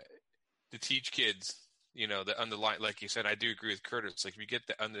teach kids, you know, the underlying, like you said, I do agree with Curtis. Like if you get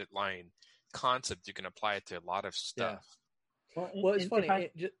the underlying concept, you can apply it to a lot of stuff. Yeah. Well, it's funny.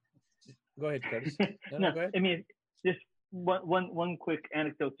 Go ahead, Curtis. No, go ahead. I mean, just one quick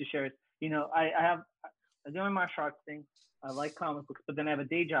anecdote to share is, you know, I do my martial arts thing. I like comic books, but then I have a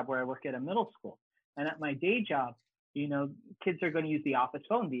day job where I work at a middle school. And at my day job, you know, kids are going to use the office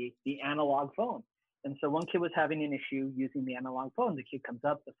phone, the analog phone. And so one kid was having an issue using the analog phone. The kid comes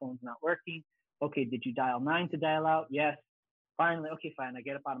up, the phone's not working. Okay, did you dial 9 to dial out? Yes. Finally, okay, fine. I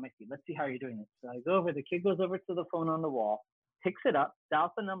get up out of my seat. Let's see how you're doing it. So I go over, the kid goes over to the phone on the wall, picks it up, dials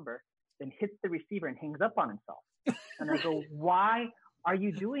the number, then hits the receiver and hangs up on himself. And I go, why are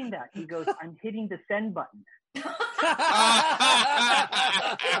you doing that? He goes, I'm hitting the send button. Like,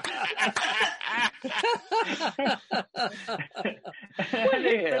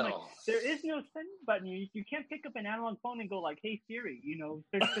 there is no send button. You can't pick up an analog phone and go like, "Hey Siri," you know,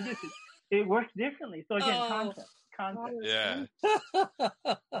 search for this. it works differently. So again, concept. Yeah.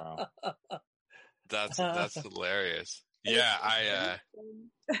 Wow. That's hilarious. Yeah,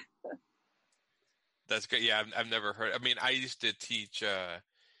 that's great. Yeah, I've never heard. I mean, I used to teach.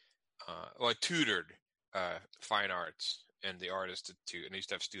 I tutored fine arts and the Artist Institute, and I used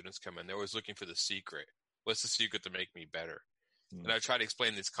to have students come in. They're always looking for the secret. What's the secret to make me better? And I try to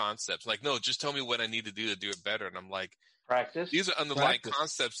explain these concepts. Like, no, just tell me what I need to do it better. And I'm like, practice. These are underlying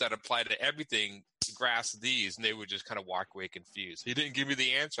concepts that apply to everything. Grasp these, and they would just kind of walk away confused. He didn't give me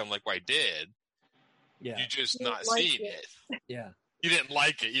the answer. I'm like, well, I did. Yeah. You just not seeing it. Yeah. You didn't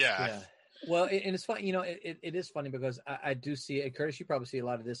like it. Yeah. Well, and it's funny, it is funny because I do see it. Curtis, you probably see a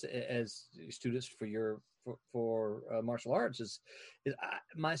lot of this as students for martial arts.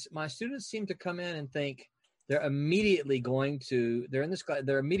 My students seem to come in and think they're immediately going to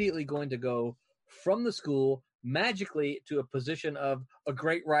go from the school magically to a position of a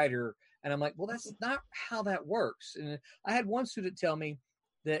great writer. And I'm like, well, that's not how that works. And I had one student tell me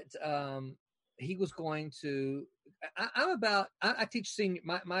that he was going to. I teach senior.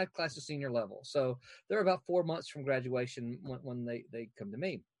 My class is senior level, so they're about 4 months from graduation when they come to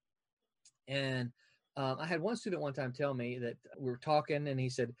me. And I had one student one time tell me that we were talking, and he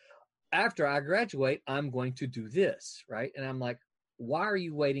said, "After I graduate, I'm going to do this, right?" And I'm like, "Why are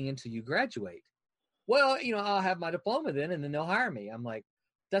you waiting until you graduate?" Well, I'll have my diploma then, and then they'll hire me. I'm like,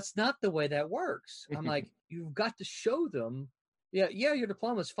 that's not the way that works. I'm like, you've got to show them. Yeah, your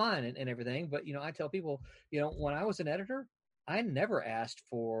diploma's fine and everything, but I tell people, when I was an editor, I never asked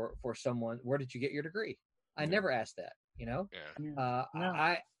for someone, where did you get your degree? I never asked that. No.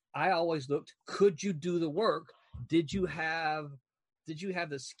 I always looked, could you do the work? Did you have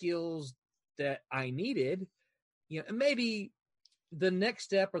the skills that I needed? And maybe the next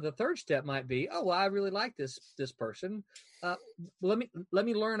step or the third step might be, oh, well, I really like this person. Let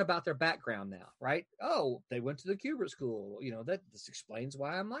me learn about their background now, right? Oh, they went to the Kubert School. This explains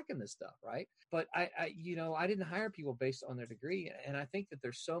why I'm liking this stuff, right? But I didn't hire people based on their degree, and I think that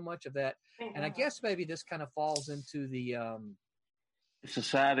there's so much of that. And I guess maybe this kind of falls into the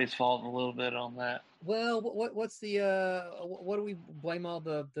society's fault a little bit on that. Well, what's the what do we blame all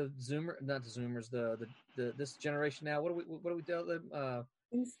the Zoomer, not the Zoomers, the this generation now? What do we tell them?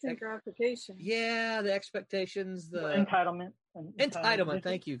 Instant gratification. Yeah, the expectations, the entitlement.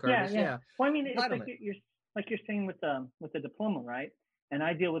 Thank you, Curtis. Yeah. Well, I mean, it's like you're saying with the diploma, right? And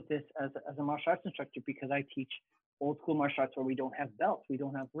I deal with this as a martial arts instructor because I teach old school martial arts where we don't have belts, we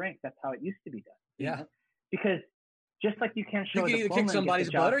don't have rank. That's how it used to be done. Yeah. Because just like you can't show you a could either kick somebody's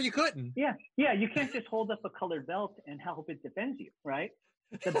butt or you couldn't. Yeah. You can't just hold up a colored belt and hope it defends you, right?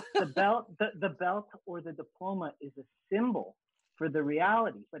 The belt or the diploma is a symbol for the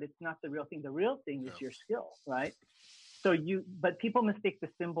reality, but it's not the real thing. The real thing is your skill, right? So but people mistake the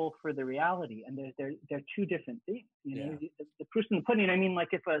symbol for the reality, and they're two different things. The proof in the pudding. I mean, like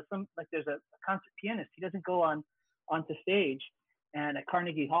if there's a concert pianist, he doesn't go onto stage and at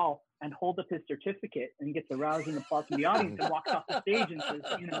Carnegie Hall and hold up his certificate and gets a rousing applause from the audience and walks off the stage and says,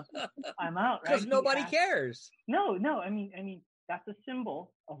 I'm out, right? Because nobody cares. No. I mean, that's a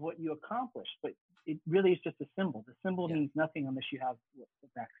symbol of what you accomplished, but it really is just a symbol. The symbol means nothing unless you have what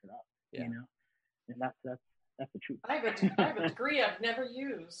backs it up, and that's the truth. I have a degree I've never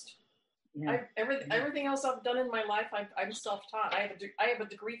used. Yeah. Everything else I've done in my life, I'm self-taught. I have a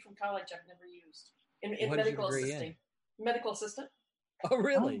degree from college I've never used in medical assisting. Medical assistant. Oh,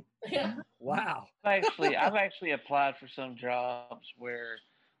 really? Yeah. Wow. I've actually applied for some jobs where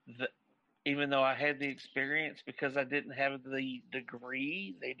even though I had the experience, because I didn't have the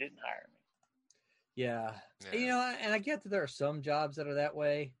degree, they didn't hire me. Yeah. And I get that there are some jobs that are that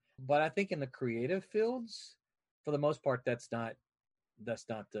way, but I think in the creative fields, for the most part, that's not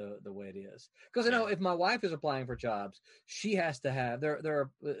the way it is. Because I know if my wife is applying for jobs, she has to have there are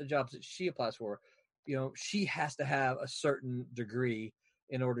jobs that she applies for. She has to have a certain degree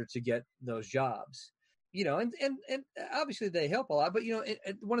in order to get those jobs. And obviously they help a lot. But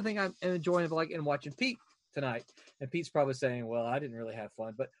one thing I'm enjoying in watching Pete tonight, and Pete's probably saying, "Well, I didn't really have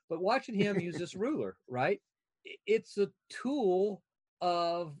fun," but watching him use this ruler, right? It's a tool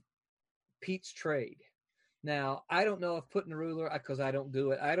of Pete's trade. Now, I don't know if putting a ruler, because I don't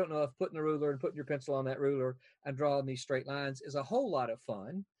do it, I don't know if putting a ruler and putting your pencil on that ruler and drawing these straight lines is a whole lot of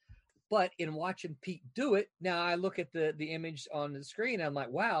fun. But in watching Pete do it, now I look at the image on the screen, and I'm like,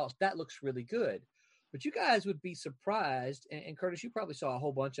 wow, that looks really good. But you guys would be surprised, and Curtis, you probably saw a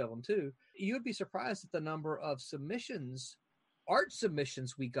whole bunch of them too. You would be surprised at the number of art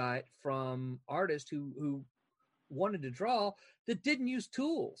submissions we got from artists who wanted to draw that didn't use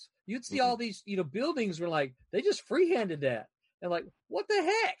tools. You'd see all these, buildings were like, they just freehanded that. And like, what the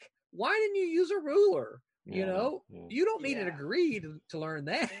heck? why didn't you use a ruler? You Yeah, know, yeah. you don't need a degree to learn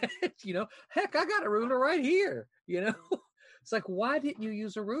that. You know, heck, I got a ruler right here. You know, it's like, why didn't you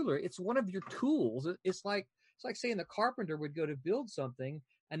use a ruler? It's one of your tools. It's like saying the carpenter would go to build something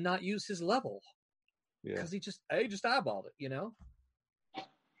and not use his level because he just eyeballed it. You know,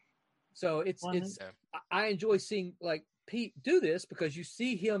 so I enjoy seeing like Pete do this because you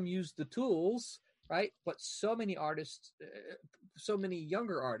see him use the tools, right? But so many artists, so many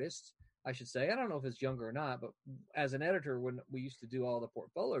younger artists, I should say, I don't know if it's younger or not, but as an editor, when we used to do all the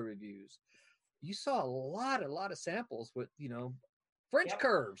portfolio reviews, you saw a lot of samples with, you know, French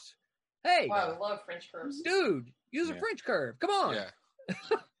curves. Hey, I love French curves. Dude, use a French curve. Come on. Yeah.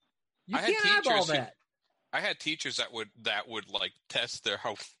 You can't eyeball that. I had teachers that would like test their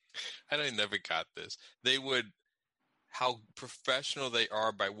I never got this. They would how professional they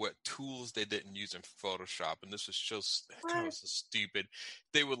are by what tools they didn't use in Photoshop, and this was just kind of so stupid.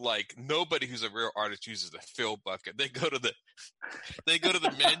 They would like nobody who's a real artist uses a fill bucket. They go to the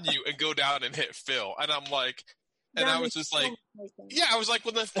menu and go down and hit fill, and I'm like, and I was just like, I was like,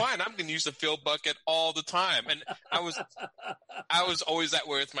 well then fine, I'm gonna use the fill bucket all the time, and I was always that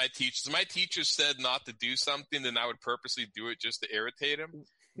way with my teachers. My teachers said not to do something, then I would purposely do it just to irritate them.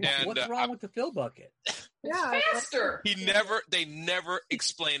 And what's wrong with the fill bucket? Faster. They never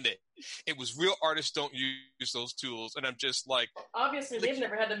explained it. It was real artists don't use those tools, and I'm just like, obviously they've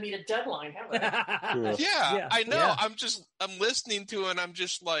never had to meet a deadline, have they? Yeah, I know. Yeah. I'm listening to it, and I'm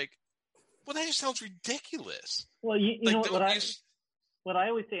just like, well, that just sounds ridiculous. Well, you know what I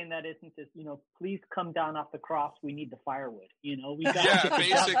always say in that instance is, you know, please come down off the cross. We need the firewood. You know, we got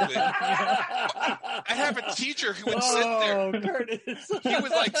basically. I have a teacher who would sit there. Curtis. He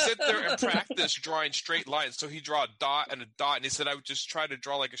would like sit there and practice drawing straight lines. So he'd draw a dot, and he said I would just try to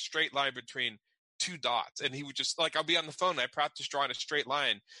draw like a straight line between two dots, and he would just like, I'll be on the phone and I practice drawing a straight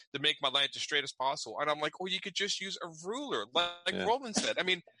line to make my line as straight as possible. And I'm like, oh, you could just use a ruler, like Roland said. I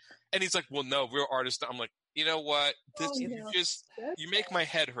mean, and he's like, well, no, real artists. I'm like, you know what? You make my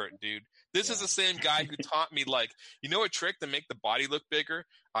head hurt, dude. This is the same guy who taught me, like, you know, a trick to make the body look bigger.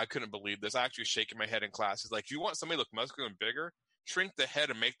 I couldn't believe this. I actually was shaking my head in class. He's like, if you want somebody to look muscular and bigger, shrink the head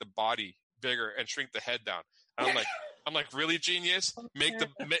and make the body bigger and shrink the head down. And I'm like, really, genius? Make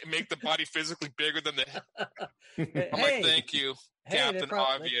the body physically bigger than the head. I'm like, thank you, Captain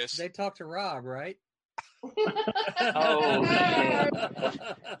Obvious. They talked to Rob, right? Oh,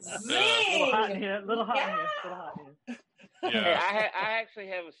 little hot in here. Yeah. Hey, I actually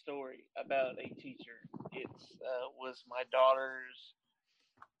have a story about a teacher. It was my daughter's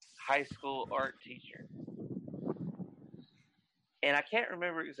high school art teacher, and I can't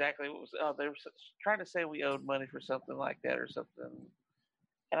remember exactly what was. Oh, they were trying to say we owed money for something like that or something,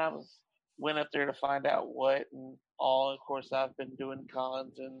 and I went up there to find out what and all. Of course, I've been doing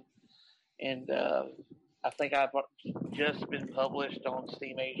cons and I think I've just been published on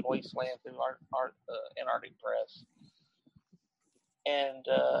Steam Age Wasteland through Antarctic Press. And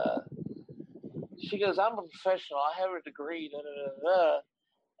she goes, I'm a professional. I have a degree. Da, da, da, da.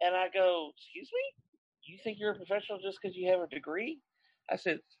 And I go, excuse me? You think you're a professional just because you have a degree? I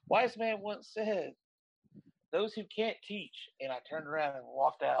said, wise man once said, those who can't teach. And I turned around and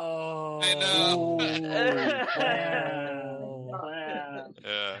walked out. Oh, I know.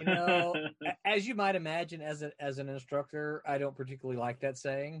 Yeah. You know, as you might imagine, as an instructor, I don't particularly like that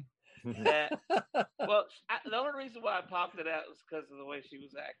saying. Well, the only reason why I popped it out was because of the way she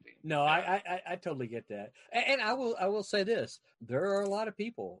was acting. No, I totally get that, and I will say this: there are a lot of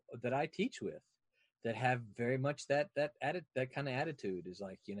people that I teach with that have very much that kind of attitude. Is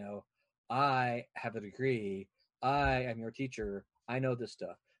like, you know, I have a degree. I am your teacher. I know this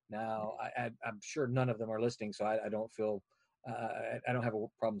stuff. Now, I'm sure none of them are listening, so I don't feel. I don't have a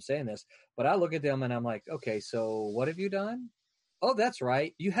problem saying this, but I look at them and I'm like, okay, so what have you done? Oh, that's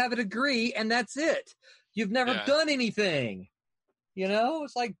right. You have a degree and that's it. You've never done anything. You know,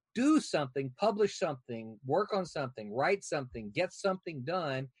 it's like, do something, publish something, work on something, write something, get something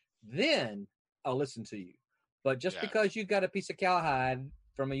done. Then I'll listen to you. But just because you got a piece of cowhide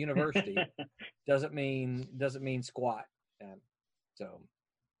from a university doesn't mean squat. So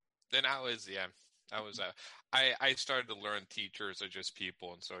then I started to learn teachers are just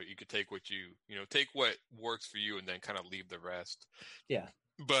people, and so you could take what take what works for you, and then kind of leave the rest. Yeah.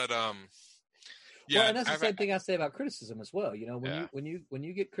 But well, and that's the same thing I say about criticism as well. You know, when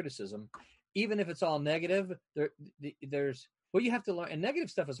you get criticism, even if it's all negative, there's you have to learn. And negative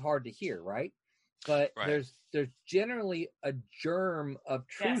stuff is hard to hear, right? But there's generally a germ of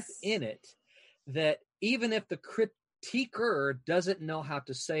truth in it that even if the critiquer doesn't know how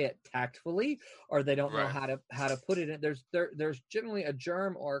to say it tactfully, or they don't know how to put it in. There's generally a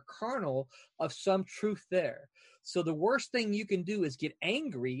germ or a kernel of some truth there. So the worst thing you can do is get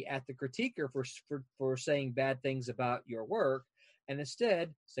angry at the critiquer for saying bad things about your work, and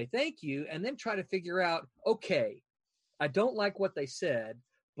instead say thank you, and then try to figure out, okay, I don't like what they said,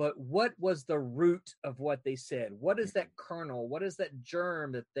 but what was the root of what they said? What is that kernel? What is that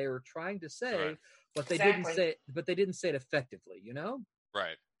germ that they were trying to say, but they didn't say it effectively, you know?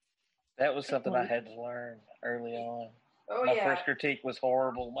 Right. That was something I had to learn early on. Oh, My first critique was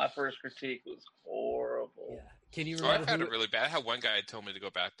horrible. Yeah. Can you remember? I found it really bad. I had one guy told me to go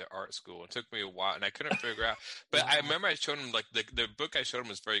back to art school. It took me a while, and I couldn't figure out. But I remember I showed him, like, the book I showed him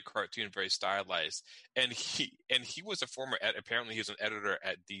was very cartoon, very stylized. And he was a former, apparently he was an editor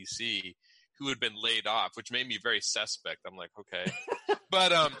at DC who had been laid off, which made me very suspect. I'm like, okay.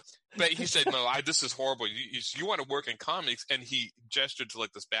 But he said, no, this is horrible. You want to work in comics? And he gestured to,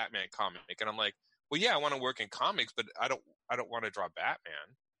 like, this Batman comic. And I'm like, well, yeah, I want to work in comics, but I don't want to draw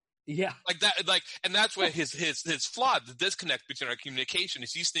Batman. Yeah, like that, and that's where his flaw, the disconnect between our communication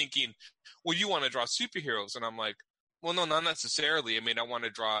is. He's thinking, well, you want to draw superheroes, and I'm like, well, no, not necessarily. I mean, I want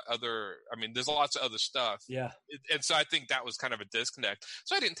to draw there's lots of other stuff. Yeah, and so I think that was kind of a disconnect.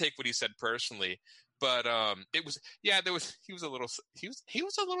 So I didn't take what he said personally, but he was a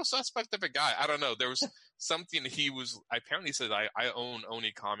little suspect of a guy. I don't know. There was something apparently said I own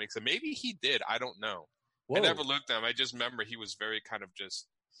Oni Comics, and maybe he did. I don't know. Whoa. I never looked at him. I just remember he was very kind of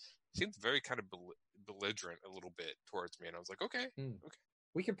seemed very kind of belligerent a little bit towards me, and I was like, okay.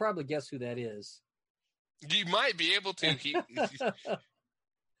 We can probably guess who that is. You might be able to.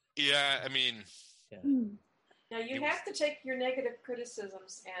 Yeah, I mean. Yeah. Now you have to take your negative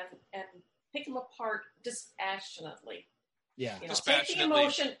criticisms and pick them apart dispassionately. Yeah, dispassionately.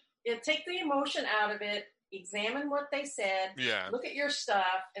 Take the emotion out of it. Examine what they said. Yeah. Look at your stuff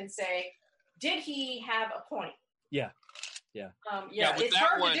and say, did he have a point? Yeah. Yeah. It's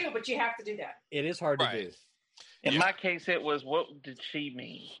hard to do, but you have to do that. It is hard to do. In my case, it was, what did she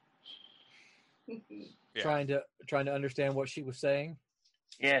mean? Trying to understand what she was saying.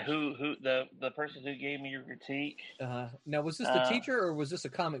 Yeah, who the person who gave me your critique. Now, was this the teacher or was this a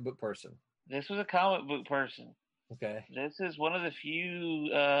comic book person? This was a comic book person. Okay. This is one of the few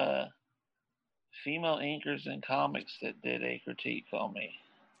female inkers in comics that did a critique on me.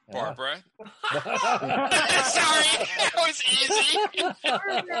 Barbara. Sorry, that was easy. It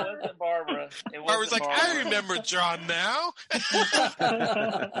wasn't Barbara. Barbara's like, Barbara. I remember John now.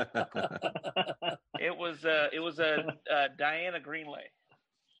 It was Diana Greenlay.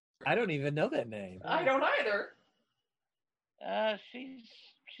 I don't even know that name. I don't either.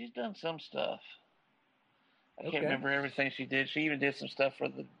 She's done some stuff. I can't remember everything she did. She even did some stuff for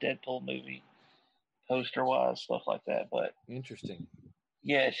the Deadpool movie, poster-wise, stuff like that. But interesting.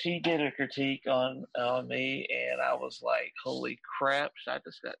 Yeah, she did a critique on me, and I was like, holy crap, I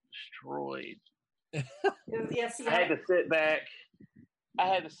just got destroyed. Yes, I had to sit back. I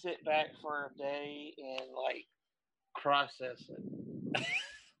had to sit back for a day and, like, process it.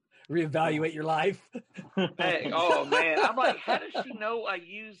 Reevaluate your life. Hey, oh, man. I'm like, how does she know I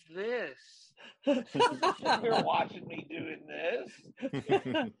use this? You're watching me doing this.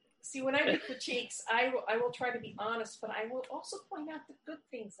 See, when I do critiques, I will try to be honest, but I will also point out the good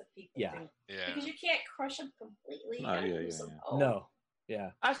things that people do. Yeah. Because you can't crush them completely. No.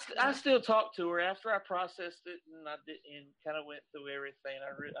 Yeah. I still talk to her after I processed it and kind of went through everything.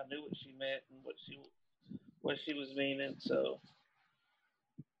 I knew what she meant and what she was meaning. So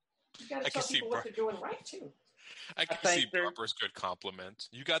you got to tell people what they're doing right too. I can see Barbara's good compliment.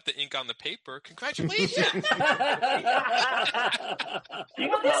 You got the ink on the paper. Congratulations.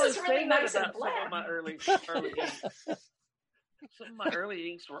 This is really nice and black. Some of my early inks. Some of my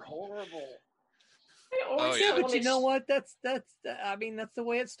early inks were horrible. But you know what? That's I mean, that's the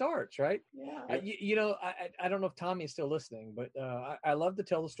way it starts, right? Yeah. I don't know if Tommy is still listening, but I love to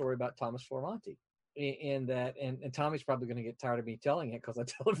tell the story about Thomas Formonti. In that, and Tommy's probably going to get tired of me telling it because I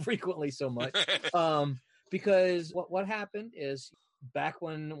tell it frequently so much. Because what happened is back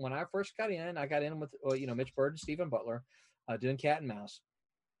when I first got in, I got in with Mitch Bird and Stephen Butler doing Cat and Mouse,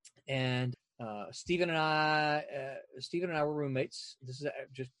 and Stephen and I were roommates. This is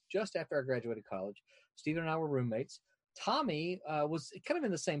just after I graduated college. Stephen and I were roommates. Tommy was kind of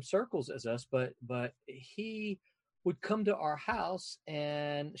in the same circles as us, but he would come to our house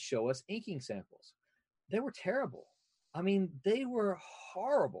and show us inking samples. They were terrible. I mean, they were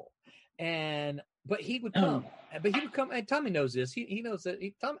horrible. And But he would come. And Tommy knows this. He knows that.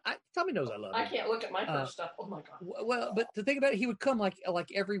 Tommy knows I love him. I can't look at my first stuff. Oh my god. Well, but to think about it, he would come like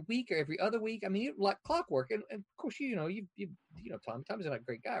every week or every other week. I mean, like clockwork. And of course, you know, Tommy's a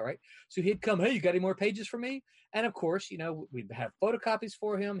great guy, right? So he'd come. Hey, you got any more pages for me? And of course, you know, we'd have photocopies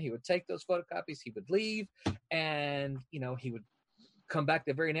for him. He would take those photocopies. He would leave, and you know, he would come back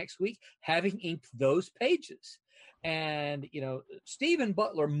the very next week having inked those pages. And, you know, Stephen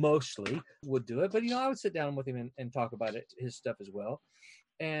Butler mostly would do it, but, you know, I would sit down with him and talk about his stuff as well.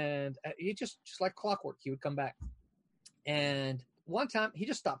 And he just like clockwork, he would come back. And one time he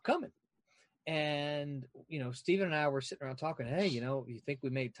just stopped coming. And, you know, Stephen and I were sitting around talking, hey, you know, you think we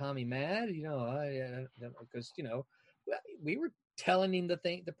made Tommy mad? You know, because, you know, we were telling him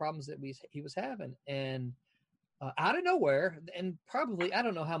the problems that he was having. And out of nowhere, and probably, I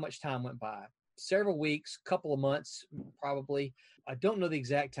don't know how much time went by. Several weeks, couple of months, probably. I don't know the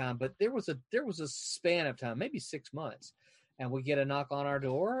exact time, but there was a span of time, maybe 6 months, and we get a knock on our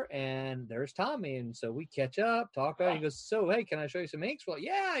door, and there's Tommy, and so we catch up, talk about it. He goes, "So, hey, can I show you some inks?" Well,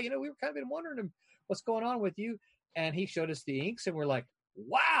 yeah, you know, we were kind of been wondering what's going on with you, and he showed us the inks, and we're like,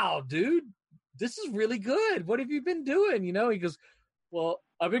 "Wow, dude, this is really good. What have you been doing?" You know, he goes, "Well,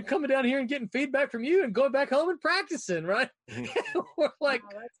 I've been coming down here and getting feedback from you, and going back home and practicing." Right? We're like,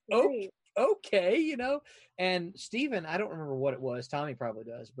 "Oh." Okay, you know, and Stephen, I don't remember what it was. Tommy probably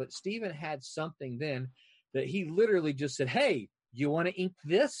does, but Stephen had something then that he literally just said, "Hey, you want to ink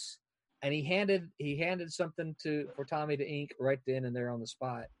this?" And he handed something for Tommy to ink right then and there on the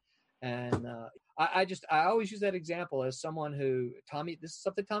spot. And I always use that example as someone who this is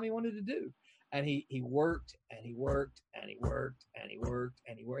something Tommy wanted to do, and he worked and he worked and he worked and he worked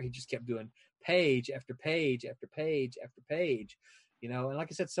and he worked. He just kept doing page after page after page after page. You know, and like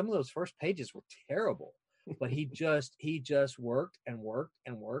I said, some of those first pages were terrible, but he just worked and worked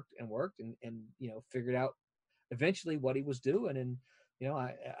and worked and worked and you know, figured out eventually what he was doing. And, you know,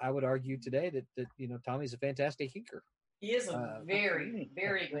 I would argue today that, you know, Tommy's a fantastic inker. He is a very,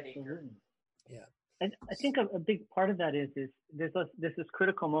 very good inker. Yeah. And I think a big part of that is there's this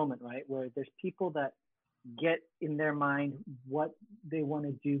critical moment, right, where there's people that get in their mind what they want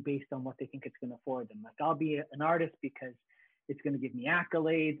to do based on what they think it's going to afford them. Like, I'll be an artist because it's going to give me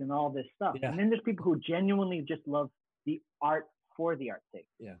accolades and all this stuff. Yeah. And then there's people who genuinely just love the art for the art's sake.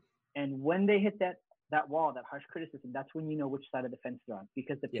 Yeah. And when they hit that wall, that harsh criticism, that's when you know which side of the fence they're on.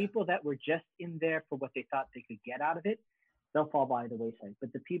 Because the people that were just in there for what they thought they could get out of it, they'll fall by the wayside.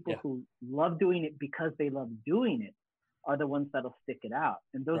 But the people who love doing it because they love doing it are the ones that'll stick it out.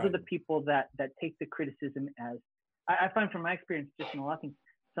 And those are the people that take the criticism as, I find from my experience, just in a lot of things,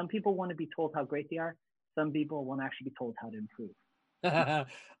 some people want to be told how great they are. Some people want to actually be told how to improve.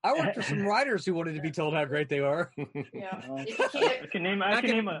 I worked for some writers who wanted to be told how great they are. Yeah.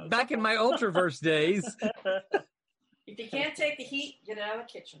 Back in my Ultraverse days. If you can't take the heat, get out of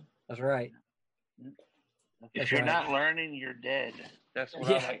the kitchen. That's right. If you're not learning, you're dead. That's what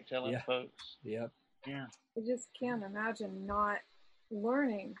I like telling folks. Yep. Yeah. I just can't imagine not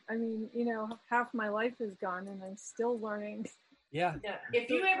learning. I mean, you know, half my life is gone and I'm still learning. Yeah. If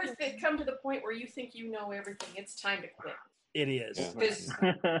you ever come to the point where you think you know everything, it's time to quit. It is.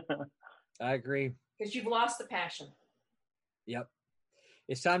 I agree. Because you've lost the passion. Yep.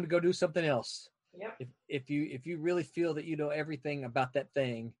 It's time to go do something else. Yep. If you really feel that you know everything about that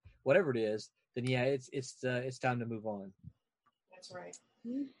thing, whatever it is, then it's time to move on. That's right.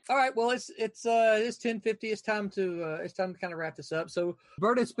 All right. Well, it's 10:50. It's time to kind of wrap this up. So,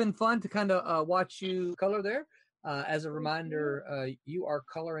 Bert, it's been fun to kind of watch you color there. As a reminder, you are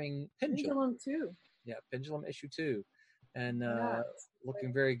coloring Pendulum 2. Yeah, Pendulum issue 2, and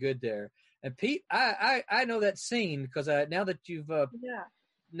looking very good there. And Pete, I know that scene because now that you've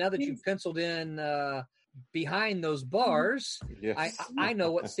penciled in behind those bars, I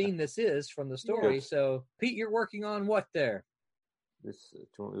know what scene this is from the story. Yeah. So, Pete, you're working on what there? This do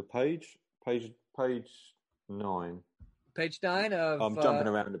you want the page 9. Page 9 of. I'm jumping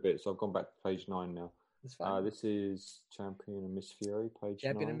around a bit, so I've gone back to page 9 now. That's fine. This is Champion and Miss Fury, page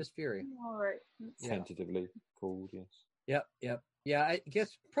 9. Champion and Miss Fury. All right. Tentatively called, yes. Yep. Yeah, I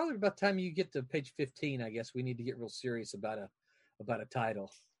guess probably about the time you get to page 15, I guess we need to get real serious about a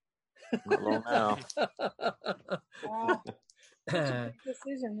title. Not long now. That's a big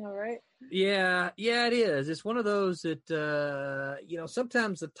decision, though, right? Yeah, it is. It's one of those that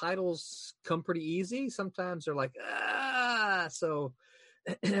sometimes the titles come pretty easy. Sometimes they're like, So,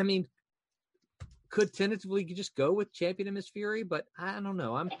 I mean, could tentatively just go with Champion and Miss Fury, but I don't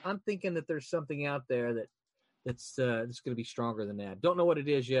know. I'm thinking that there's something out there that's going to be stronger than that. Don't know what it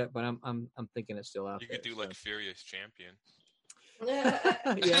is yet, but I'm thinking it's still out there. You could do like Furious Champion.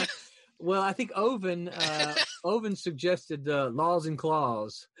 Yeah. Well, I think Oven suggested Laws and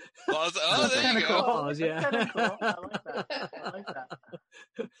Claws. Laws, there you go. Claws, yeah. That's kinda cool. I like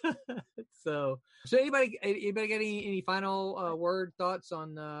that. So anybody got any final word thoughts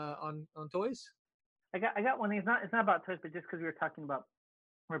on toys? I got one thing. It's not about toys, but just because we were talking about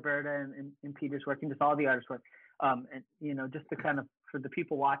Roberta and Peter's work and just all the artists' work, and just to kind of for the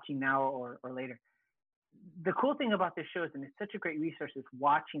people watching now or later. The cool thing about this show is, and it's such a great resource, is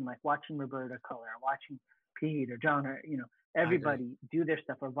watching Roberta color, watching Pete or John or everybody do their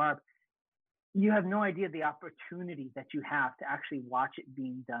stuff, or Barb. You have no idea the opportunity that you have to actually watch it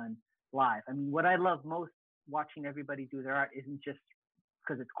being done live. I mean, what I love most watching everybody do their art isn't just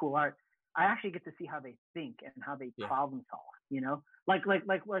because it's cool art. I actually get to see how they think and how they problem solve. Like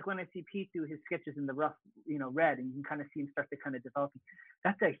when I see Pete do his sketches in the rough, red, and you can kind of see him start to kind of develop.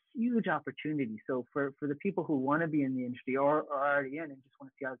 That's a huge opportunity. So for the people who want to be in the industry or are already in and just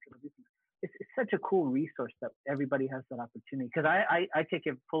want to see how people do things, it's such a cool resource that everybody has that opportunity. Because I take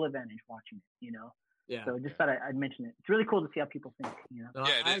full advantage watching it. Yeah. So just thought I'd mention it. It's really cool to see how people think. No,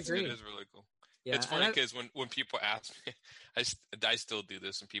 Yeah, I agree. It is really cool. Yeah, it's funny because when people ask me, I still do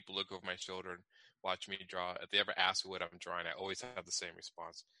this, and people look over my shoulder and watch me draw. If they ever ask me what I'm drawing, I always have the same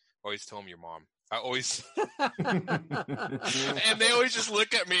response. Always tell them your mom. I always, and they always just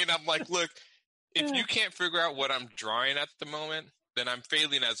look at me, and I'm like, look, if you can't figure out what I'm drawing at the moment, then I'm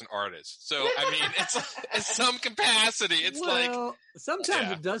failing as an artist. So I mean, it's some capacity. It's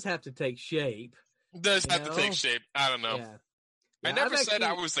sometimes it does have to take shape. It does have to take shape. I don't know. Yeah. I never said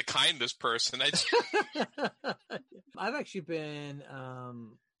I was the kindest person. I've actually been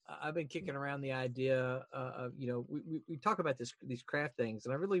I've been kicking around the idea of we talk about these craft things,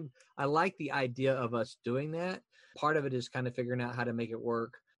 and I like the idea of us doing that. Part of it is kind of figuring out how to make it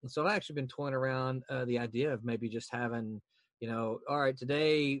work, and so I've actually been toying around the idea of maybe just having all right,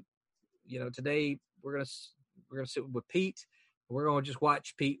 today we're gonna sit with Pete. We're going to just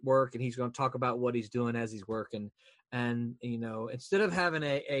watch Pete work, and he's going to talk about what he's doing as he's working. And instead of having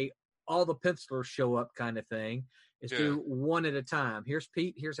a all the pencilers show up kind of thing, is do one at a time. Here's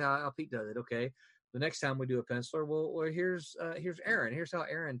Pete. Here's how Pete does it. Okay. The next time we do a penciler, well here's Aaron. Here's how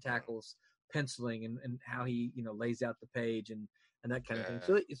Aaron tackles penciling and how he lays out the page and that kind of thing.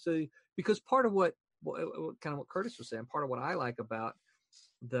 So because part of what Curtis was saying, part of what I like about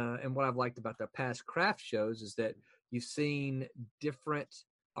what I've liked about the past craft shows is that you've seen different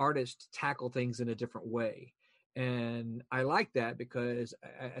artists tackle things in a different way. And I like that because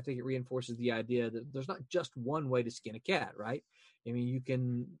I think it reinforces the idea that there's not just one way to skin a cat, right? I mean, you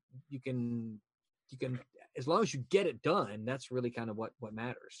can, as long as you get it done, that's really kind of what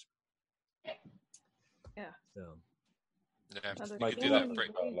matters. Yeah. So. Yeah, you do that for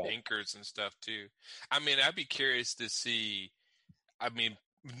inkers and stuff too. I mean, I'd be curious to see. I mean,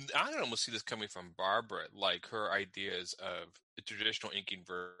 I can almost see this coming from Barbara, like her ideas of traditional inking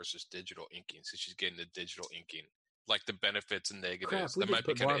versus digital inking. So she's getting the digital inking, like the benefits and negatives. That might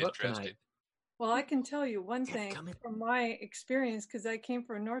be kind of interesting. Well, I can tell you one thing from my experience, because I came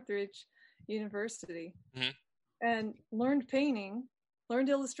from Northridge University and learned painting, learned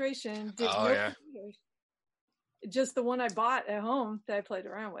illustration, did computers. Just the one I bought at home that I played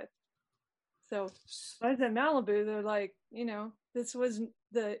around with. So when I was at Malibu, they're like, this was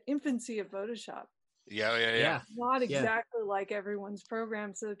the infancy of Photoshop. Yeah. Not exactly like everyone's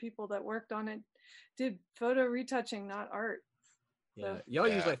program. So the people that worked on it did photo retouching, not art. Yeah. So, y'all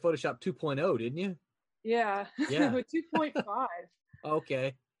used like Photoshop 2.0, didn't you? Yeah. Yeah. 2.5.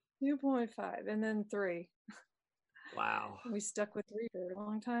 Okay. 2.5 and then 3. Wow. We stuck with 3 for a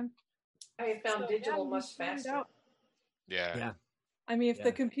long time. I found digital much faster. Yeah. I mean, if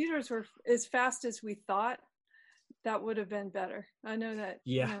the computers were as fast as we thought, that would have been better. I know that.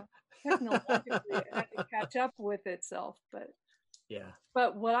 Yeah. Technologically, it had to catch up with itself, but. Yeah.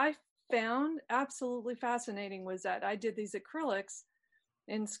 But what I found absolutely fascinating was that I did these acrylics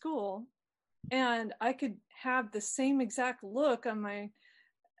in school, and I could have the same exact look on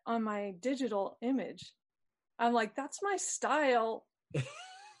my digital image. I'm like, that's my style.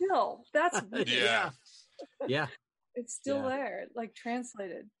 Still, that's yeah. It's still there, like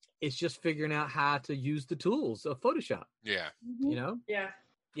translated. It's just figuring out how to use the tools of Photoshop. Yeah.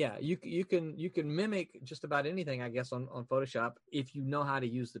 Yeah. You can mimic just about anything, I guess, on Photoshop if you know how to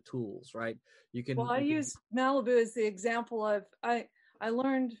use the tools, right? I use Malibu as the example of I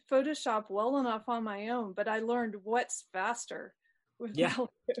learned Photoshop well enough on my own, but I learned what's faster. Yeah.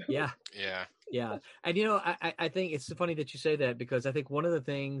 And I think it's funny that you say that, because I think one of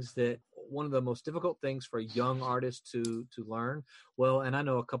the most difficult things for young artists to learn, well, and I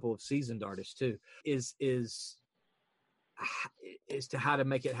know a couple of seasoned artists too, is as to how to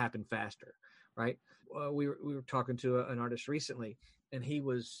make it happen faster, right? We were talking to an artist recently, and he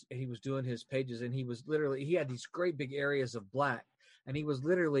was doing his pages, and he had these great big areas of black, and he was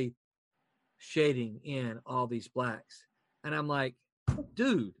literally shading in all these blacks. And I'm like,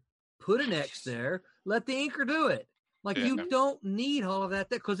 dude, put an X there, let the inker do it. Like, you don't need all of that,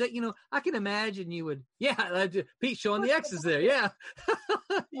 because I can imagine you would, Pete showing the X's there, yeah.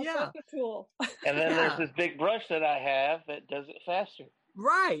 Yeah. Cool. And then there's this big brush that I have that does it faster.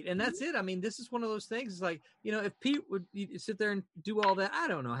 Right, and that's it. I mean, this is one of those things. It's like, if Pete would sit there and do all that, I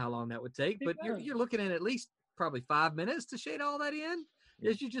don't know how long that would take, but you're looking at least probably 5 minutes to shade all that in.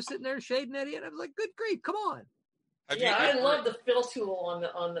 Is you just sitting there shading that in? I was like, good grief, come on. I love the fill tool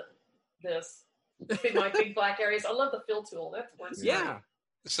on this. My big black areas. I love the fill tool. That works. Yeah. Great.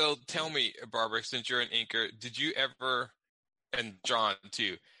 So tell me, Barbara, since you're an inker, did you ever, and John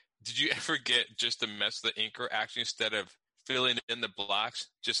too, did you ever get just to mess with the inker actually, instead of filling in the blocks,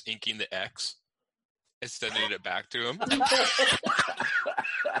 just inking the X and sending it back to him?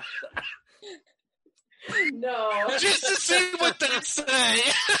 No. Just to see what they'd say.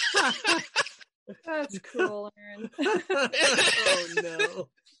 That's cool, Aaron. Oh, no.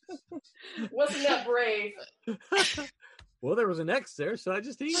 Wasn't that brave? Well, there was an X there, so I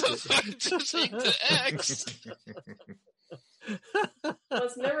just inked it. Just ink the X.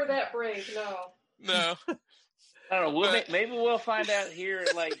 Was never that brave, No. I don't know. Maybe we'll find out here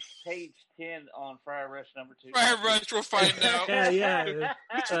at like page 10 on Fire Rush number 2. Fire Rush, we'll find out. Yeah.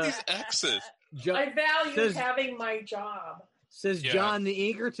 Which of these X's? I value having my job. Says John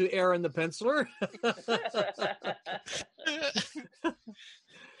the inker to Aaron the penciler.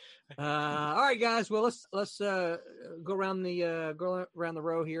 All right, guys. Well, let's go around the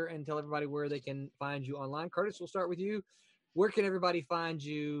row here and tell everybody where they can find you online. Curtis, we'll start with you. Where can everybody find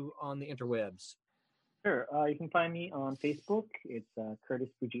you on the interwebs? Sure. You can find me on Facebook. It's Curtis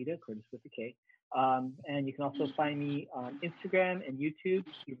Fujita, Curtis with a K. And you can also find me on Instagram and YouTube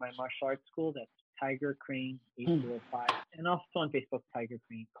through my martial arts school. That's Tiger Crane 805, and also on Facebook, Tiger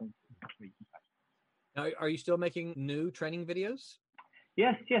Crane Kung Fu. Now, are you still making new training videos?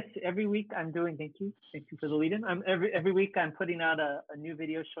 Yes. Every week I'm doing. Thank you for the lead-in. Every week I'm putting out a new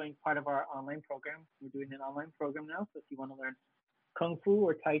video showing part of our online program. We're doing an online program now, so if you want to learn Kung Fu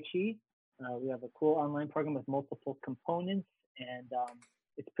or Tai Chi, we have a cool online program with multiple components, and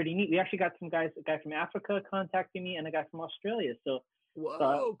it's pretty neat. We actually got a guy from Africa contacting me, and a guy from Australia. So,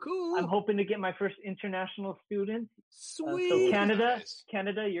 cool. I'm hoping to get my first international student. Sweet. So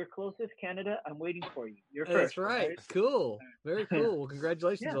Canada, you're closest. Canada, I'm waiting for you. You're first. That's right. Cool. Very cool. Well,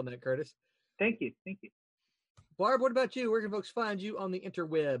 congratulations on that, Curtis. Thank you. Barb, what about you? Where can folks find you on the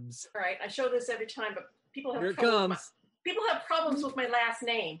interwebs? All right. I show this every time, but people have Here have problems with my last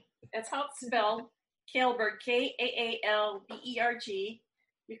name. That's how it's spelled. Kaelberg, Kaalberg.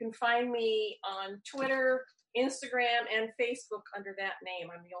 You can find me on Twitter, Instagram, and Facebook under that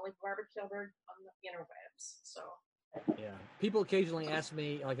name. I'm the only Barbara Kaelberg on the interwebs. So. Yeah, people occasionally ask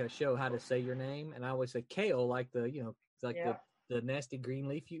me, like at a show, how to say your name, and I always say kale, like the the nasty green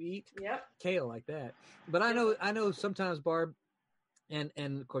leaf you eat. Yep. Kale, like that. But I know sometimes, Barb, and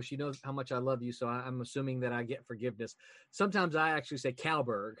of course you know how much I love you, so I'm assuming that I get forgiveness. Sometimes I actually say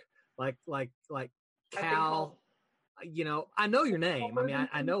Kalberg, like Cal. I know your name. I mean,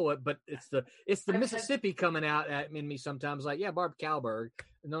 I know it, but it's the Mississippi coming out in me sometimes. Like, yeah, Barb Kalberg.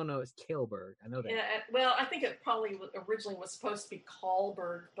 No, it's Kaelberg. I know that. Yeah, well, I think it probably originally was supposed to be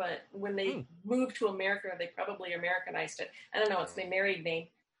Kahlberg, but when they moved to America, they probably Americanized it. I don't know. It's my married name.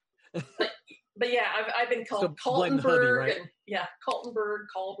 But yeah, I've been called Kaltenberg, right? Kaltenberg,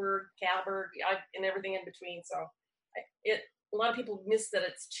 Kahlberg, Kalberg, and everything in between. So a lot of people miss that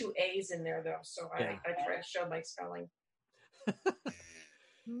it's 2 A's in there, though. So I try to show my spelling.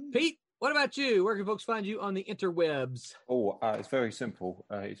 Pete, what about you? Where can folks find you on the interwebs? It's very simple.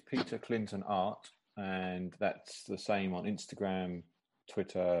 It's Peter Clinton Art, and that's the same on Instagram,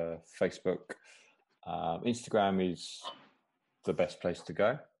 Twitter, Facebook. Instagram is the best place to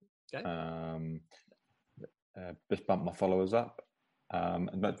go. Okay. Just bump my followers up.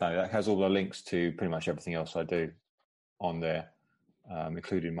 But no, that has all the links to pretty much everything else I do on there,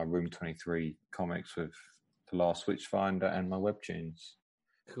 including my Room 23 comics with The Last Witchfinder and my webtoons.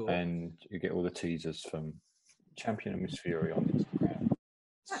 Cool. And you get all the teasers from Champion and Miss Fury on Instagram.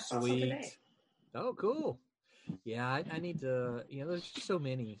 Sweet. Oh, cool. Yeah, I need to, there's just so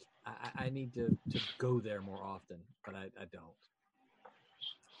many. I need to go there more often, but I don't.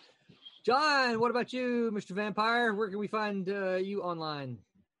 John, what about you, Mr. Vampire? Where can we find you online?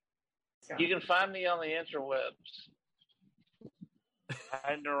 You can find me on the interwebs.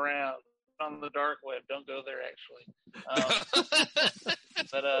 Hiding around. on the dark web. Don't go there, actually.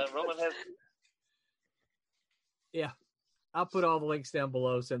 But Roland has... Yeah. I'll put all the links down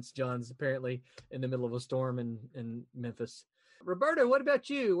below since John's apparently in the middle of a storm in Memphis. Roberta, what about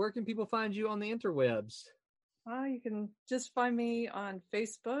you? Where can people find you on the interwebs? You can just find me on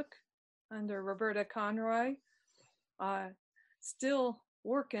Facebook under Roberta Conroy. Still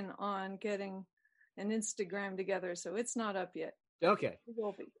working on getting an Instagram together, so it's not up yet. Okay. It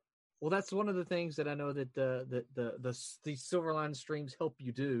will be. Well, that's one of the things that I know that the Silverline streams help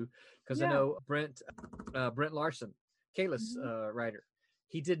you do, because I know Brent Larson, Kalis writer,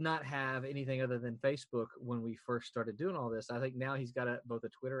 he did not have anything other than Facebook when we first started doing all this. I think now he's got both a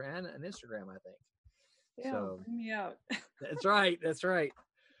Twitter and an Instagram, I think. Yeah, so, bring me out. That's right. That's right.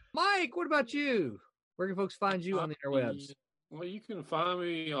 Mike, what about you? Where can folks find you on the interwebs? Well, you can find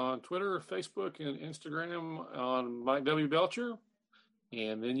me on Twitter, Facebook, and Instagram on Mike W. Belcher.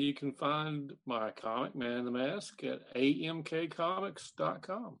 And then you can find my comic, Man in the Mask, at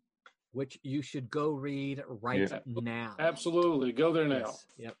amkcomics.com. Which you should go read now. Absolutely. Go there now. Yes.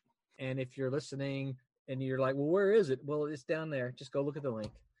 Yep. And if you're listening and you're like, well, where is it? Well, it's down there. Just go look at the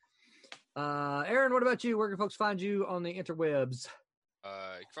link. Aaron, what about you? Where can folks find you on the interwebs?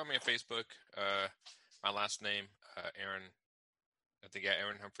 You can find me on Facebook. My last name, Aaron. I think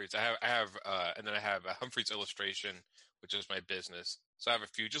Aaron Humphreys. I have, and then I have a Humphreys Illustration, which is my business. So I have a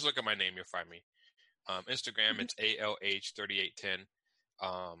few. Just look at my name, you'll find me. Instagram, it's ALH3810.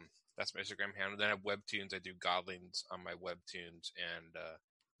 That's my Instagram handle. Then I have Webtoons. I do Godlings on my Webtoons, and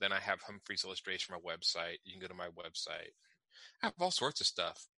then I have Humphreys Illustration, my website. You can go to my website. I have all sorts of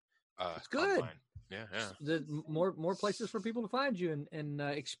stuff. Good. Online. Yeah. There's more places for people to find you and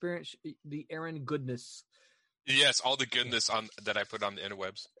experience the Aaron goodness. Yes, all the goodness that I put on the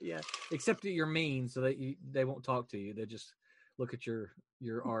interwebs. Yeah, except that you're mean, so that they won't talk to you. They just look at your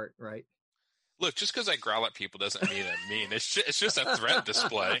art, right? Look, just because I growl at people doesn't mean I'm mean. It's just a threat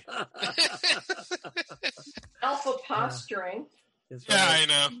display. Alpha posturing. Right. Yeah, I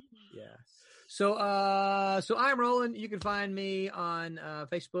know. Yeah. So I'm Roland. You can find me on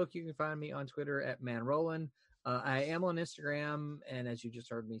Facebook. You can find me on Twitter at ManRoland. I am on Instagram, and as you just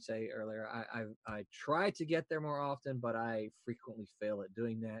heard me say earlier, I try to get there more often, but I frequently fail at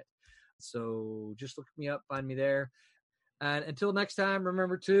doing that. So just look me up, find me there. And until next time,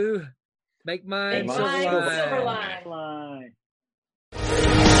 remember to make mine Silverline.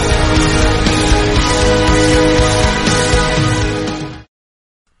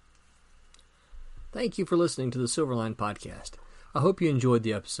 Thank you for listening to the Silverline Podcast. I hope you enjoyed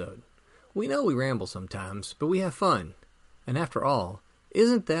the episode. We know we ramble sometimes, but we have fun. And after all,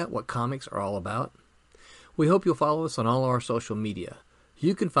 isn't that what comics are all about? We hope you'll follow us on all our social media.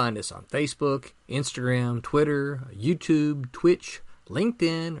 You can find us on Facebook, Instagram, Twitter, YouTube, Twitch,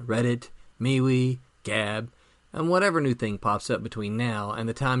 LinkedIn, Reddit, MeWe, Gab, and whatever new thing pops up between now and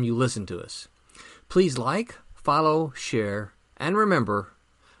the time you listen to us. Please like, follow, share, and remember,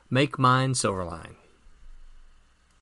 make mine Silverline.